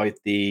forgot about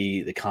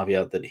the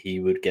caveat that he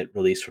would get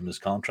released from his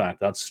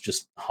contract. That's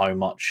just how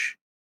much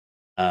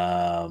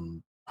I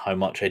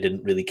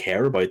didn't really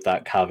care about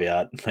that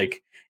caveat.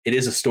 Like, it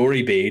is a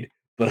story beat,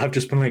 but I've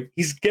just been like,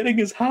 he's getting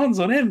his hands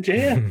on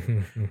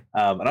MJF. And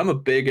I'm a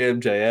big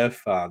MJF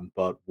fan,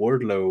 but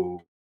Wardlow,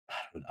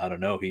 I don't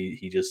know.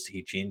 He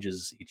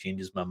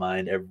changes my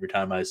mind every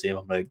time I see him.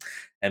 I'm like,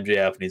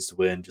 MJF needs to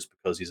win just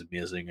because he's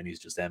amazing and he's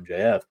just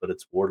MJF, but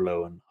it's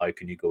Wardlow, and how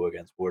can you go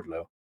against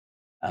Wardlow?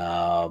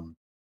 Um,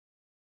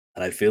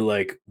 and I feel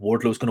like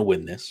Wardlow's going to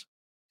win this.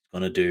 He's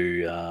going to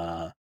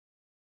do.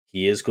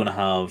 He is going to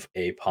have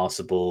a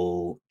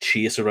possible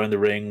chase around the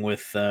ring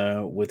with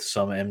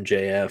some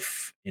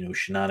MJF,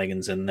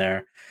 shenanigans in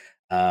there.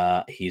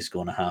 He's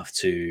going to have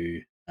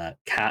to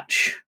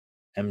catch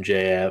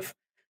MJF.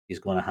 He's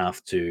going to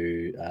have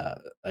to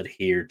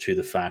adhere to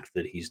the fact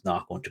that he's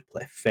not going to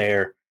play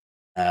fair.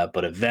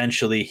 But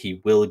eventually,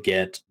 he will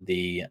get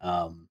the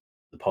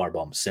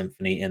Powerbomb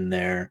Symphony in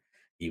there.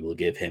 He will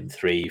give him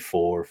 3,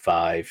 4,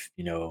 5,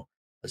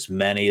 as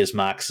many as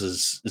Max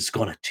is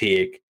going to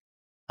take.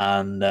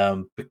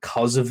 And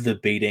because of the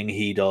beating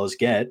he does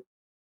get,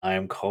 I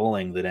am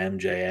calling that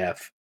MJF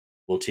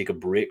will take a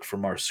break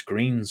from our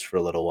screens for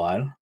a little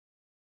while,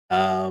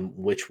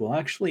 which will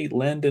actually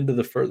lend into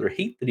the further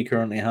heat that he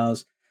currently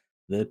has.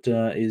 That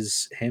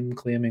is him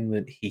claiming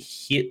that he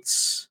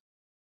hates,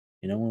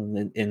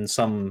 in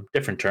some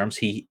different terms,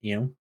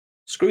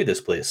 screw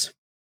this place.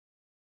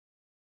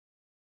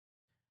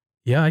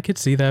 Yeah, I could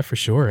see that for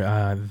sure.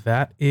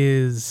 That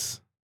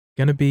is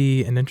going to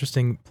be an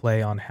interesting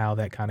play on how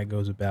that kind of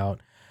goes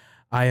about.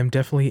 I am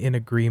definitely in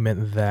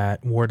agreement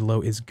that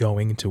Wardlow is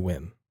going to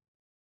win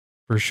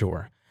for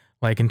sure.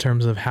 Like in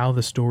terms of how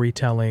the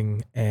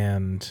storytelling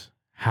and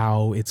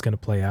how it's going to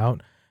play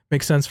out,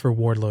 makes sense for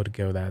Wardlow to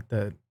go that.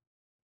 The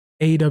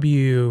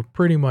AEW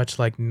pretty much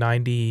like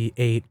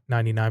 98,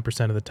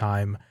 99% of the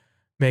time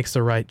makes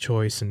the right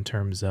choice in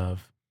terms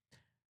of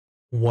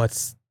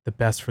what's the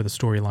best for the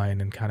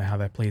storyline and kind of how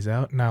that plays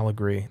out. And I'll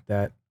agree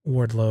that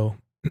Wardlow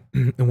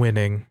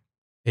winning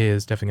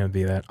is definitely going to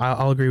be that.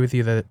 I'll agree with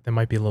you that there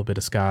might be a little bit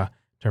of ska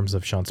in terms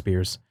of Sean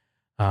Spears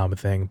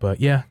thing. But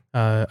yeah,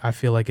 I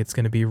feel like it's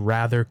going to be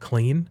rather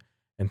clean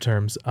in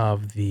terms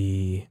of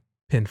the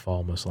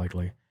pinfall, most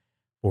likely,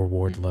 for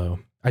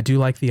Wardlow. I do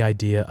like the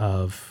idea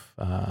of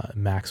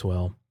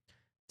Maxwell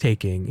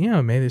taking,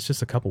 maybe it's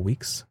just a couple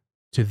weeks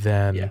to Yeah,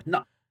 then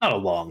not a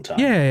long time.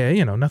 yeah,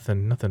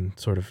 nothing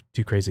sort of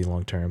too crazy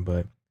long term,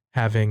 but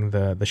having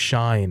the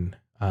shine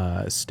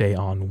stay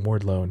on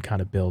Wardlow and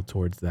kind of build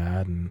towards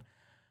that, and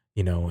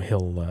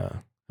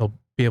he'll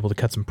be able to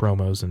cut some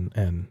promos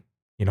and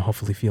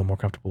hopefully feel more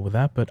comfortable with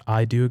that. But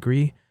I do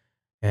agree,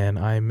 and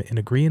I'm in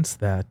agreement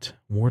that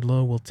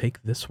Wardlow will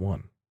take this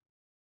one.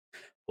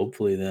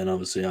 Hopefully, then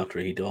obviously after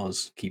he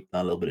does keep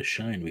that little bit of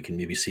shine, we can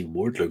maybe see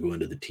Wardlow go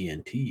into the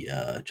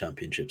TNT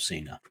championship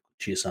scene after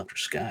chase after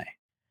Sky.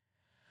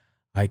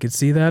 I could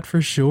see that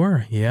for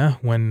sure. Yeah,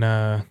 when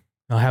I'll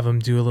have him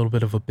do a little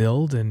bit of a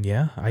build, and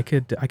yeah, I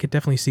could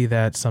definitely see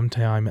that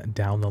sometime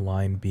down the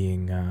line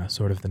being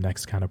sort of the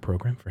next kind of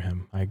program for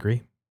him. I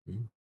agree.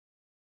 Mm.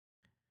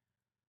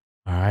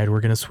 All right,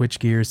 we're going to switch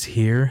gears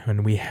here,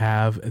 and we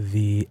have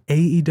the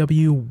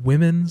AEW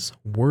Women's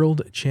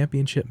World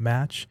Championship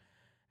match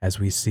as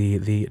we see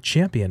the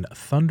champion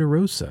Thunder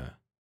Rosa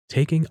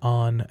taking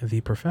on the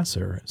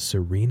professor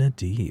Serena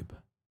Deeb.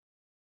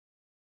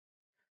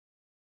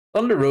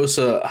 Thunder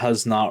Rosa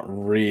has not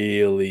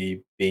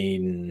really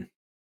been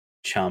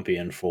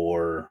champion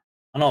for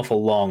an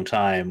awful long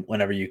time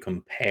whenever you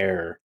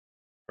compare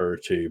her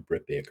to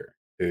Britt Baker,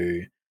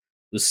 who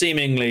was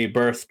seemingly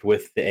birthed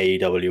with the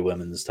AEW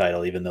women's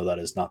title, even though that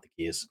is not the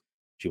case.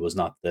 She was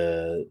not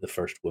the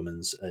first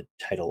women's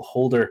title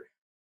holder,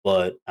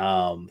 but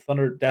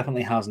Thunder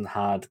definitely hasn't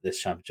had this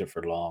championship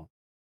for long.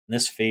 And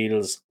this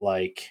feels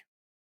like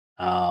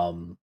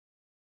um,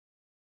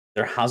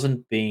 there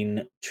hasn't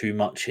been too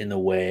much in the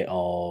way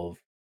of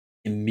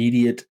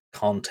immediate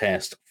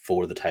contest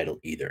for the title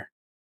either.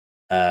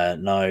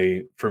 Now,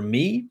 for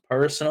me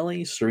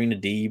personally, Serena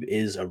Deeb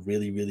is a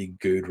really, really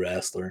good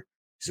wrestler.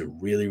 She's a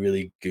really,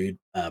 really good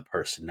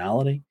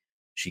personality.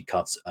 She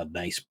cuts a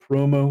nice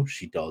promo.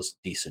 She does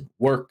decent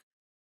work.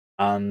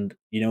 And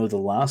the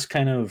last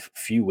kind of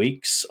few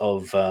weeks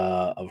of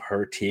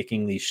her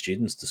taking these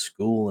students to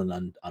school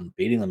and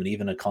beating them, and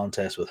even a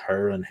contest with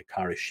her and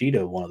Hikaru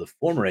Shida, one of the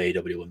former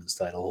AEW Women's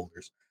Title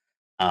holders,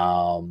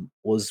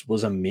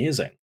 was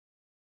amazing.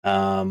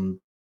 Um,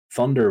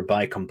 Thunder,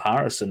 by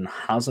comparison,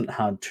 hasn't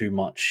had too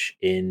much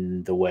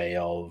in the way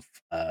of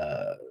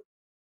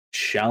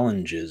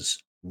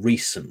challenges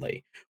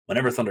recently.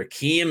 Whenever Thunder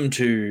came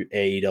to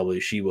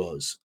AEW, she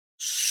was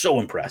so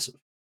impressive,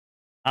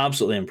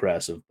 absolutely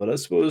impressive. But I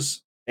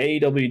suppose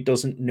AEW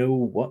doesn't know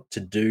what to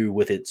do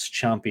with its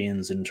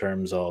champions in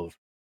terms of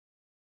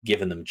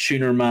giving them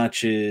tuner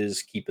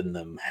matches, keeping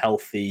them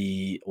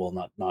healthy. Well,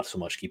 not so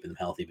much keeping them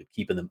healthy, but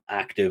keeping them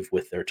active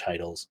with their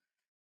titles,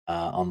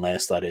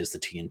 unless that is the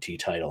TNT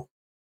title.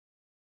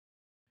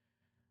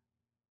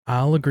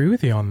 I'll agree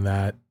with you on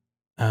that.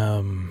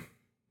 Um,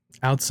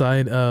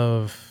 outside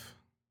of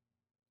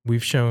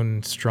we've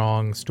shown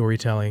strong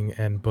storytelling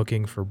and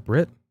booking for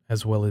Brit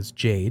as well as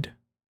Jade.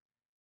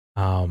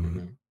 Um,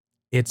 Mhm.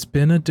 it's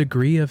been a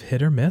degree of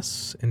hit or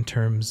miss in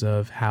terms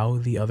of how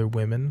the other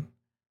women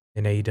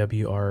in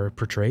AEW are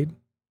portrayed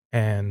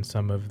and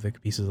some of the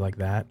pieces like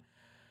that.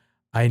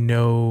 I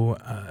know,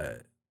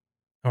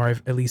 or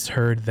I've at least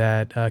heard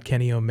that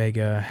Kenny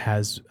Omega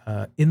has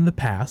in the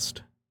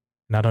past,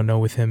 and I don't know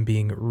with him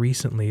being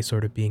recently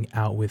sort of being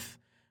out with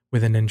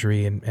an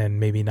injury and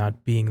maybe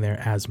not being there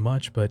as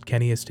much, but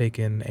Kenny has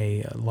taken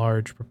a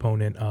large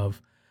proponent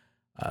of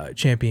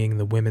championing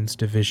the women's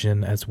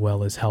division as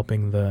well as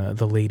helping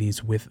the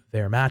ladies with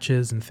their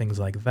matches and things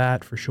like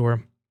that for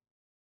sure.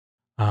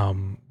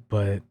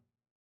 But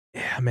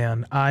yeah,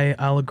 man,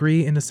 I'll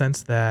agree in the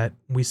sense that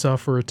we saw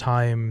for a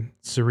time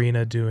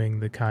Serena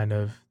doing the kind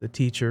of the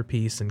teacher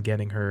piece and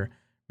getting her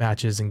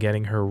matches and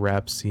getting her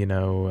reps,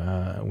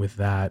 with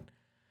that.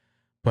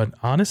 But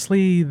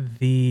honestly,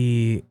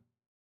 the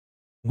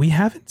we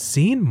haven't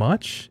seen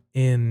much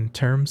in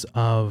terms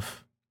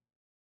of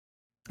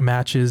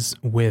matches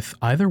with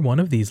either one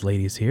of these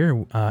ladies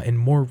here. And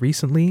more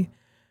recently,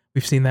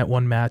 we've seen that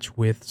one match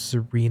with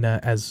Serena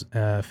as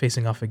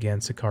facing off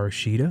against Hikaru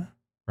Shida,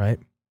 right?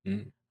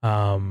 Mm.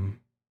 Um,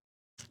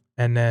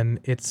 and then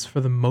it's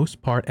for the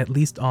most part, at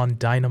least on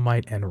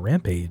Dynamite and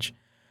Rampage,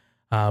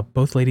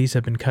 both ladies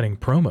have been cutting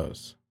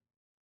promos.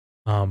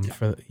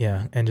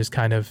 Yeah. And just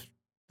kind of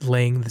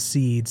laying the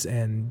seeds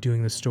and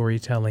doing the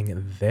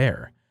storytelling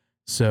there.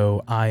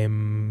 So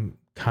I'm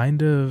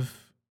kind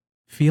of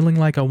feeling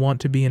like I want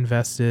to be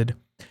invested.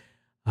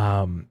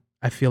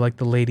 I feel like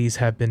the ladies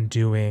have been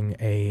doing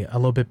a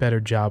little bit better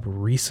job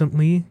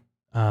recently,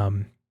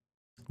 um,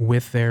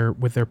 with their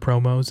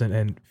promos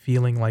and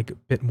feeling like a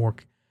bit more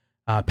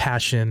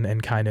passion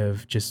and kind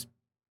of just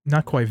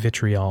not quite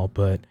vitriol,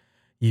 but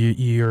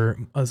you're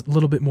a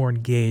little bit more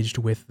engaged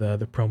with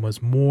the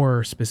promos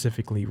more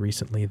specifically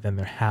recently than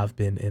there have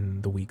been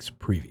in the weeks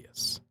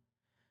previous.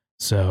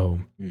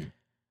 So Mm.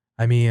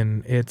 I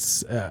mean,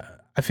 it's.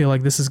 I feel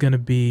like this is gonna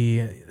be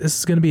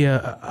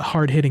a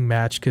hard hitting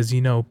match because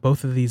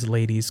both of these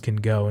ladies can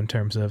go in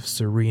terms of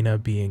Serena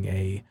being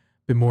a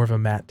bit more of a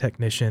mat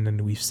technician,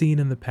 and we've seen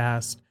in the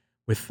past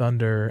with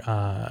Thunder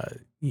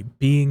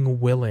being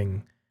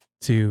willing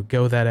to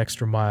go that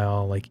extra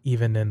mile, like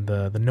even in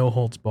the no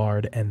holds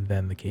barred and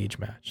then the cage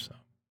match. So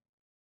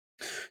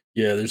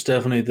Yeah, there's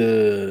definitely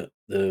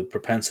the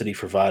propensity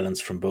for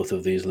violence from both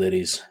of these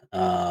ladies.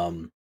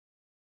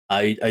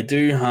 I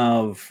do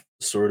have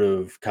sort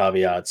of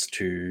caveats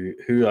to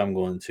who I'm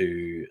going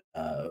to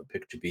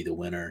pick to be the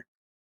winner.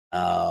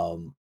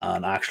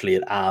 And actually,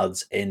 it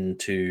adds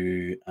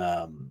into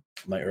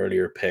my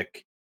earlier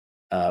pick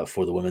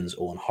for the Women's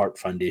Owen Hart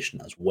Foundation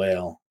as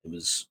well. It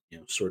was,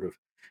 sort of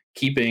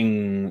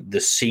keeping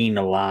the scene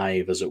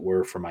alive, as it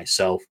were, for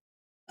myself,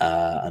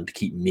 and to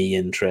keep me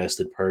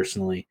interested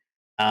personally.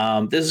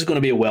 This is going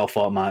to be a well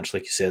fought match,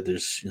 like you said.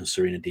 There's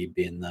Serena Deeb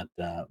being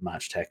that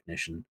match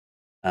technician,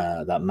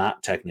 that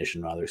mat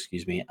technician rather,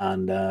 excuse me,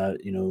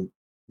 and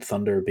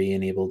Thunder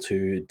being able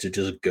to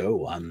just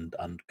go and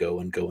go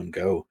and go and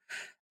go.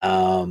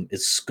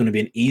 It's going to be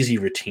an easy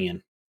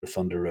retain for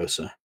Thunder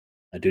Rosa.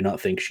 I do not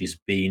think she's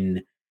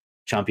been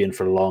champion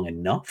for long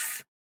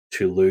enough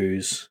to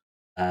lose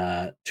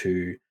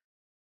to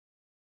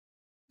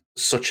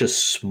such a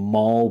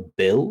small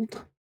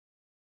build.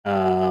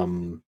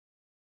 Um,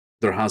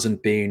 There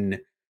hasn't been,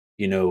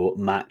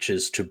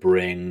 matches to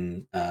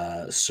bring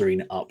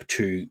Serena up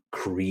to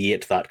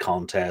create that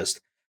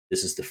contest.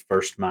 This is the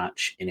first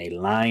match in a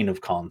line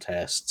of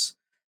contests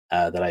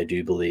that I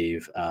do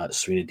believe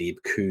Serena Deeb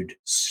could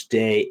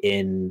stay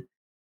in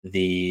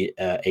the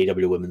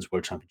AW Women's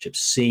World Championship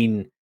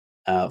scene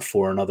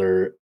for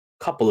another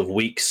couple of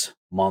weeks,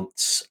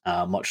 months,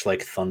 much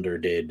like Thunder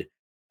did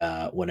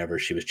whenever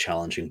she was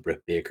challenging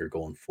Britt Baker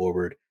going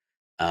forward.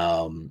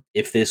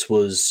 If this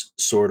was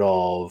sort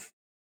of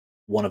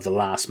one of the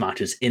last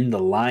matches in the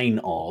line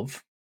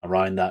of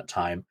around that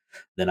time,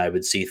 then I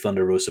would see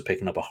Thunder Rosa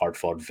picking up a hard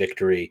fought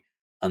victory,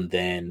 and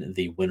then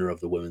the winner of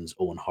the Women's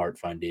Owen Hart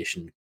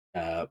Foundation,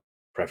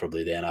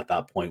 preferably then at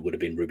that point, would have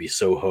been Ruby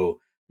Soho.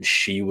 And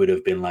she would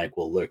have been like,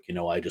 well, look,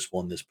 I just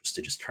won this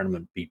prestigious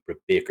tournament, beat Britt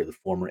Baker, the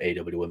former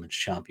AW Women's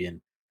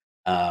Champion.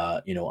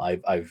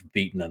 I've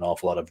beaten an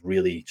awful lot of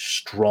really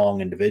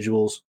strong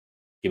individuals.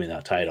 Give me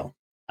that title.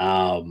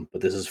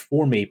 But this is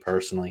for me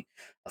personally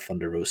a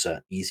Thunder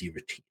Rosa easy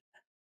routine.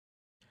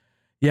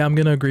 Yeah, I'm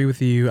gonna agree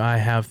with you. I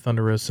have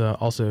Thunder Rosa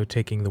also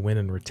taking the win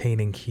and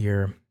retaining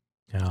here.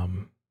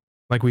 Um,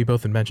 like we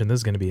both had mentioned, this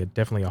is going to be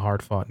definitely a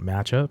hard fought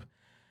matchup.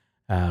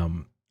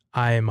 Um,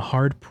 I'm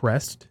hard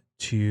pressed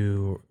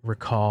to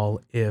recall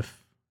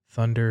if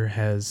Thunder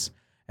has,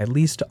 at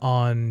least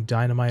on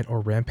Dynamite or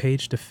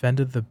Rampage,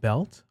 defended the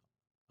belt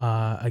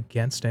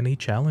against any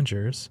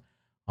challengers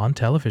on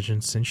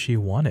television since she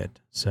won it.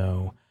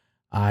 So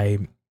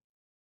I,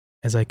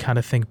 as I kind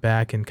of think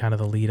back and kind of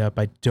the lead up,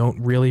 I don't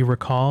really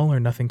recall, or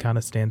nothing kind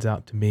of stands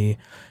out to me.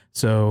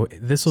 So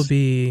this will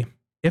be,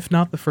 if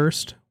not the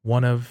first,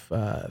 one of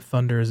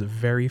Thunder's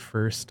very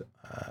first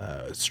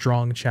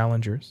strong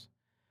challengers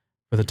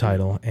for the Mm-hmm.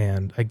 title.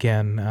 And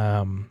again,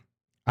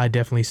 I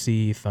definitely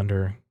see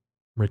Thunder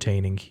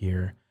retaining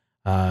here.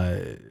 Uh,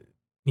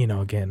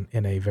 again,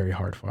 in a very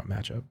hard fought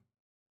matchup.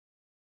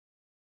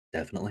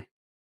 Definitely.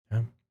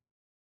 Yeah.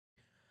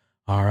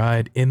 All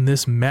right. In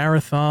this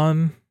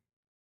marathon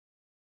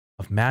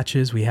of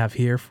matches we have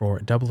here for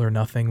Double or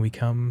Nothing, we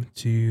come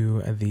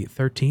to the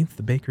 13th,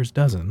 the Baker's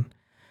Dozen.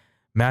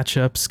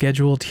 Matchup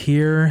scheduled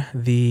here,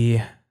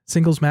 the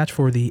singles match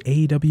for the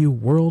AEW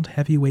World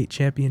Heavyweight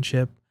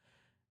Championship.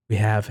 We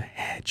have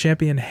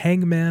champion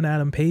Hangman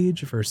Adam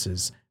Page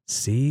versus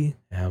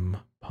CM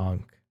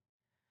Punk.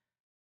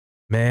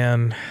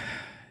 Man,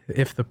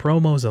 if the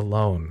promos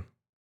alone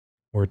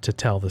were to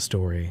tell the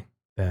story,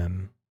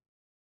 then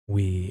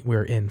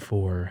we're in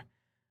for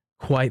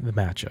quite the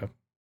matchup.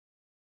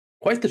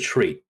 Quite the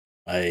treat.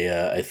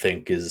 I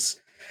think is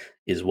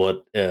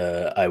what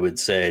I would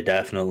say.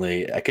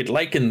 Definitely, I could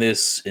liken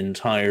this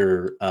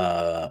entire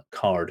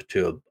card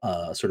to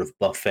a sort of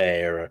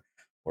buffet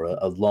or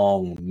a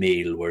long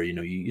meal where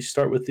you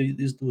start with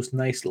those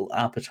nice little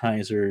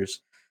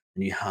appetizers,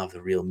 and you have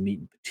the real meat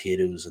and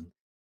potatoes. And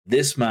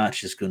this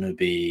match is going to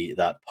be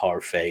that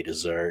parfait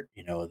dessert.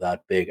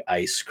 That big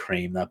ice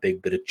cream, that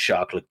big bit of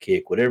chocolate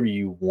cake, whatever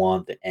you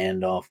want to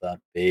end off that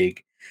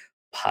big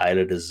pile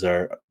of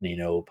dessert,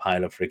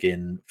 pile of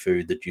freaking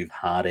food that you've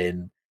had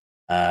in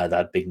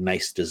that big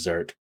nice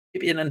dessert.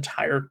 Maybe an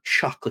entire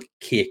chocolate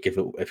cake if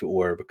it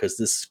were, because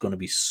this is going to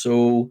be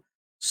so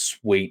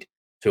sweet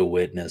to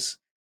witness.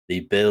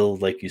 The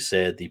build, like you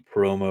said, the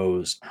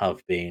promos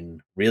have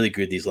been really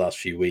good these last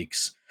few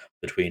weeks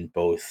between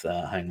both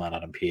Hangman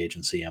Adam Page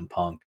and CM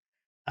Punk.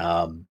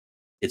 Um,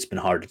 it's been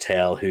hard to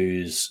tell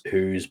who's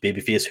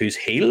babyface, who's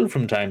heel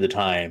from time to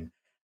time,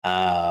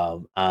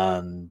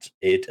 and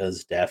it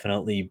has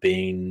definitely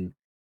been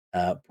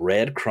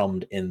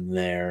breadcrumbed in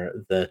there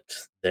that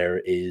there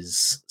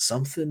is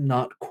something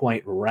not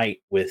quite right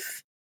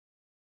with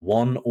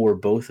one or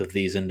both of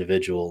these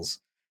individuals.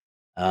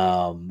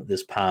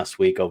 This past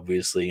week,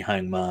 obviously,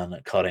 Hangman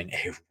cutting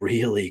a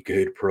really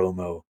good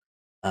promo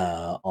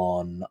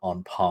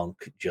on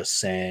Punk, just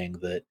saying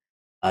that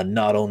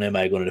not only am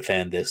I going to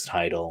defend this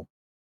title,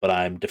 but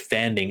I'm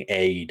defending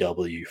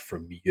AEW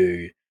from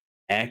you,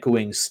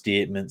 echoing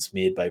statements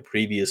made by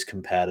previous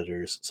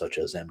competitors such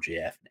as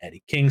MJF and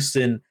Eddie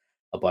Kingston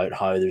about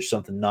how there's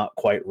something not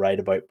quite right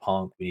about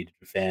Punk. We need to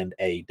defend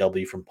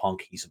AEW from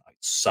Punk. He's an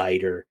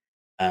outsider.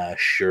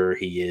 Sure,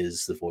 he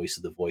is the voice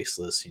of the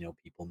voiceless.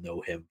 People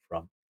know him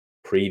from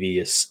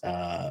previous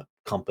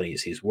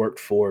companies he's worked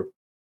for,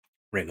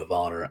 Ring of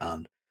Honor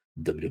and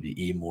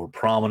WWE more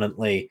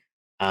prominently.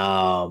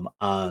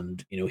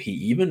 And he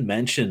even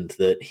mentioned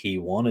that he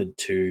wanted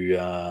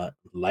to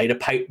light a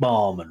pipe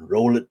bomb and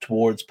roll it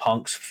towards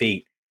Punk's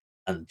feet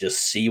and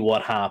just see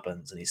what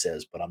happens. And he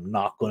says, "But I'm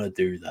not going to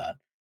do that."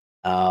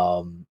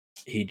 Um,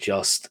 he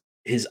just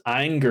his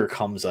anger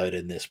comes out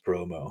in this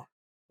promo,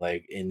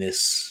 like in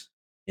this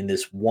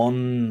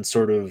one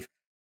sort of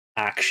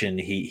action.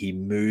 He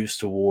moves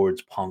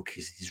towards Punk.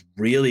 He's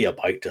really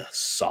about to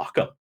sock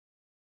him,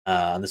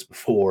 and this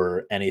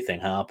before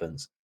anything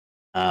happens.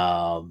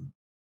 Um,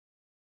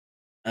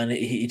 and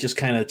he just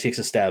kind of takes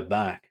a step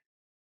back,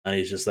 and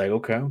he's just like,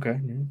 okay, okay,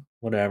 yeah,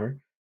 whatever.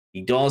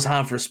 He does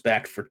have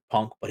respect for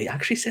Punk, but he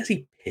actually says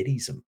he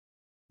pities him.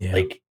 Yeah.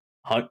 Like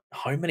how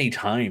many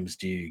times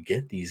do you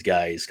get these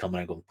guys coming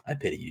and go, I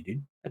pity you,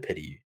 dude. I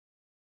pity you.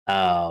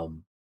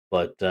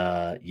 But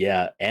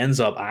yeah, ends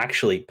up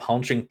actually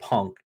punching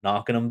Punk,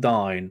 knocking him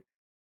down,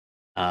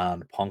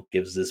 and Punk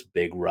gives this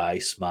big wry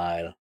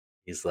smile.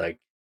 He's like,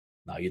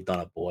 "Now you done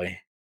it, boy."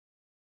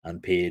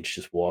 And Page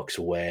just walks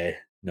away,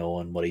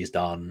 knowing what he's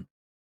done,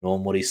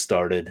 knowing what he's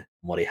started, and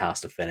what he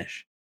has to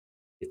finish.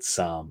 It's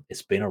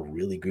been a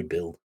really good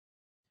build.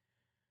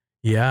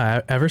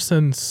 Yeah, ever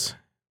since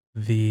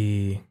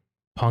the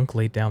Punk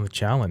laid down the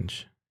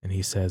challenge and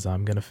he says,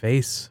 I'm going to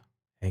face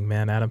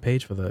Hangman Adam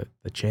Page for the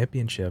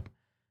championship,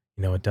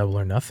 a Double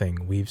or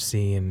Nothing, we've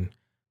seen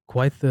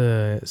quite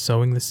the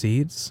sowing the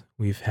seeds.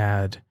 We've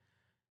had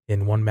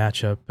in one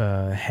matchup,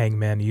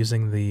 Hangman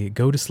using the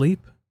go to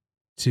sleep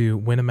to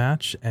win a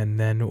match, and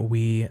then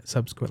we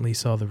subsequently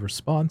saw the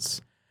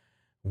response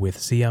with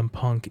CM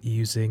Punk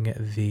using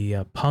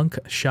the Punk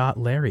Shot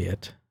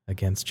Lariat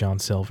against John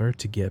Silver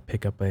to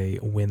pick up a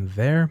win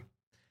there.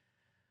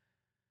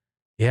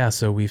 Yeah,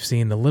 so we've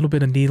seen a little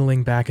bit of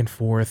needling back and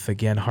forth,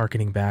 again,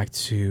 harkening back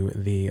to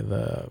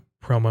the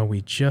promo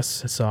we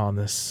just saw on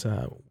this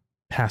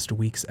past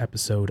week's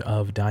episode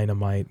of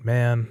Dynamite.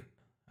 Man,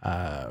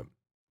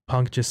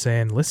 Punk just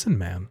saying, listen,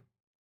 man,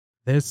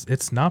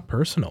 it's not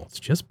personal. It's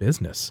just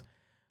business.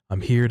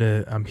 I'm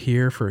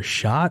here for a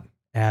shot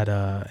at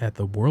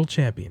the world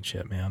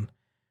championship, man.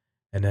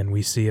 And then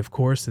we see, of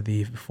course,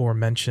 the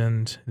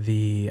aforementioned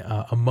the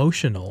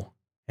emotional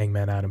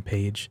Hangman Adam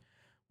Page,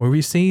 where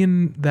we've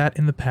seen that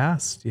in the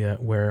past, yeah,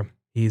 where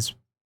he's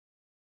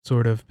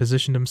sort of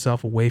positioned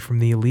himself away from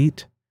the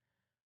elite,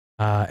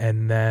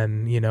 and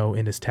then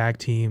in his tag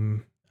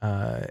team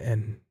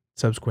and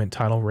subsequent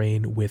title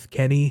reign with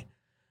Kenny,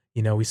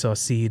 we saw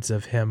seeds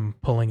of him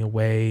pulling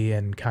away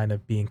and kind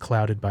of being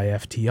clouded by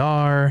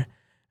FTR,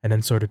 and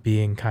then sort of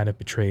being kind of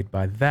betrayed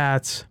by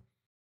that.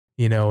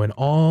 And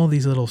all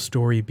these little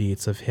story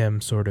beats of him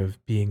sort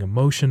of being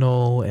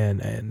emotional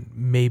and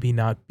maybe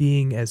not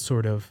being as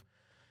sort of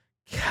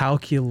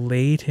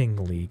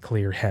calculatingly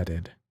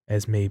clear-headed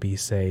as maybe,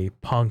 say,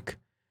 Punk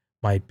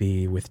might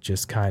be, with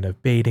just kind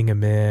of baiting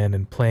him in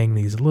and playing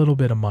these little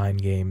bit of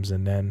mind games.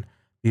 And then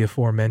the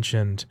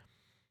aforementioned,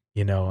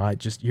 you're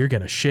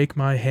going to shake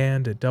my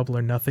hand at Double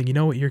or Nothing. You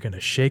know what? You're going to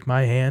shake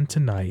my hand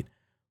tonight.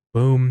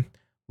 Boom.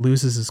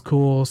 Loses his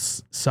cool,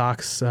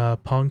 socks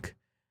Punk,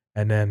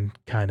 and then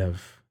kind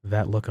of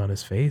that look on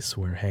his face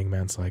where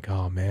Hangman's like,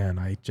 oh man,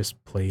 I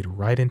just played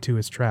right into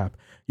his trap.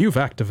 You've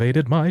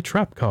activated my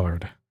trap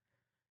card,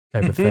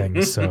 type of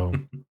thing. So,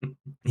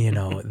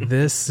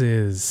 this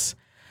is,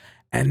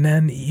 and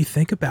then you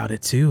think about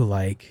it too,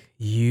 like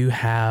you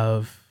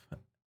have,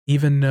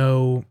 even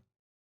though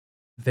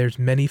there's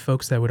many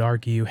folks that would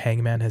argue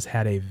Hangman has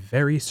had a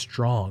very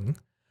strong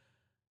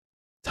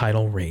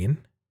title reign.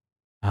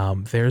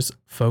 There's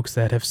folks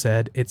that have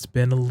said it's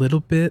been a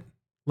little bit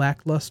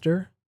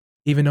lackluster,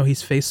 even though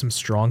he's faced some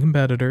strong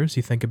competitors.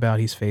 You think about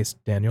he's faced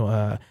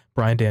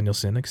Bryan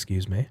Danielson,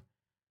 excuse me,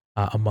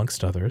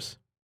 amongst others.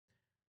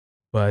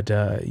 But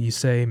you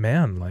say,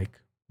 man, like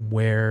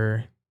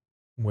where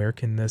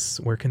can this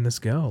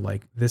go?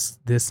 Like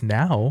this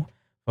now,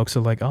 folks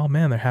are like, oh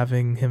man, they're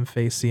having him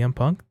face CM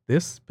Punk.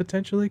 This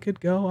potentially could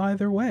go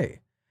either way.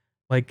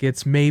 Like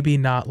it's maybe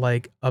not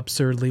like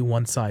absurdly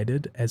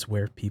one-sided as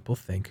where people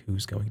think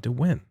who's going to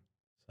win.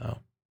 So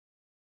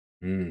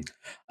Mm.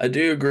 I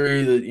do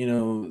agree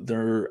that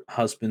there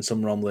has been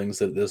some rumblings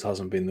that this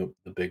hasn't been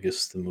the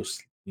biggest, the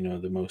most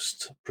the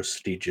most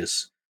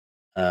prestigious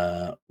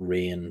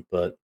reign,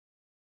 but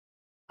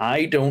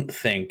I don't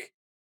think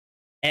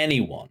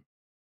anyone,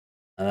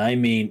 and I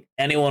mean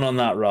anyone on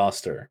that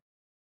roster,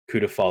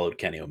 could have followed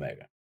Kenny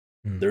Omega.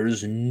 mm,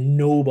 There's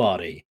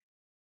nobody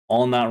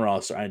on that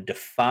roster. I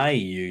defy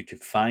you to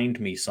find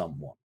me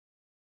someone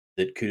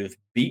that could have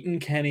beaten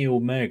Kenny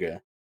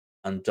Omega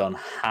and done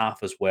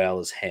half as well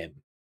as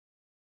him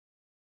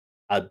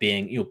at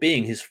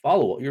being his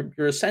follow up.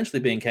 You're essentially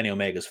being Kenny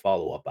Omega's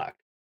follow up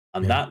act,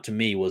 and yeah. that to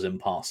me was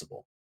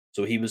impossible.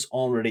 So he was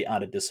already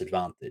at a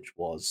disadvantage.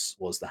 Was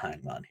the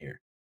Hangman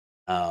here?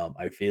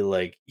 I feel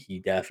like he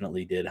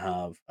definitely did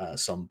have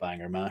some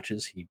banger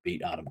matches. He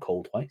beat Adam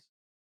Cole twice.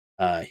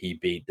 He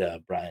beat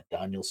Bryan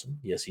Danielson.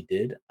 Yes, he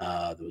did.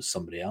 There was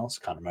somebody else.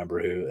 Can't remember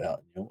who.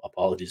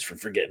 Apologies for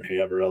forgetting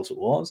whoever else it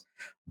was.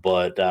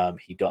 But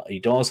he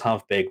does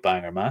have big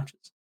banger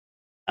matches.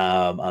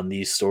 And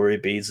these story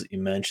beats that you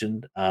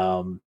mentioned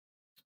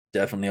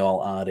definitely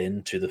all add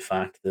into the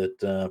fact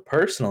that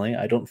personally,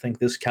 I don't think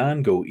this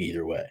can go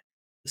either way.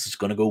 This is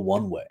going to go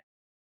one way,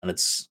 and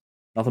it's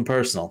nothing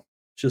personal.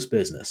 It's just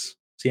business.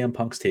 CM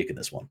Punk's taking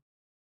this one.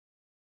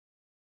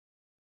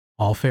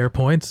 All fair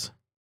points.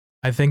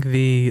 I think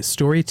the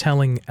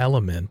storytelling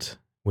element,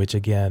 which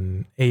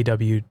again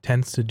AW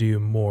tends to do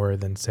more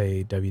than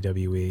say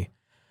WWE,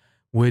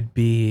 would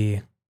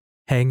be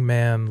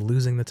Hangman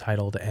losing the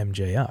title to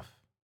MJF,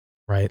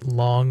 right?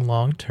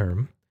 Long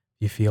term.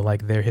 You feel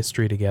like their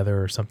history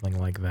together or something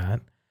like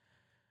that.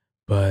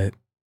 But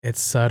it's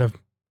sort of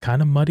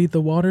kind of muddied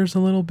the waters a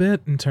little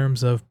bit in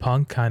terms of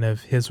Punk, kind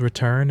of his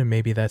return, and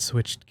maybe that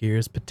switched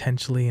gears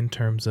potentially in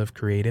terms of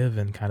creative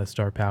and kind of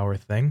star power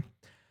thing.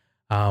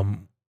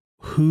 Um,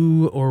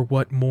 who or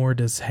what more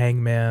does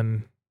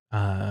Hangman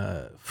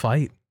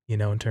fight,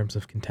 in terms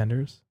of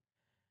contenders?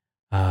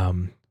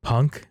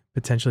 Punk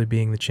potentially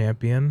being the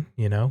champion,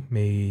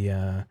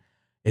 may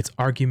it's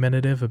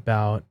argumentative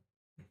about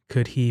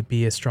could he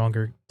be a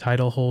stronger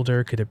title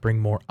holder? Could it bring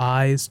more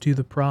eyes to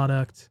the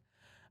product?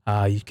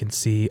 You can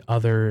see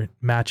other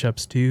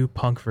matchups too,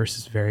 Punk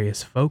versus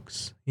various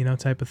folks,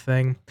 type of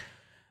thing.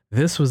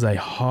 This was a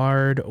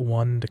hard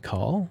one to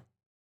call.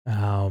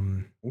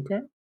 Um,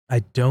 Okay. I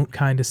don't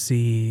kind of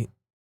see,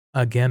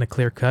 again, a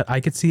clear cut.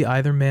 I could see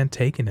either man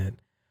taking it,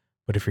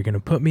 but if you're going to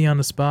put me on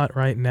the spot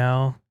right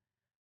now,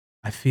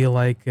 I feel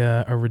like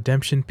a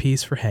redemption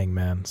piece for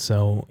Hangman.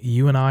 So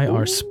you and I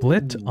are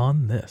split Ooh.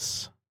 on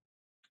this.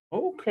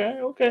 Okay,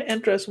 okay,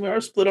 interesting. We are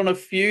split on a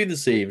few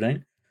this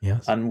evening,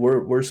 Yes. and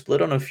we're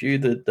split on a few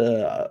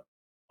that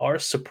are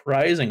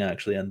surprising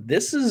actually. And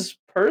this is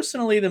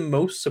personally the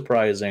most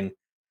surprising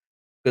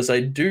because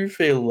I do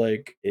feel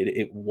like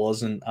it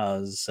wasn't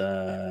as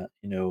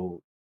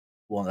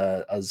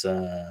as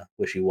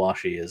wishy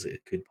washy as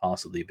it could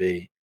possibly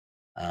be.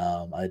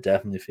 I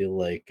definitely feel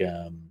like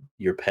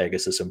your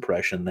Pegasus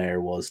impression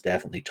there was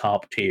definitely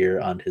top tier,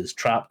 and his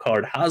trap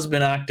card has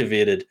been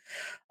activated,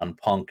 and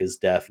Punk is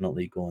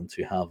definitely going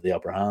to have the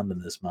upper hand in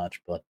this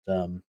match. But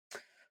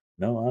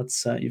no,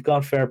 that's you've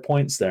got fair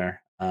points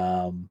there.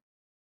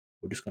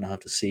 We're just going to have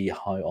to see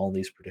how all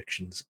these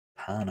predictions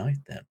pan out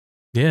then.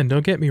 Yeah, and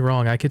don't get me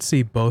wrong, I could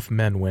see both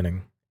men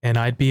winning, and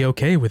I'd be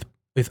okay with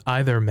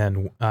either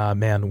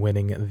man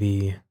winning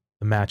the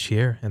match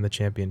here and the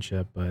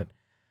championship. But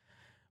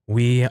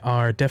we've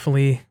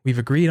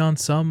agreed on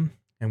some,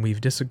 and we've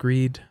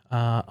disagreed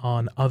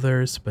on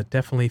others. But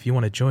definitely, if you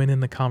want to join in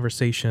the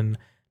conversation,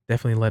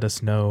 definitely let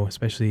us know,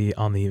 especially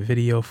on the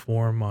video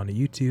form on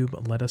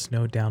YouTube. Let us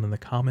know down in the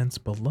comments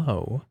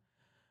below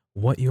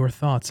what your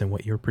thoughts and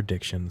what your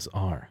predictions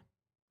are.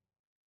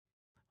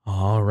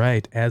 All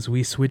right, as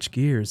we switch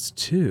gears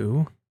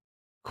to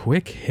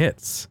quick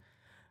hits.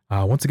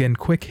 Once again,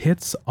 quick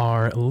hits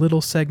are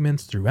little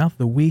segments throughout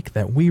the week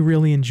that we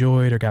really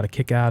enjoyed or got a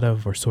kick out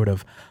of or sort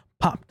of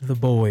popped the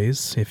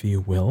boys, if you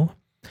will.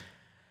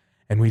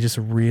 And we just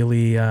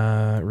really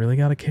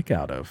got a kick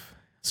out of.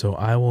 So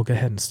I will go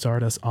ahead and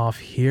start us off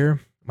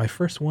here. My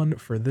first one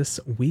for this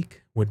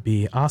week would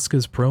be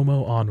Asuka's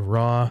promo on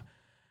Raw.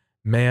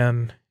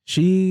 Man,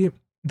 the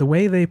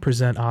way they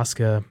present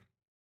Asuka,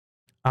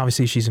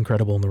 obviously she's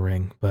incredible in the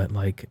ring, but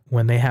like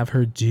when they have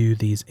her do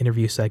these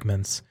interview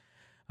segments,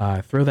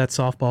 throw that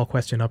softball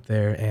question up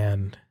there,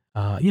 and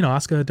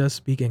Asuka does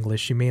speak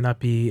English. She may not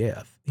be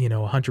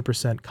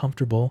 100%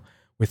 comfortable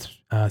with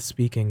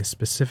speaking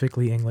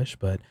specifically English,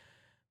 but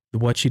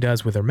what she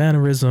does with her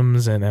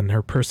mannerisms and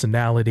her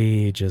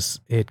personality,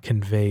 just it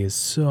conveys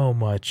so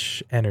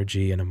much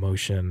energy and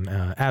emotion.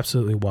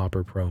 Absolutely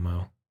whopper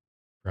promo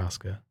for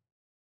Asuka.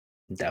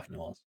 Definitely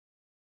was.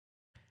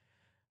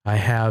 I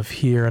have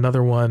here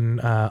another one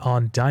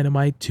on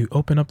Dynamite to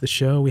open up the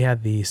show. We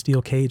had the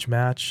steel cage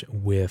match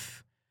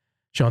with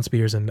Shawn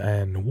Spears and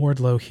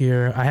Wardlow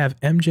here. I have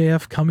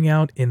MJF coming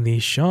out in the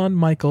Shawn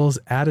Michaels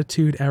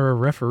Attitude Era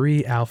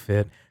referee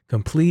outfit,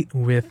 complete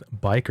with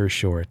biker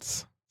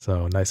shorts.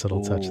 So nice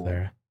little touch Ooh,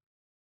 there.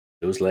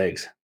 those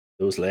legs,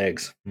 those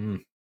legs.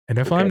 And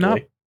Okay,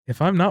 boy.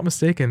 if I'm not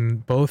mistaken,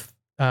 both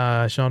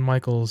Shawn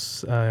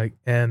Michaels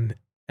and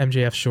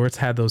MJF shorts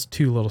had those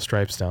two little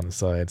stripes down the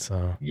side.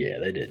 So Yeah,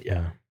 they did. Yeah,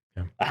 yeah,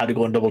 yeah, I had to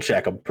go and double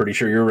check. I'm pretty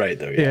sure you're right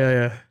though. Yeah.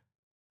 yeah.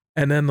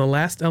 And then the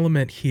last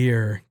element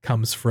here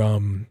comes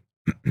from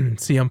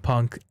CM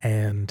Punk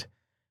and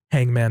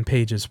Hangman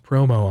Page's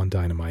promo on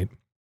Dynamite,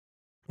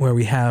 where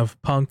we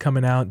have Punk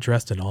coming out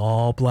dressed in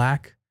all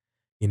black,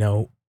 you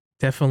know,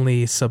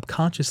 definitely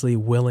subconsciously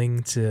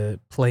willing to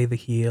play the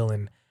heel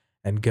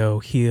and go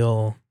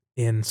heel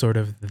in sort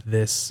of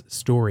this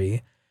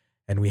story.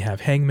 And we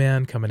have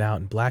Hangman coming out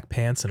in black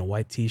pants and a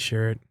white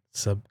t-shirt,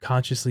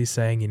 subconsciously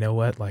saying, you know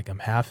what, like I'm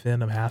half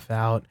in, I'm half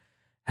out.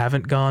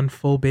 Haven't gone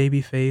full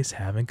baby face,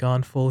 haven't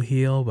gone full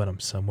heel, but I'm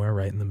somewhere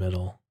right in the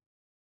middle.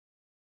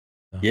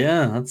 So.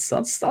 Yeah,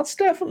 that's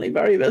definitely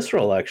very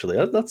visceral.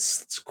 Actually,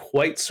 that's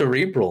quite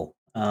cerebral.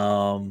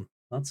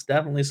 That's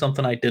definitely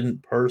something I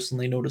didn't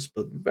personally notice,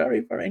 but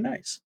very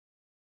nice.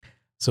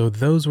 So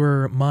those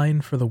were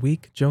mine for the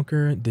week.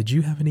 Joker, did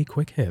you have any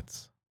quick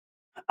hits?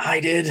 I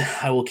did.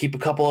 I will keep a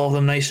couple of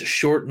them nice,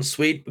 short, and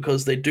sweet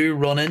because they do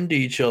run into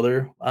each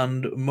other,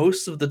 and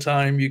most of the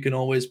time you can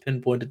always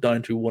pinpoint it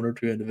down to one or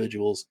two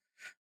individuals.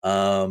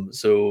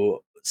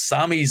 So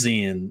Sami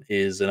Zayn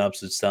is an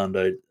absolute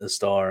standout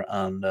star,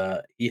 and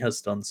he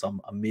has done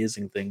some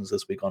amazing things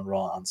this week on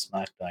Raw and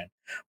SmackDown.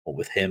 But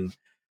with him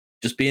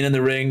just being in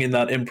the ring in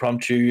that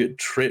impromptu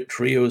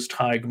trios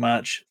tag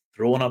match,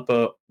 throwing up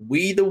a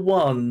 "We the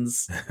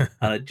Ones,"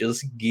 and it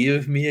just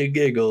gave me a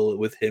giggle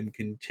with him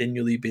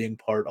continually being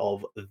part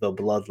of the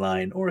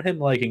bloodline, or him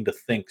liking to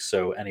think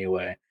so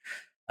anyway.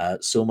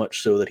 So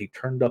much so that he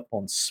turned up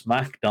on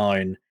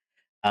SmackDown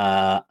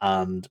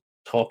and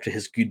talked to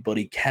his good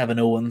buddy Kevin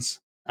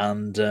Owens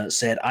and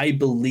said, "I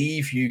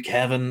believe you,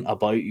 Kevin,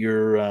 about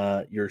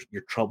your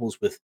troubles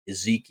with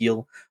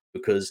Ezekiel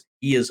because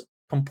he is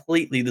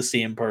completely the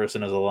same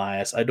person as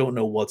Elias. I don't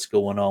know what's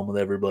going on with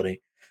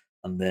everybody."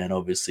 And then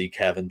obviously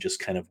Kevin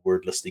just kind of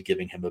wordlessly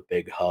giving him a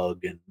big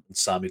hug, and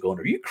Sammy going,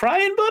 "Are you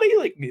crying, buddy?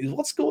 Like,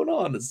 what's going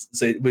on?"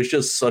 It was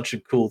just such a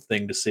cool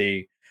thing to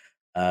see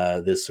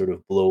this sort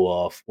of blow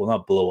off. Well,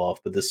 not blow off,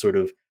 but this sort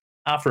of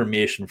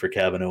affirmation for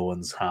Kevin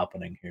Owens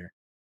happening here.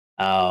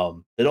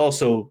 It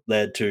also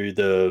led to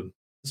the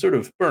sort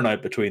of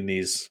burnout between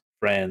these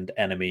friend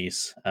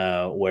enemies,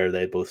 where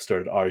they both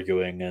started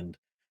arguing, and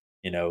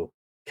you know,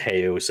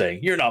 KO saying,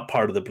 "You're not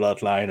part of the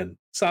bloodline," and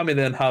Sammy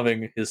then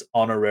having his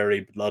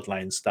honorary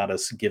bloodline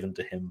status given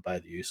to him by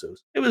the Usos.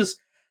 It was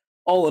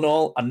all in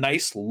all a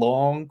nice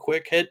long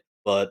quick hit,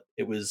 but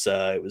it was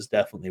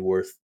definitely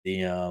worth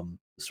the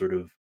sort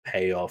of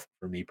payoff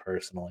for me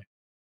personally.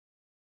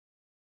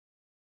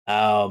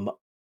 Um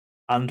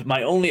and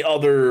my only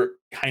other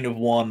kind of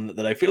one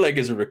that I feel like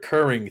is a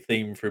recurring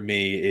theme for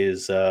me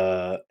is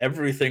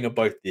everything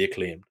about the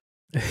acclaimed.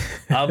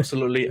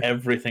 Absolutely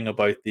everything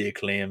about the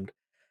acclaimed.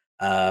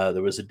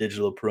 There was a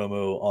digital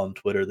promo on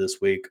Twitter this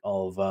week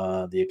of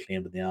the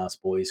Acclaimed and the Ass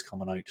Boys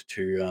coming out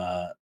to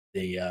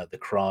the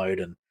crowd,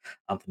 and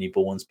Anthony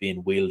Bowens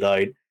being wheeled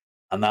out,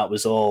 and that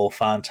was all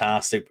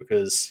fantastic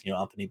because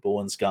Anthony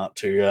Bowens got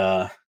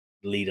to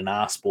lead an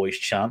Ass Boys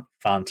chant,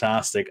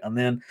 fantastic, and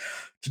then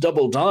to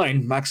double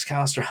down, Max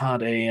Caster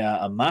had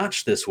a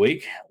match this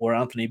week where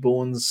Anthony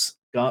Bowens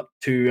got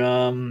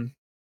to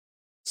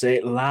say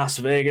Las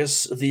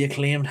Vegas, the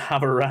Acclaimed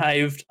have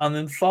arrived, and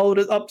then followed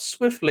it up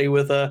swiftly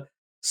with a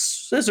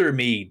scissor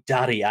me,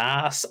 daddy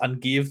ass,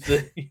 and gave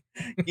the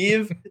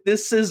give the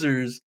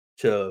scissors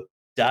to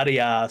daddy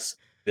ass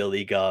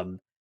Billy Gunn.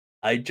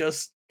 I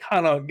just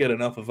cannot get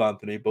enough of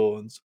Anthony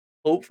Bowens.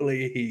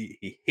 Hopefully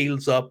he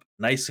heals up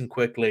nice and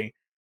quickly,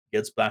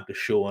 gets back to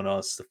showing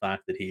us the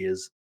fact that he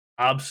is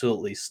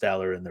absolutely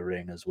stellar in the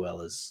ring as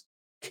well as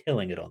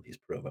killing it on these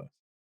promos.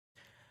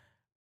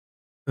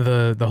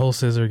 The whole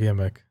scissor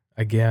gimmick.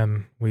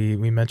 Again, we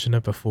mentioned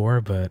it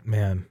before, but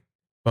man,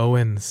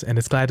 Bowens, and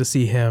it's glad to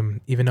see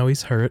him, even though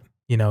he's hurt,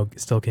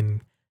 still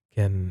can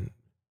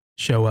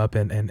show up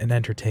and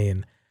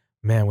entertain.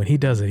 Man, when he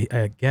does it,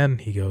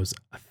 he goes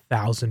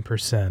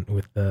 1,000%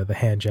 with the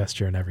hand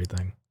gesture and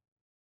everything.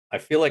 I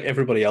feel like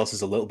everybody else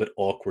is a little bit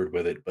awkward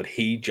with it, but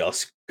he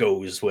just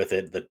goes with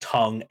it. The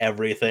tongue,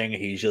 everything.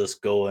 He's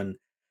just going.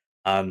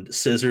 And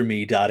 "Scissor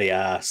Me Daddy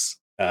Ass"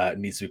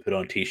 needs to be put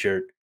on a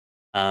t-shirt.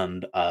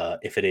 And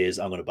if it is,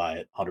 I'm going to buy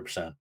it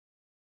 100%.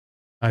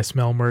 I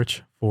smell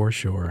merch for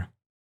sure.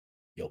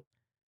 Yup.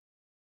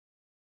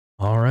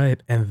 All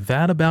right. And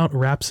that about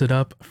wraps it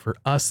up for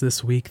us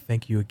this week.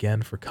 Thank you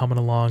again for coming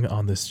along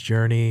on this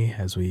journey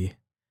as we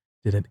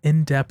did an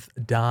in-depth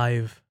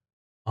dive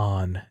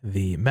on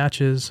the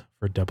matches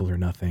for Double or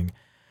Nothing.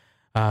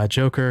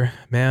 Joker,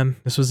 man,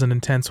 this was an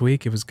intense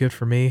week. It was good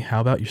for me.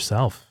 How about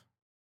yourself?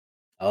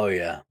 Oh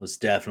yeah, it was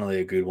definitely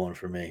a good one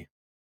for me.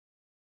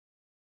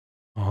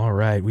 All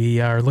right. We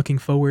are looking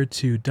forward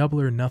to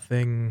Double or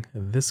Nothing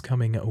this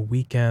coming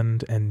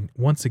weekend. And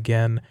once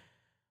again,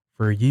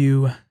 for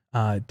you,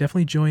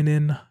 definitely join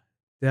in.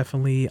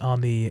 Definitely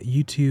on the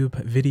YouTube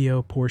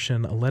video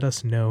portion, let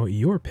us know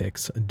your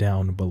picks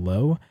down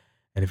below.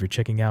 And if you're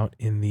checking out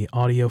in the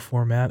audio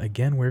format,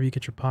 again, wherever you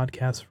get your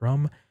podcasts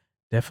from,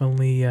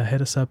 definitely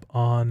hit us up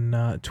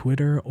on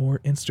Twitter or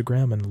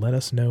Instagram and let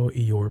us know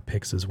your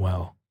picks as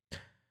well.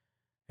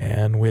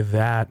 And with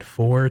that,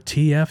 for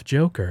TF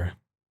Joker.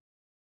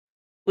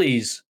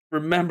 Please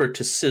remember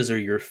to scissor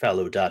your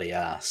fellow daddy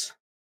ass.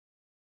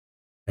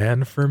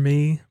 And for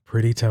me,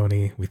 Pretty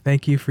Tony, we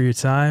thank you for your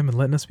time and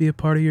letting us be a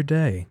part of your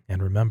day.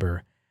 And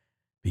remember,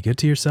 be good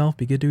to yourself,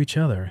 be good to each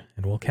other,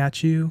 and we'll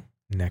catch you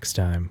next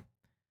time.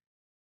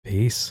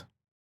 Peace.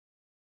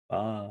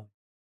 Bye.